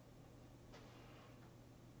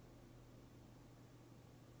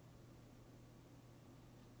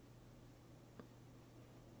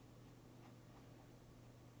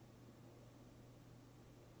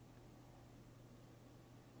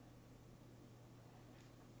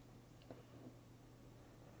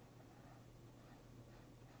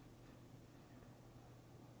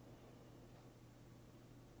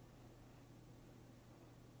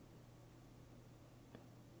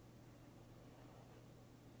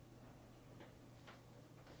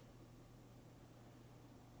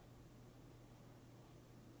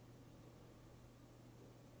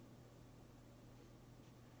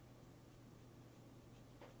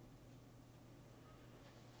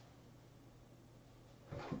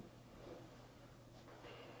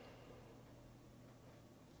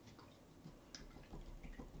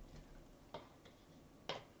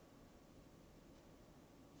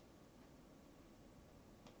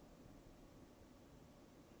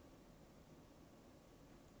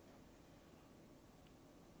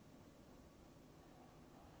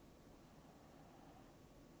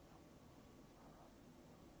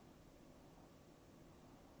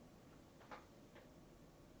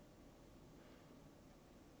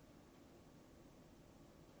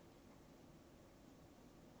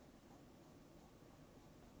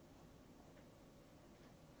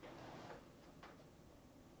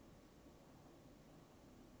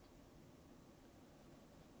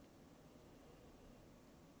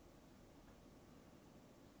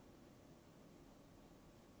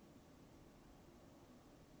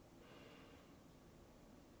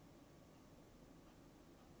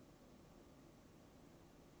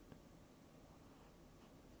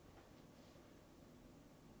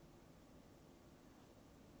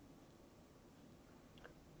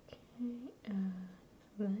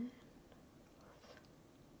 Then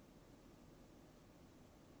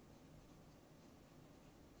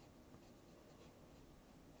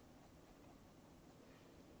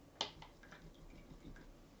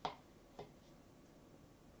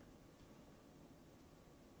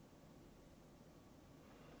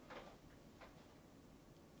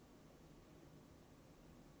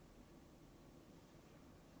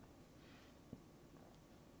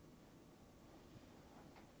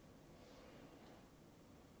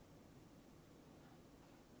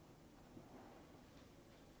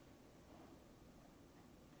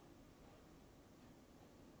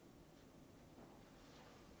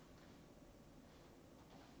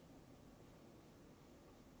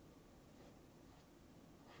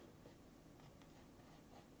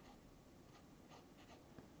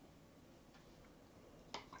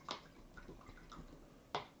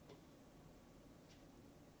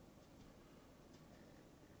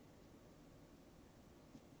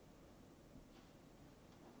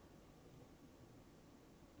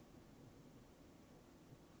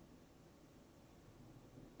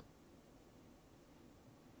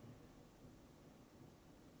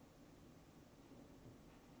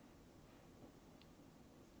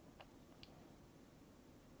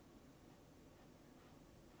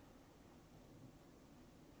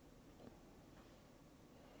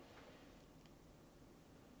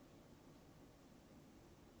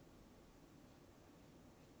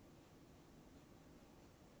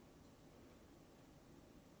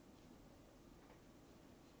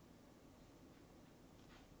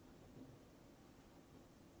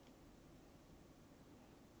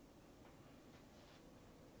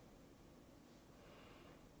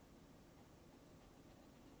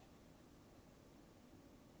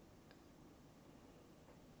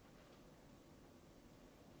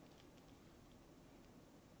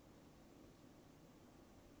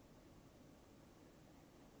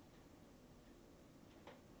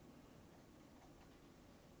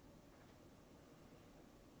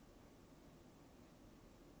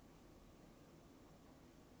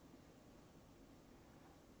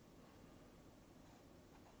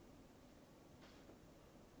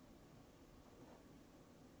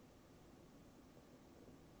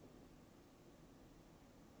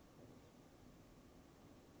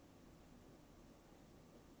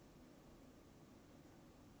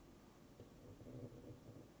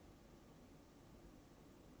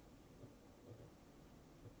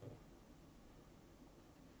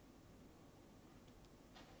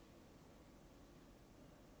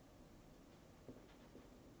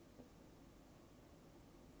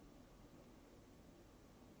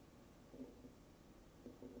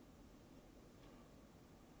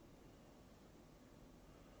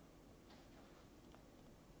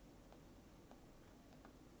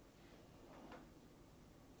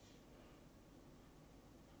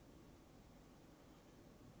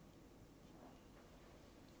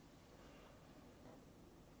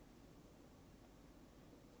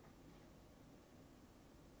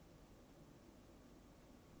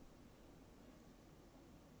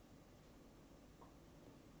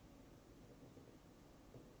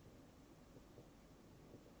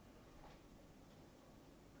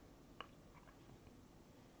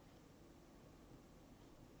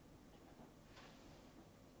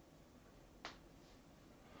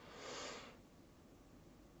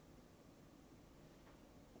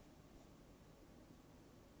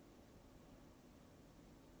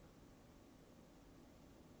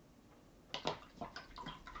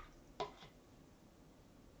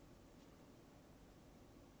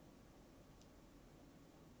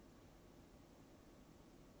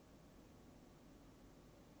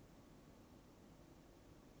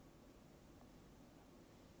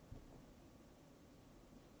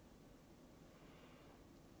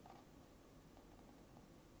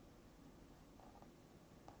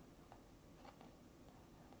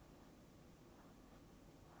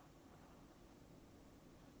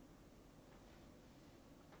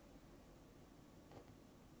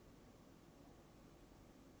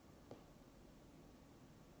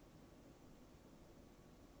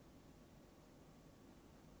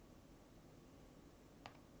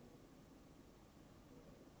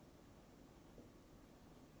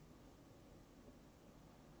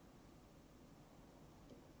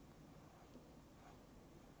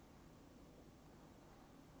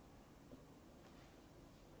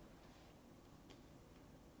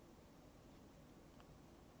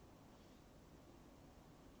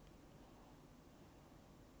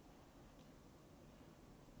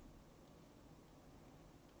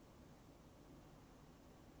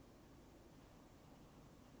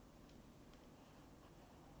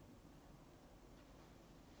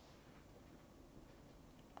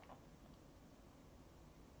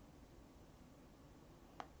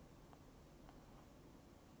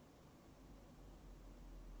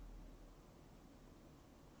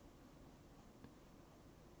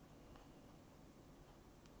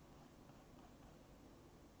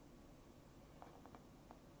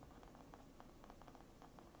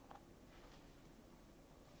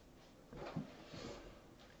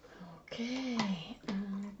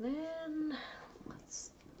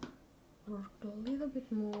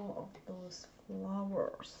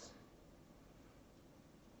Flowers.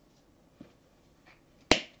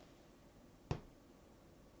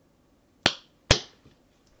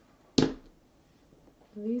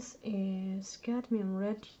 This is cadmium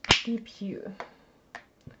red deep hue.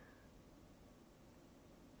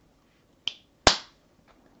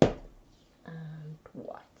 And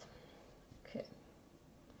white. Okay.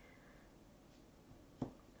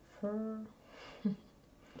 Fur.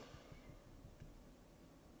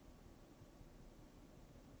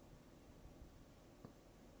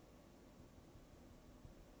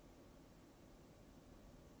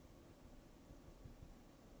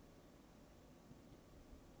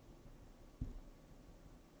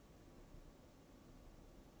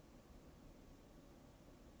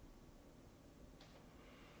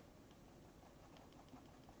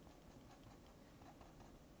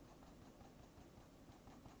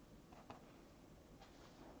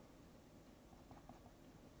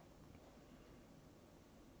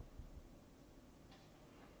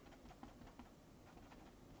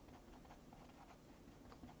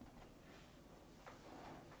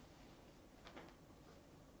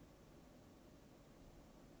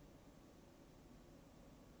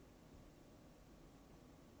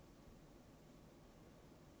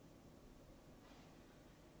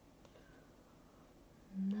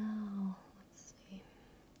 Now, let's see,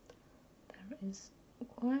 there is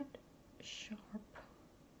quite sharp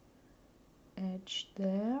edge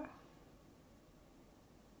there.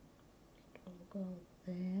 It will go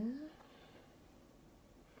there,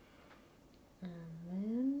 and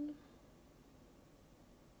then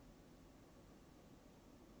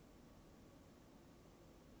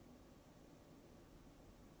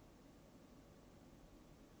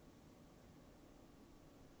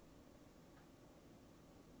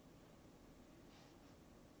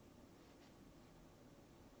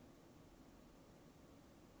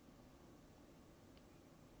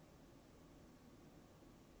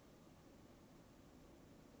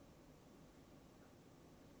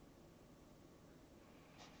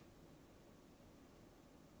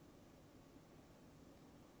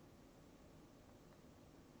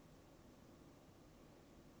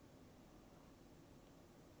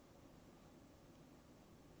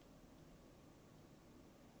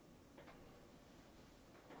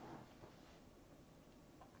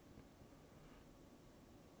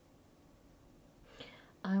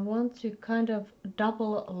I want to kind of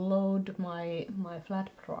double load my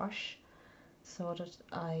flat brush so that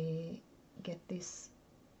I get this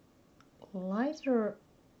lighter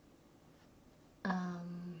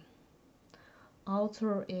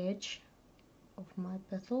outer edge of my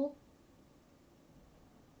petal,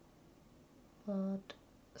 but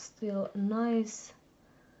still nice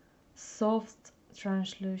soft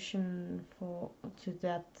translution to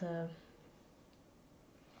that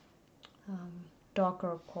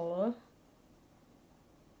darker color.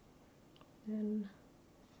 Then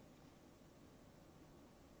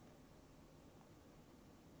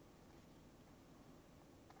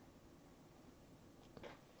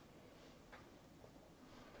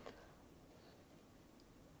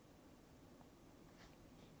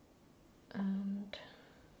and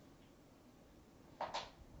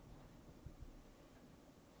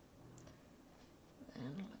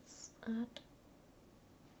then let's add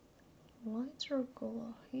lighter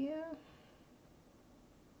color here.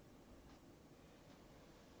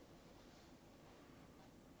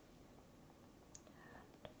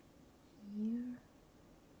 Here.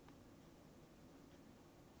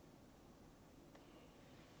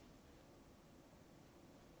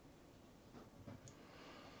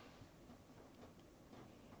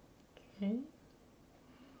 Okay.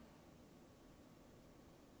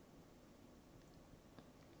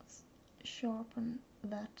 Let's sharpen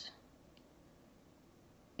that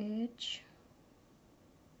edge.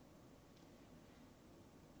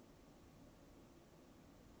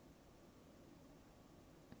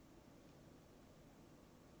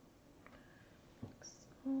 Like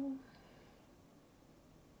so.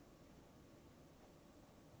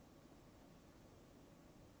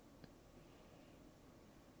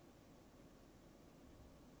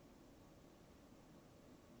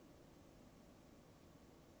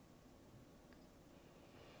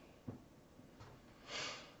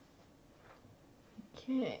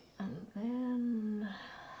 Okay, and then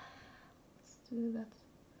let's do that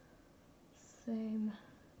same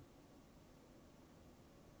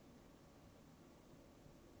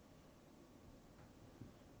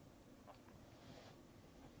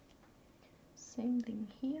thing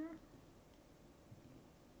here.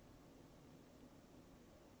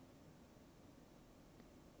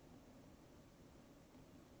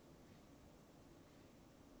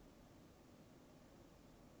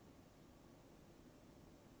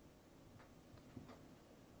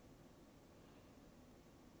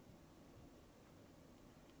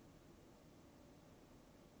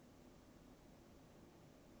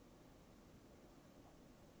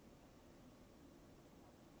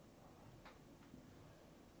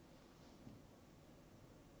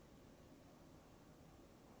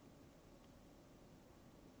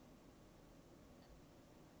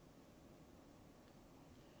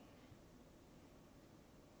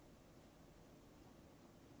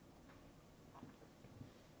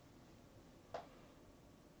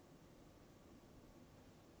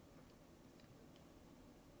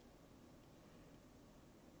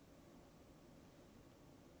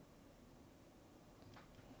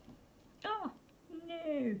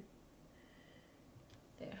 No.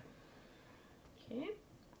 There. Okay.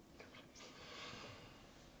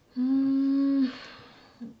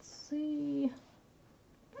 Let's see.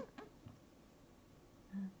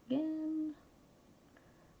 Again.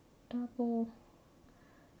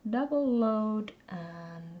 Double load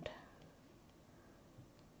and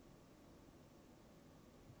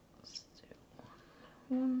still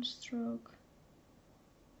one stroke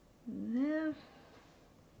there.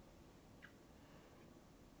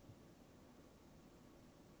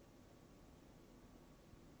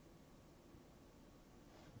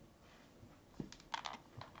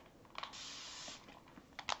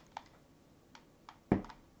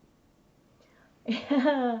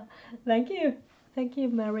 Yeah, thank you,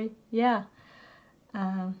 Mary. Yeah,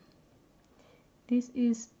 this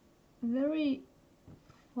is very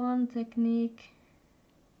fun technique.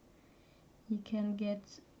 You can get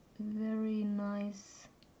very nice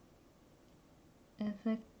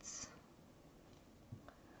effects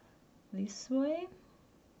this way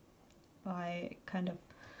by kind of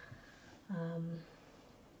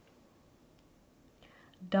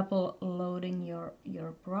double loading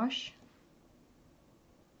your brush.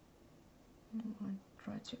 I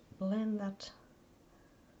try to blend that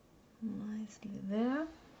nicely there.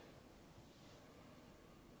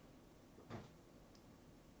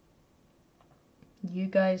 You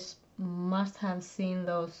guys must have seen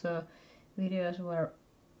those videos where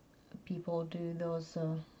people do those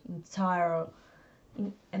entire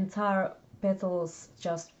petals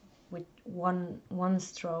just with one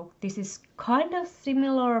stroke. This is kind of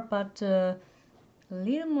similar, but a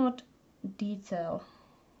little more detail.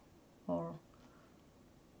 Or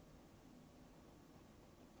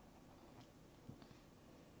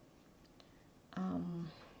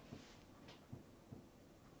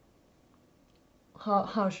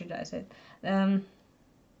how should I say it?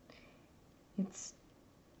 It's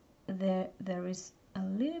there is a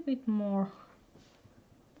little bit more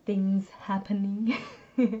things happening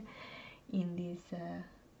in these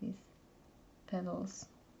petals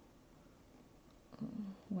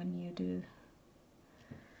when you do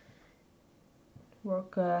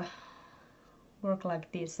work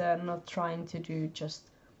like this, not trying to do just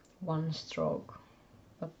one stroke,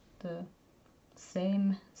 but the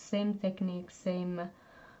same technique, same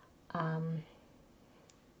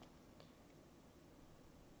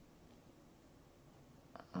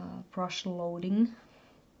brush loading.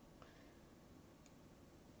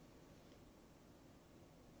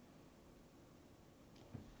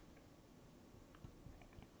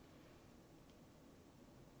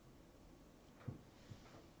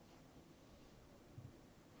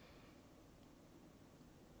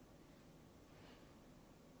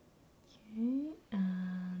 Okay,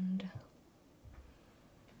 and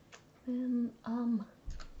then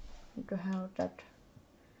to have that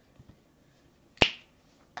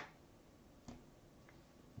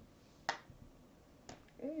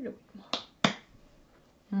a little bit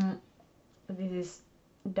more. This is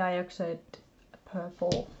dioxide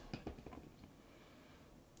purple,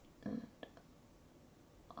 and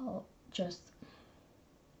I'll just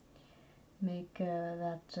make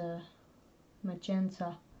that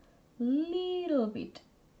magenta little bit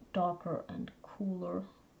darker and cooler,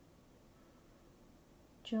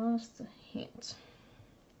 just a hint.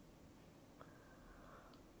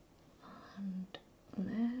 And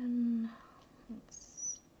then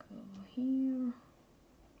let's go here,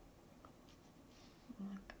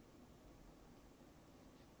 like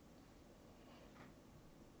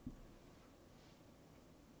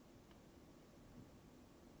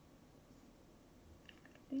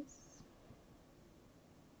this.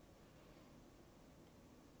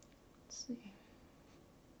 Let's see.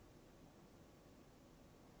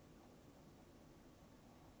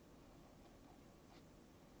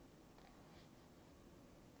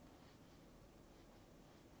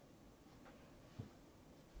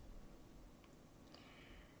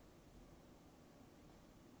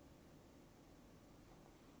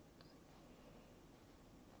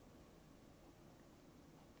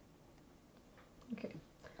 Okay,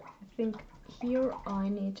 I think here I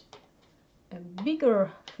need a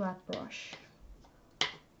bigger flat brush,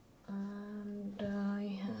 and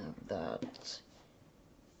I have that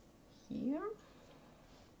here.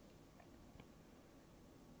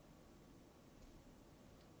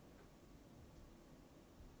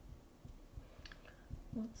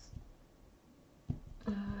 Let's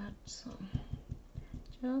add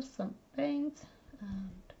just some paint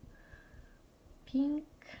and pink.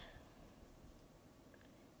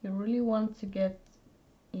 You really want to get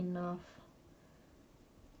enough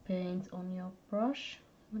paint on your brush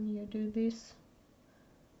when you do this.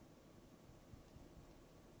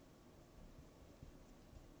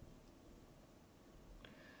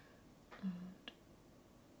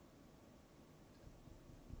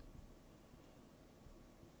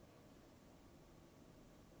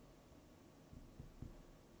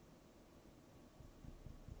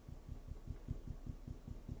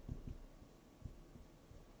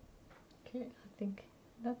 Okay, I think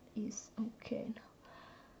that is okay now.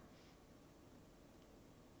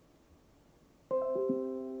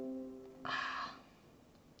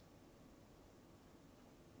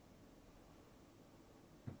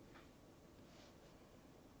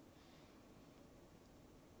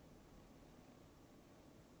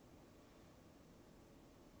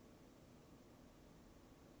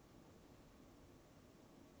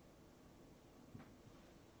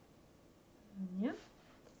 Yeah.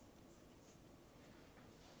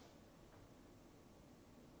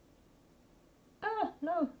 Ah,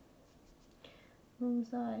 no. Wrong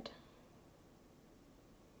side.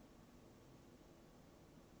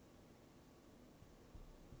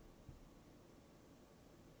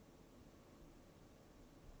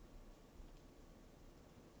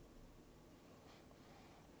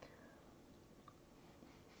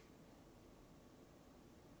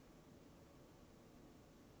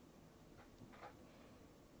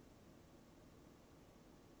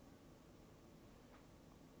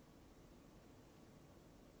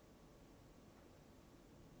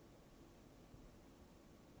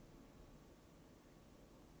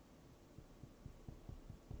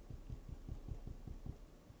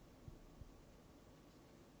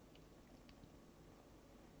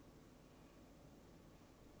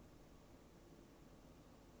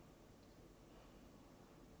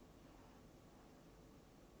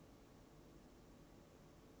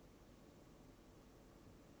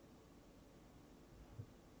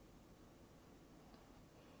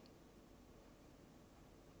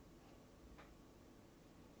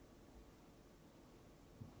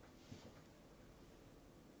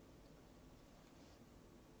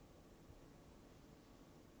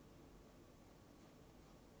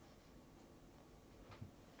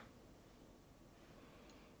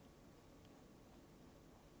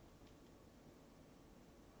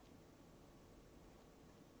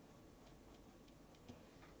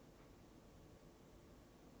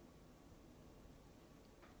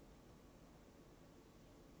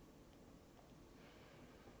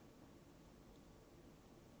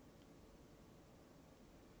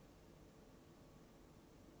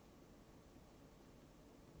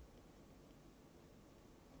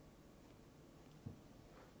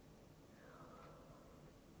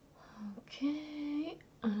 Okay,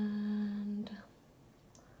 and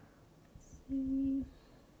let's see.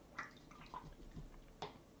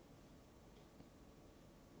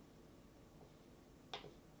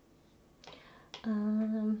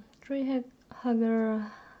 Tree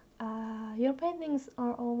hugger, your paintings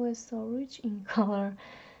are always so rich in color.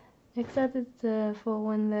 Excited for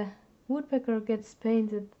when the woodpecker gets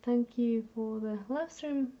painted. Thank you for the live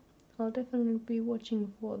stream. I'll definitely be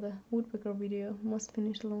watching for the woodpecker video. Must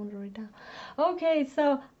finish laundry now. Okay,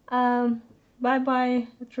 so bye bye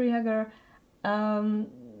tree hugger. I'm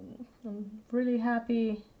really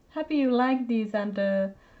happy you like these and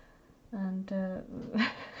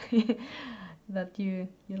that you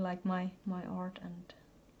like my art, and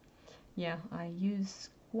yeah, I use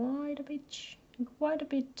quite a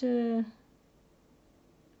bit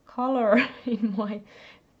color in my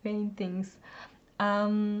paintings.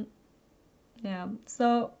 Yeah,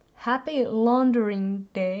 so happy laundering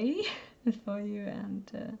day for you,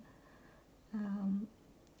 and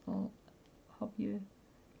I'll hope you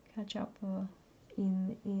catch up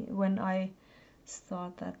in when I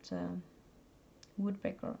start that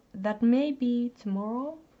woodpecker. That may be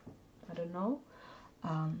tomorrow, I don't know.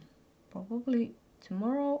 Probably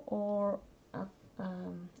tomorrow, or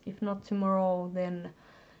if not tomorrow, then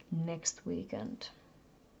next weekend,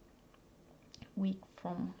 week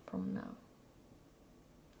from now.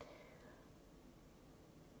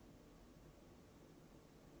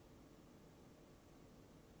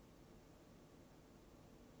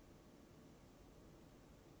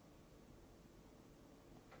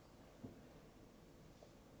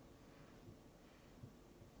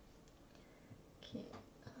 Okay,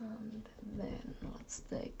 and then let's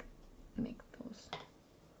make those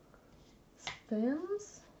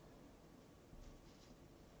stems.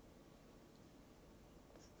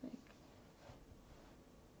 Let's take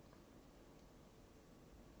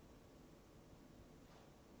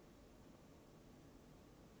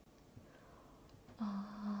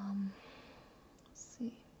let's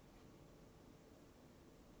see.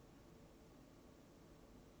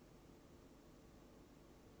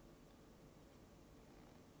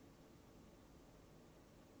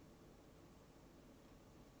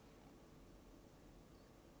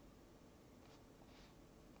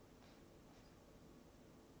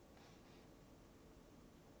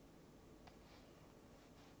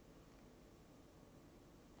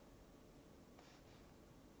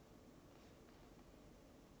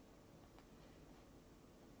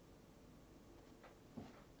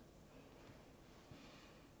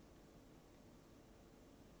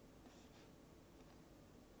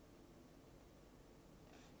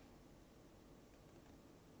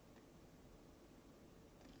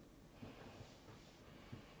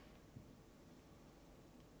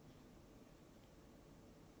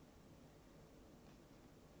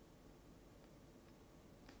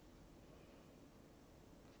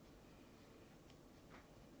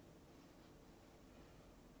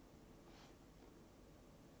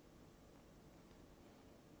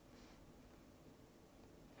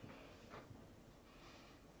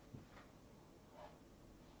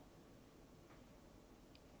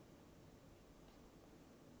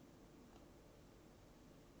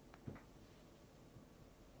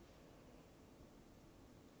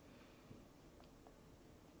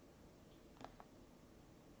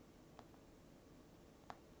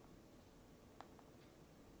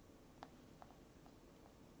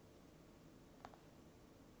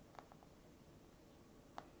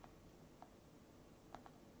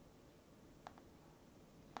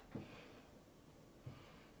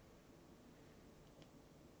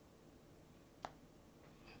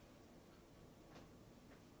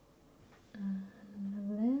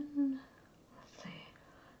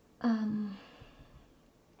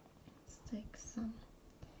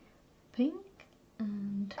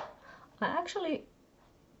 I actually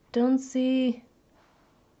don't see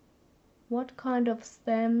what kind of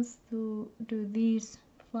stems do these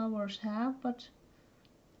flowers have, but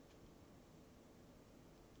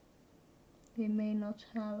they may not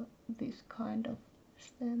have this kind of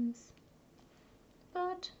stems.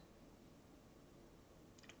 But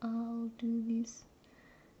I'll do this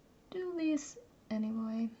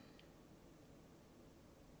anyway.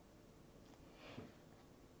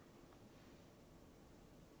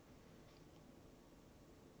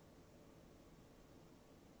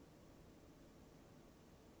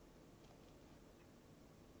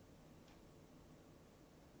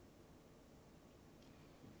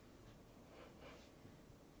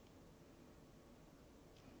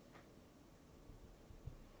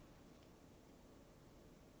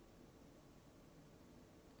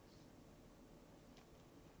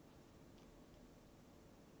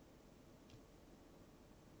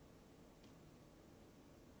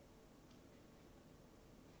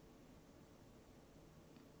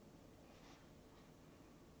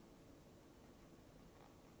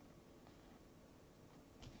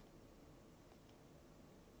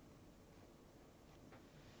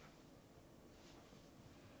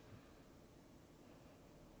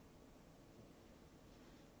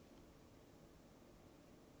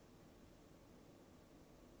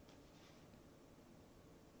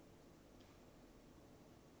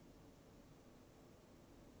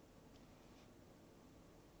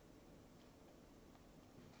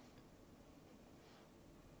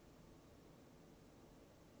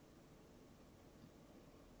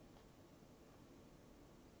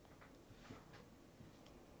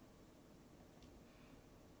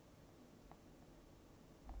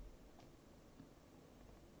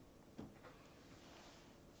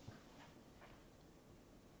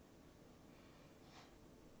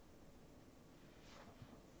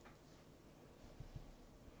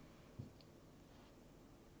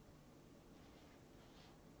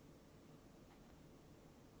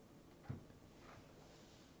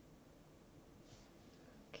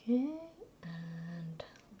 Okay, and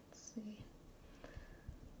let's see.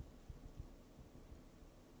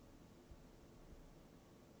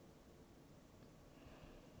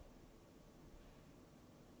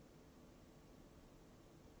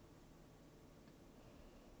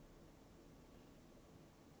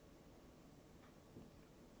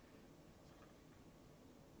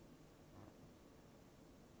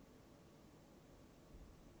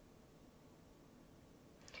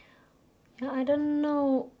 Yeah, I don't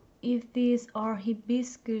know if these are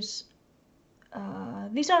hibiscus.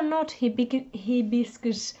 These are not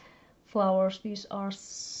hibiscus flowers. These are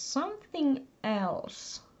something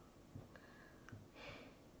else.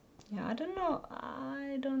 Yeah, I don't know.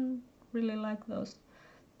 I don't really like those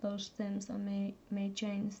stems. I may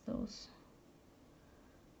change those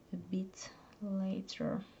a bit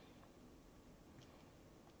later.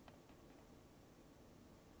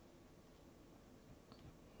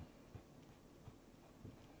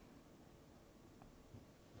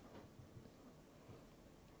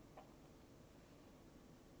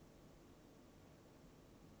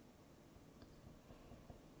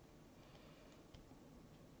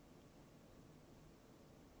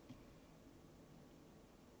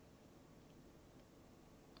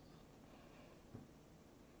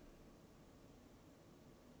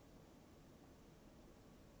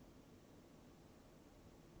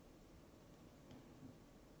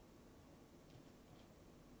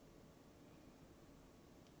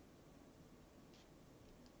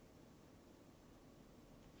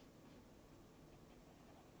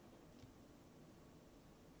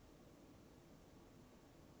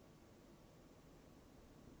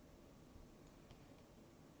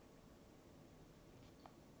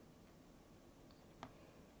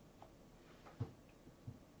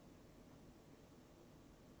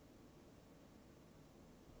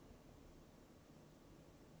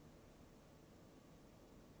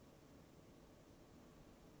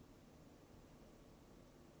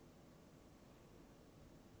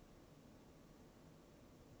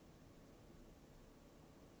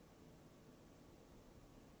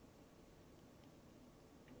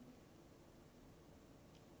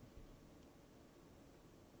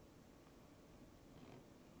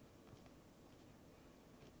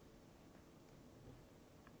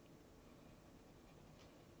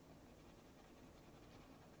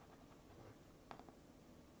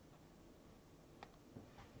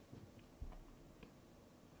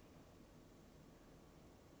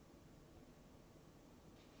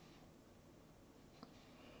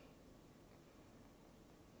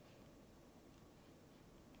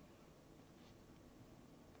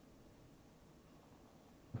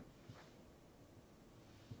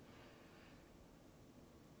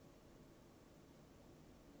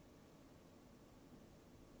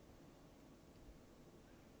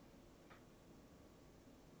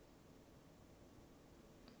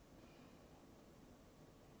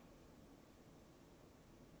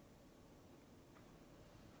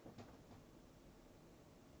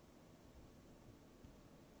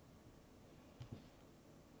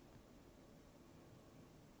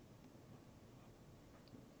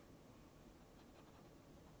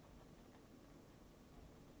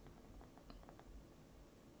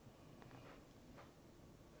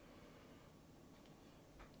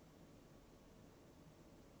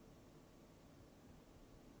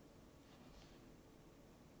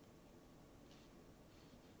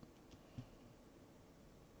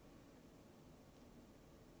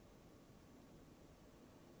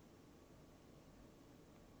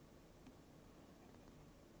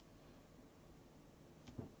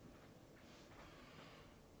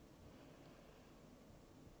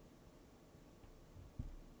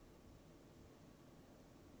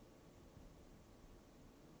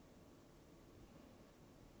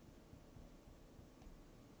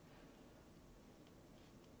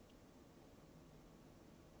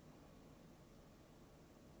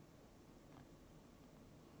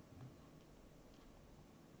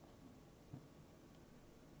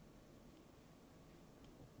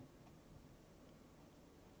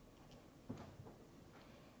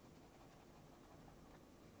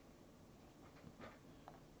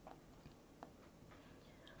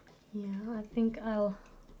 Yeah, I think I'll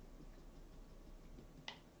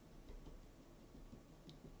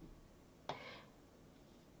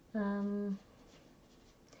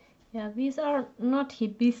yeah, these are not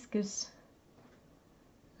hibiscus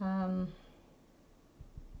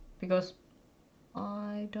because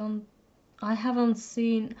I haven't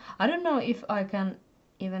seen, I don't know if I can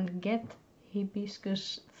even get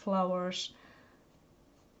hibiscus flowers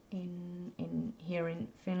in here in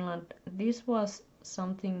Finland. This was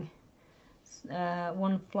something,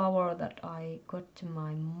 one flower that I got to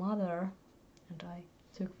my mother, and I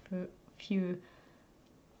took a few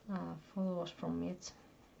photos from it,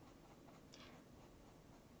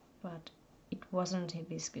 but it wasn't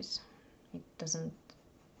hibiscus.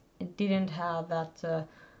 It didn't have that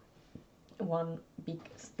one big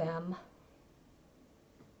stem.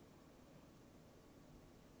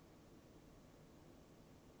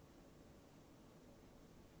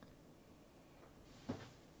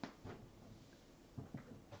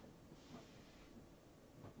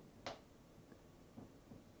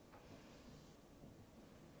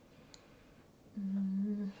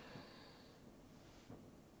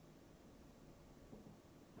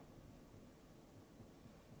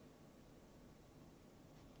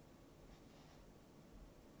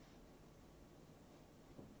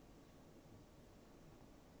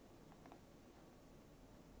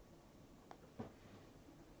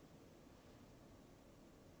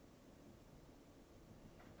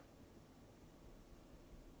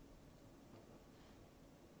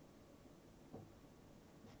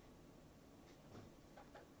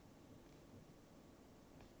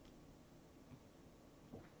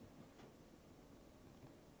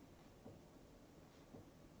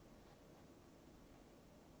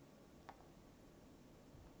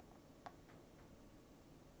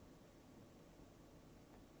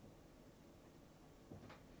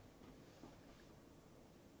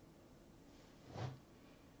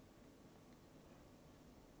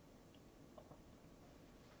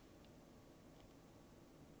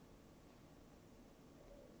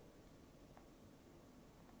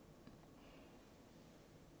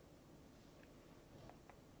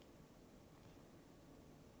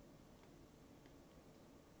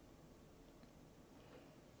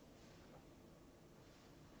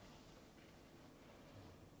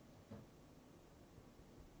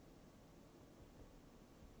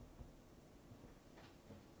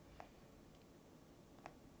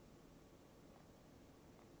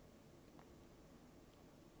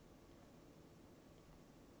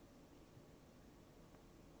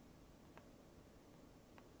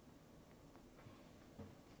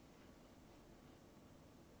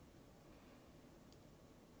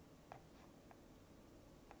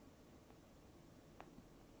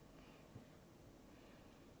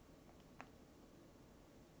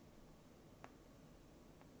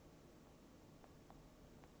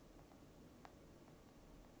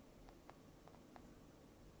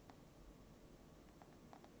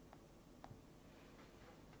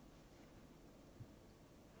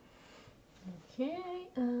 Okay,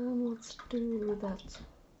 let's do that.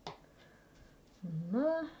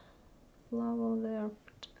 Another flower there.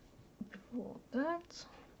 But before that,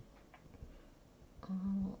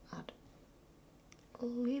 I'll add a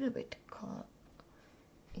little bit color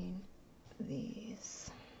in these.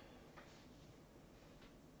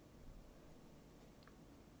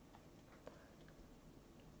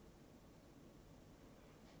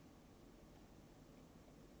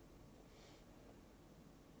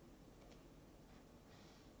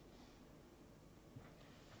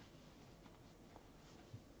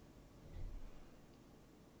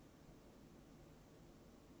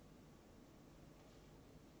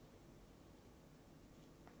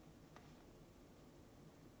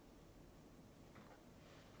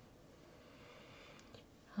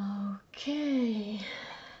 Okay,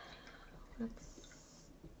 let's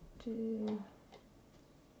do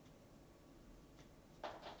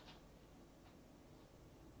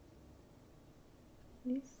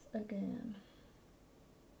this again.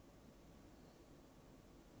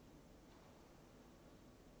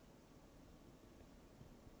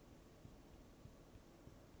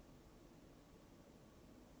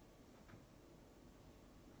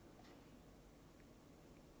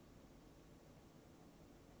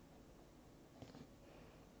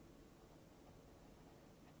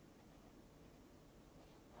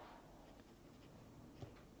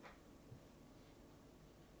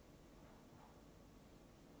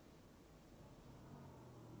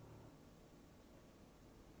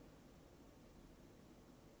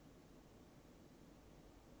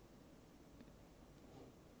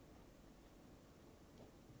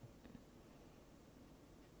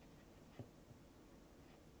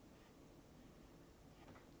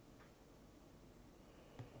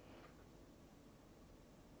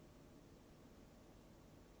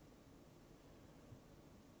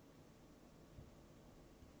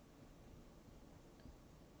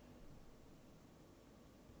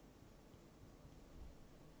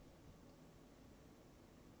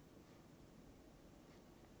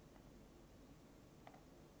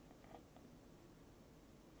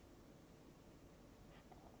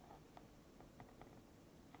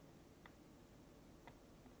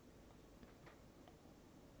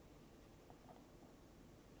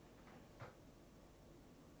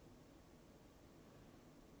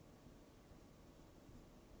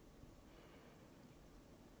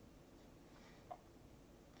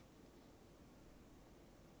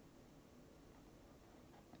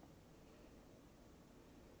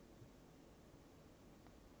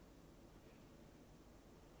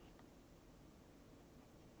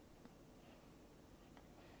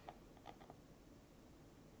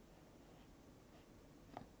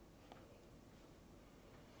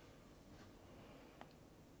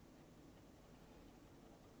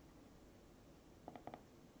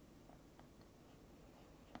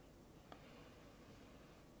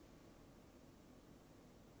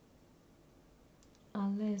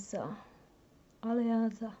 Aleasa.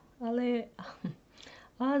 Aleasa. Ale.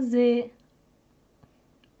 Aze.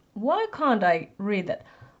 Why can't I read that?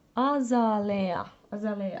 Azalea.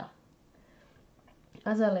 Azalea.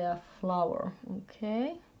 Azalea flower.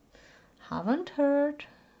 Okay. Haven't heard.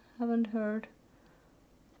 Haven't heard.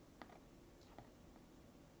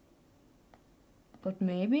 But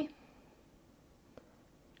maybe.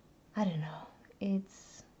 I don't know.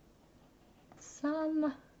 It's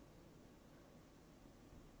some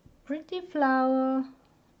pretty flower.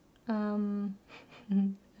 And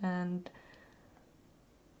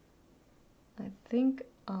I think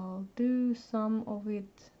I'll do some of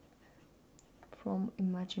it from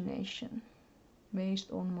imagination,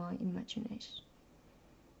 based on my imagination.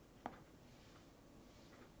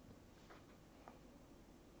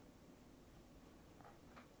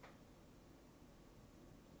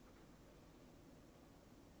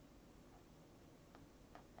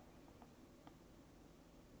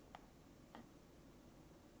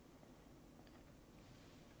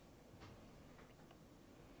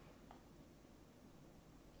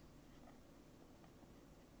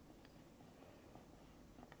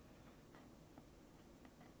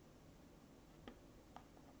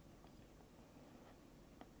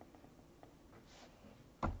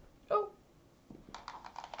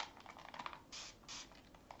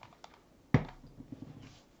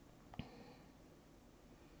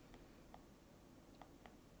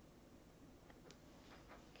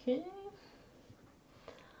 Okay.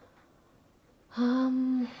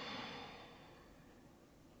 And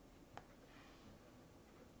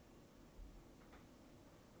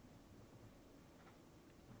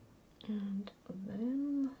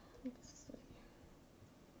then let's see.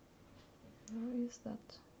 Where is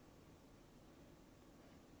that?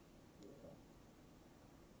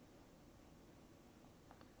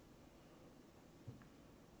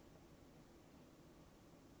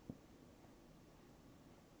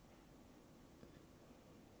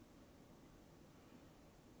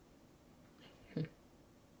 Okay.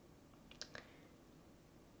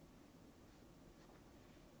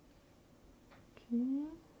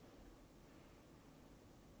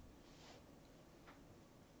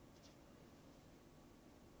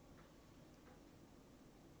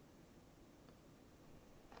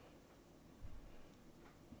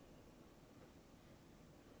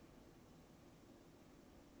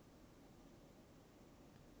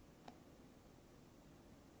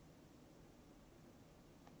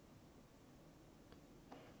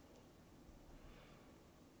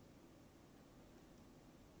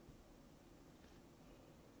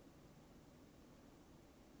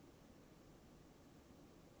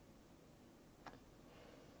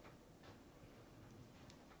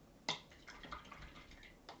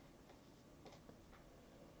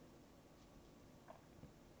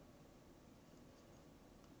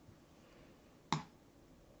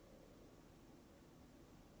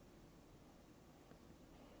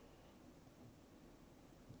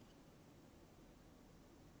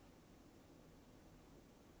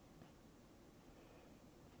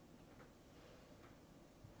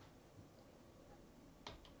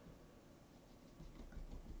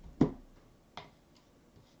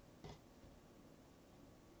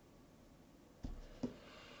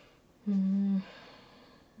 And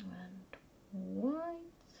white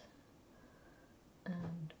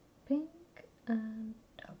and pink and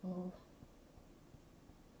double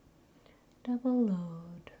load.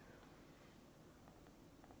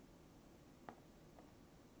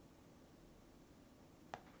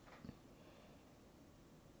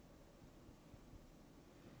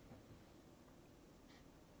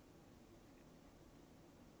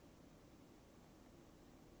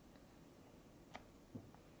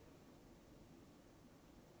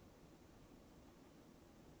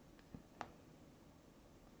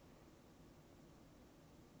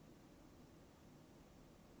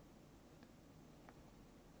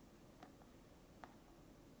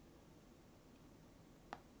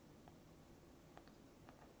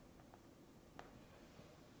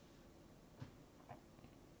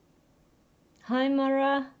 Hi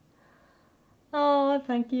Mara. Oh,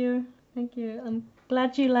 thank you. Thank you. I'm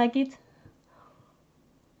glad you like it.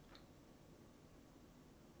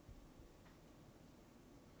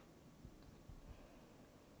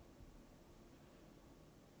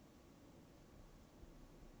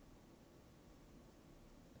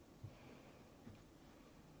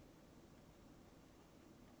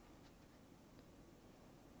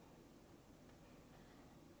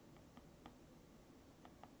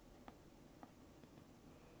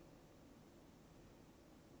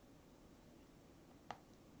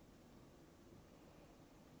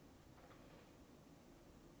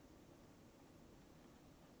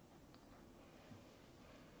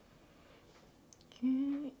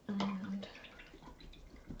 Okay, and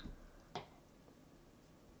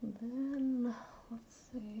then let's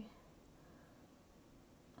see.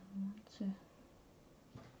 I want to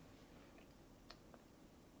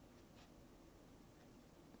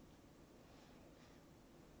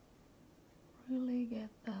really get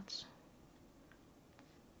that.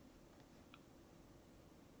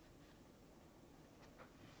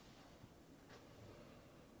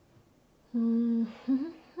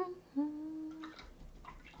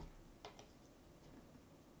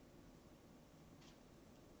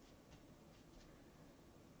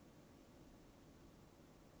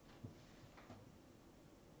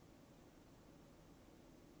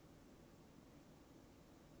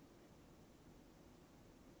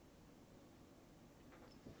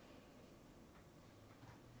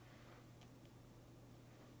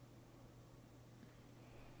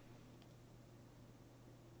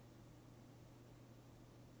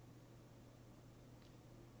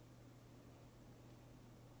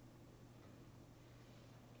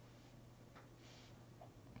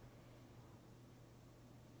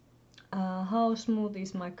 How smooth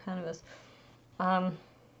is my canvas? I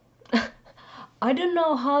don't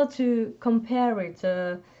know how to compare it.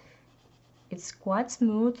 It's quite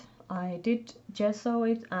smooth. I did gesso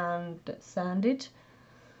it and sand it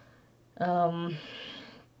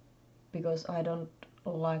because I don't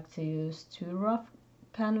like to use too rough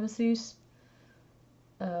canvases.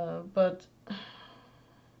 But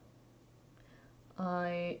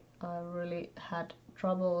I really had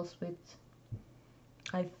troubles with.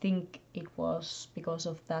 I think it was because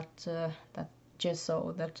of that that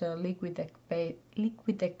gesso, that Liquitex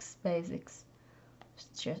Basis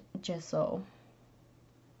gesso.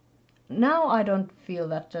 Now I don't feel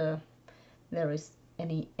that there is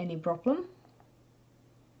any problem,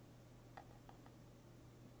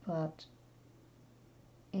 but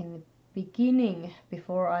in the beginning,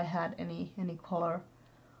 before I had any color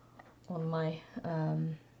on my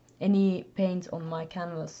any paint on my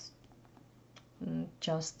canvas,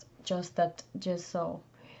 just that gesso,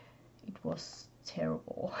 it was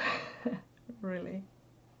terrible. Really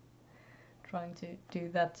trying to do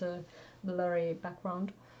that blurry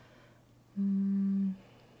background.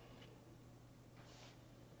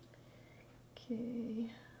 Okay,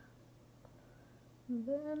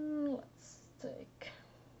 then let's take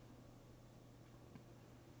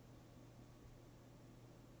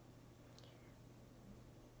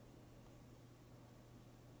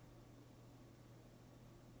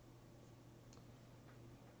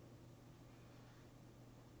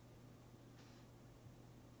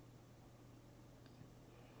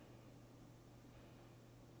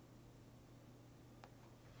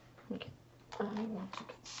I want to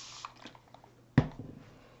get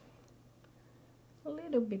a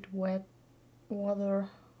little bit wet water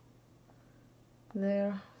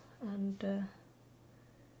there, and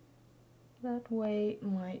that way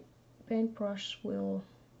my paintbrush will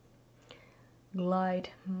glide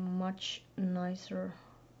much nicer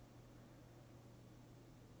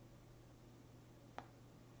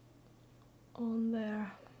on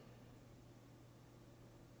there.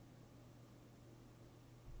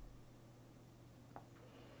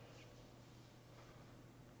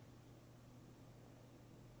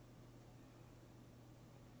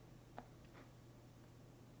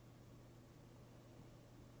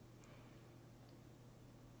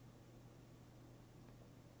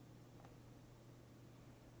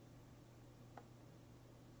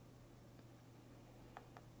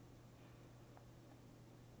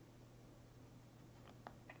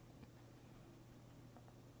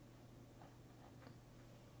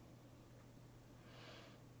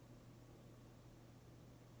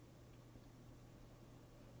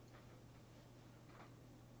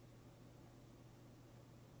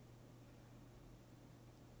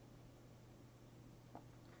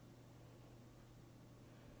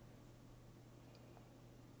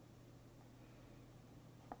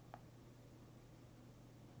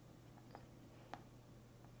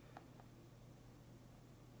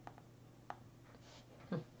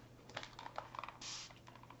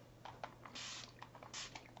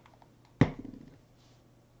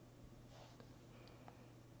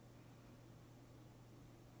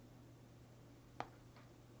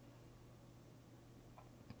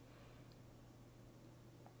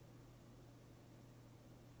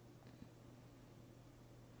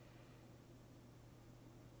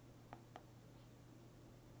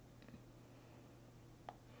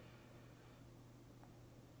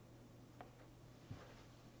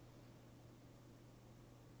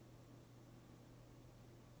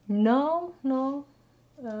 No,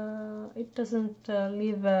 it doesn't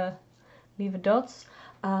leave dots.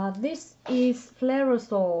 This is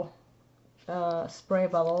Flairosol spray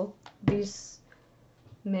bottle. This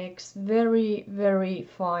makes very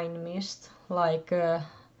fine mist, like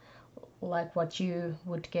what you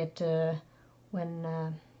would get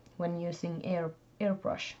when using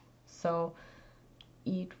airbrush. So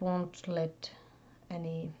it won't let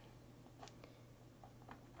any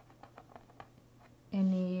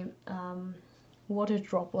water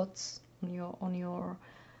droplets on your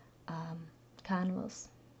canvas.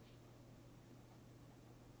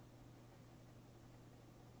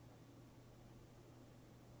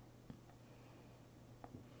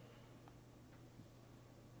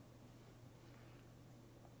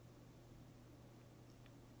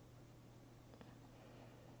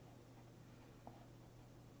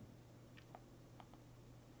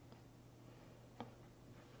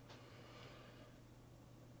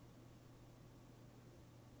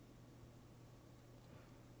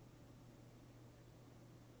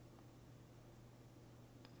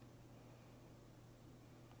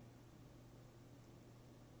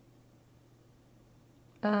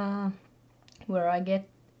 Where I get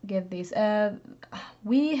these.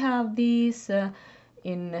 We have these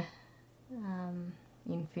in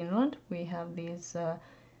Finland. We have these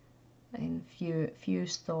in few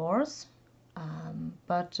stores,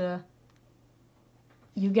 but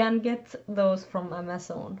you can get those from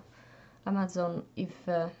Amazon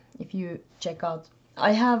if you check out.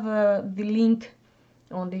 I have the link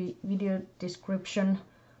on the video description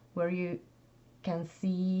where you can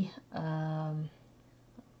see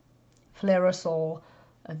Flairosol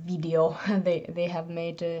video. They have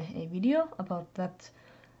made a video about that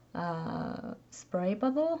spray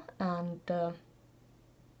bottle, and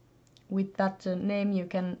with that name you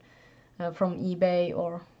can from eBay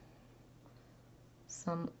or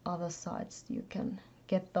some other sites you can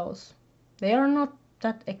get those. They are not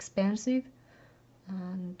that expensive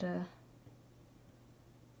and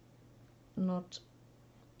not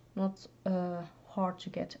hard to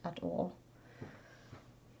get at all.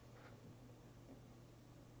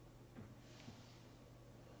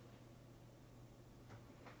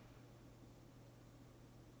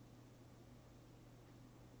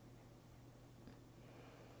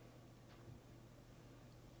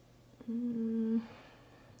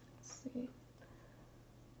 Let's see.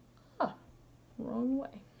 Wrong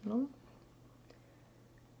way. No.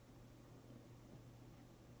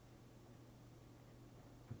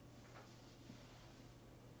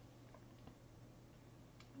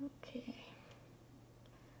 Okay.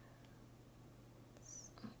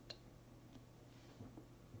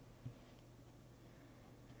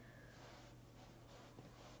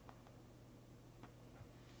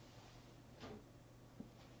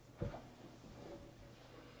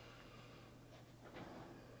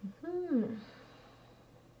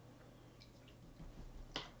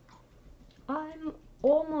 I'm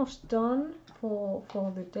almost done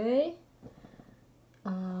for the day.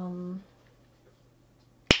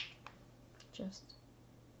 Just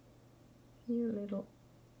a little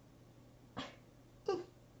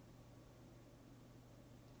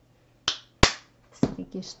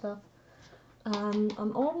sticky stuff.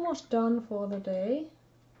 I'm almost done for the day.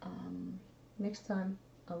 Next time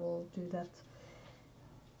I will do that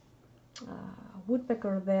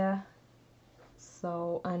woodpecker there.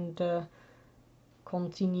 So, and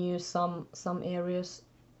continue some areas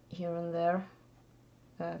here and there,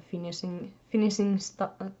 finishing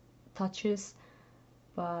touches,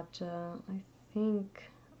 but I think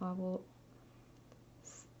I will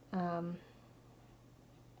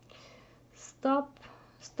stop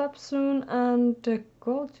soon and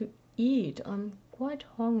go to eat. I'm quite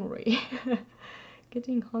hungry.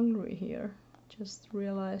 Getting hungry here. Just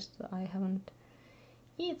realized that I haven't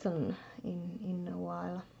eaten in a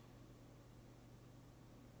while.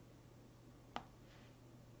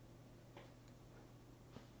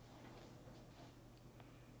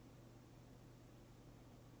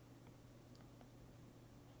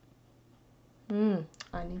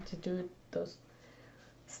 I need to do those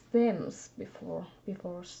stems before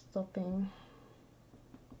stopping.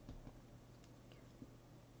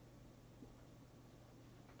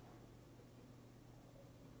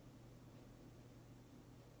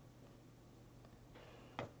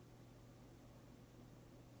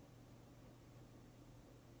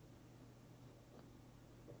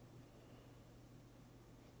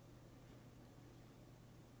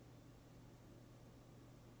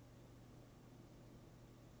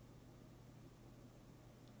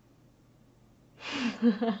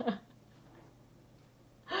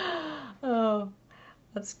 Oh,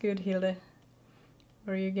 that's good, Hilde.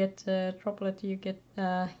 Where you get droplet, you get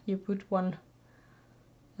you put one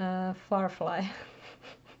firefly.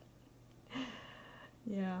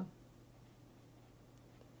 Yeah.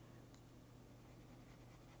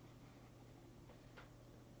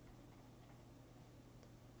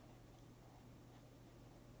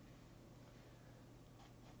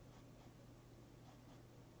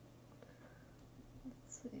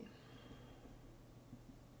 Let's see.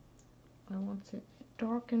 I want to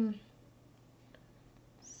darken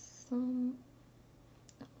some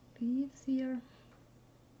leaves here.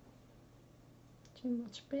 Too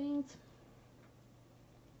much paint.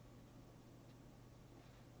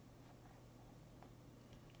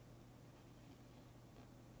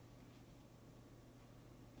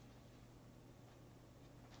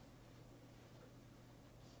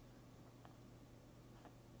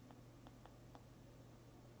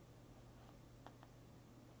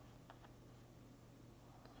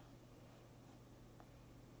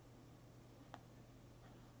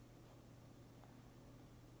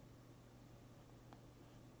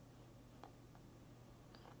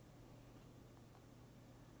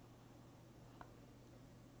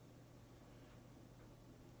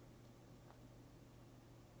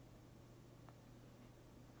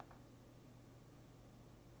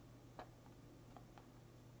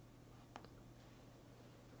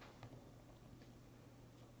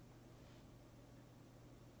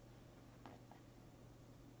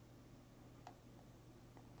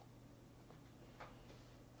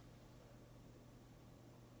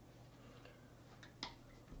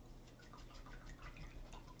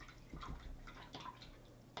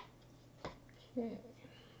 Okay.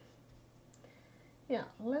 Yeah,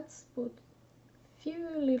 let's put few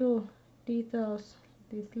little details,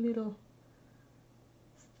 these little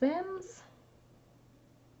stems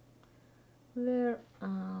there,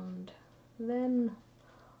 and then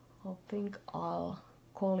I think I'll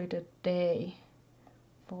call it a day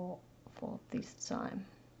for this time.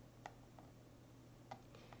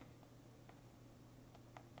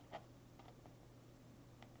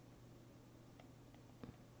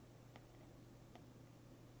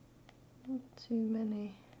 Not too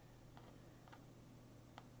many.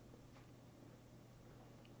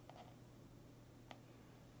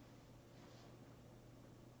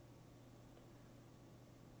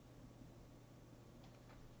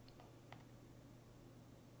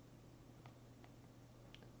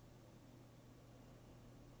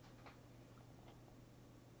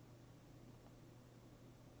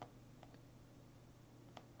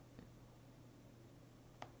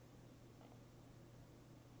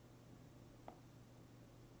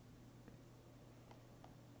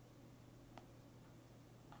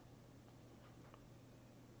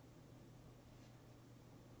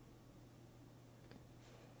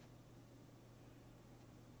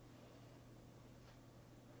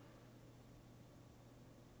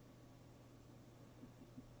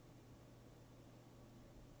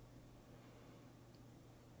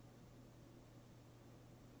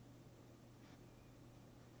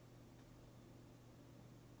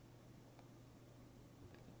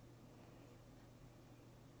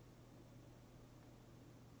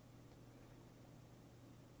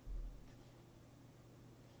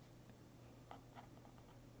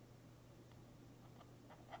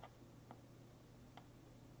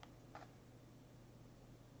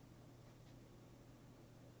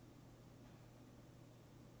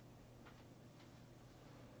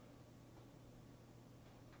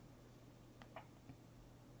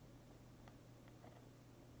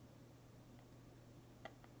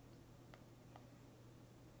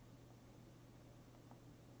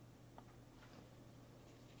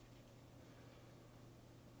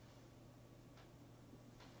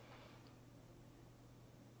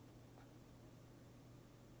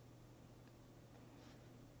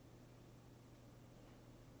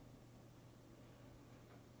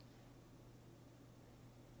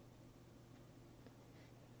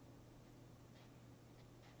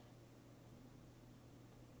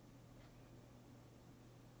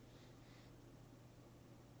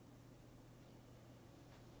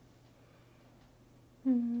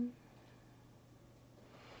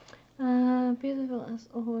 Beautiful as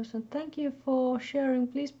always, and thank you for sharing.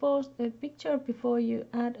 Please post a picture before you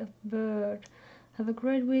add a bird. Have a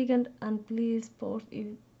great weekend, and please post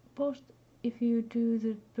if you do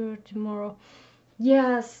the bird tomorrow.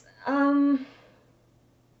 Yes.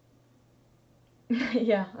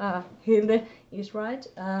 Yeah. Hilde is right.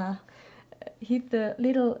 Hit the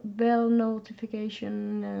little bell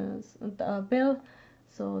notification bell,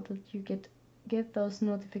 so that you get those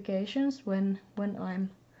notifications when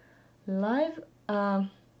I'm live.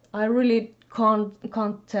 I really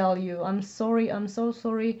can't tell you. I'm sorry. I'm so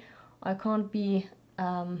sorry. I can't be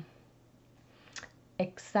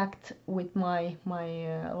exact with my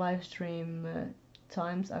live stream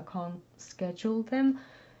times I can't schedule them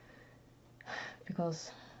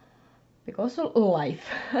because of life.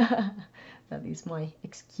 That is my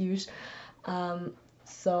excuse. But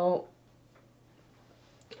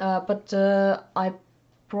I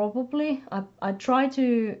try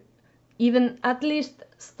to even at least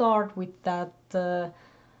start with that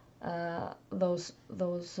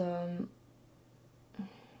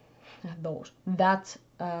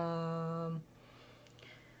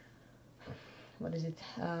what is it,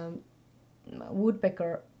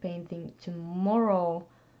 woodpecker painting tomorrow.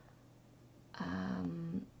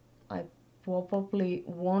 I probably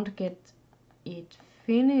won't get it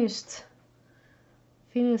finished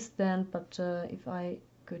then, but if I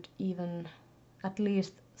could even at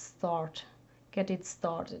least get it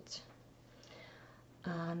started.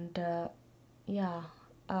 And yeah,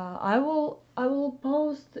 I will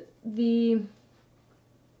post the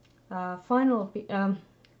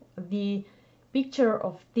the picture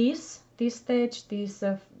of this stage,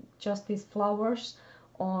 just these flowers,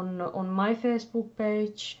 on my Facebook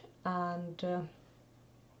page, and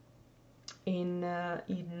in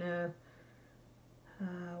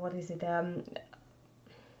what is it?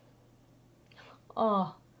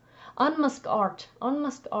 Unmasked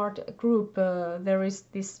Art group. There is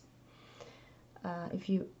this. If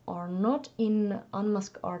you are not in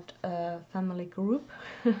Unmasked Art family group,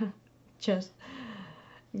 just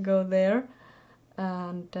go there,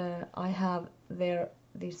 and I have there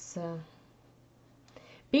this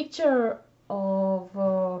picture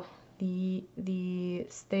of the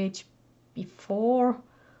stage before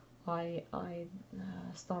I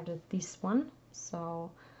started this one. So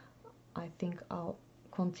I think I'll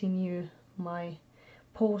continue my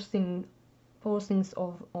postings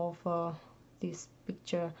of this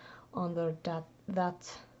picture under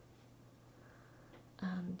that,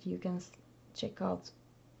 and you can check out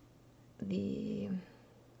this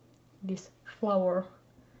flower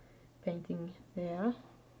painting there,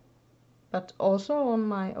 but also on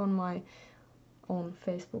my own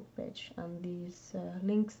Facebook page, and these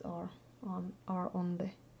links are on the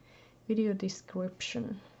video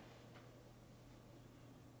description.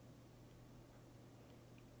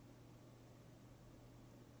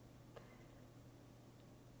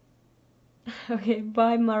 Okay,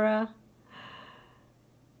 bye Mara.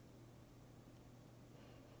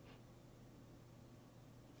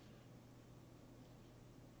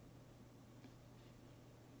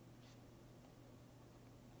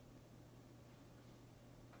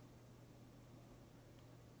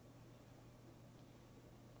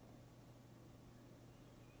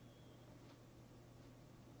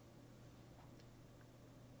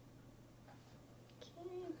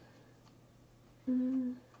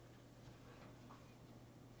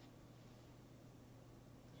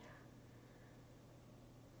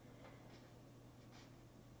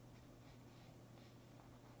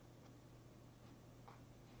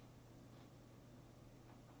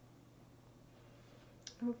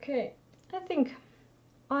 Okay, I think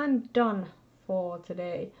I'm done for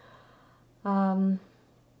today. Thank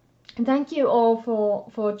you all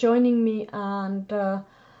for joining me, and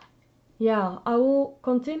yeah, I will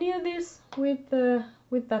continue this with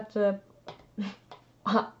that.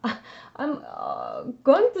 I'm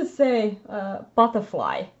going to say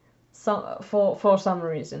butterfly, for some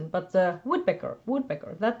reason, but woodpecker.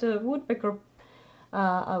 That woodpecker.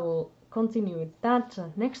 I will continue with that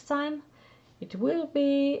next time. It will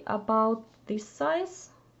be about this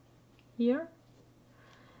size here,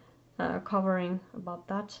 covering about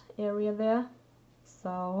that area there.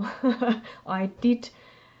 So I did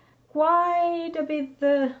quite a bit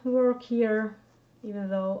the work here,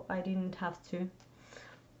 even though I didn't have to.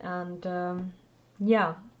 And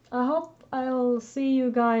yeah, I hope I'll see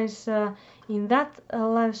you guys in that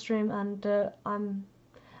live stream, and I'm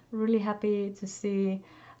really happy to see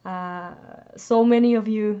so many of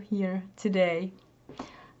you here today.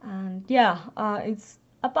 And yeah, it's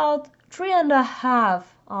about 3.5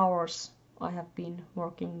 hours I have been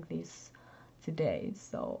working this today,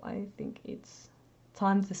 so I think it's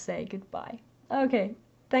time to say goodbye. Okay,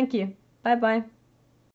 thank you. Bye bye.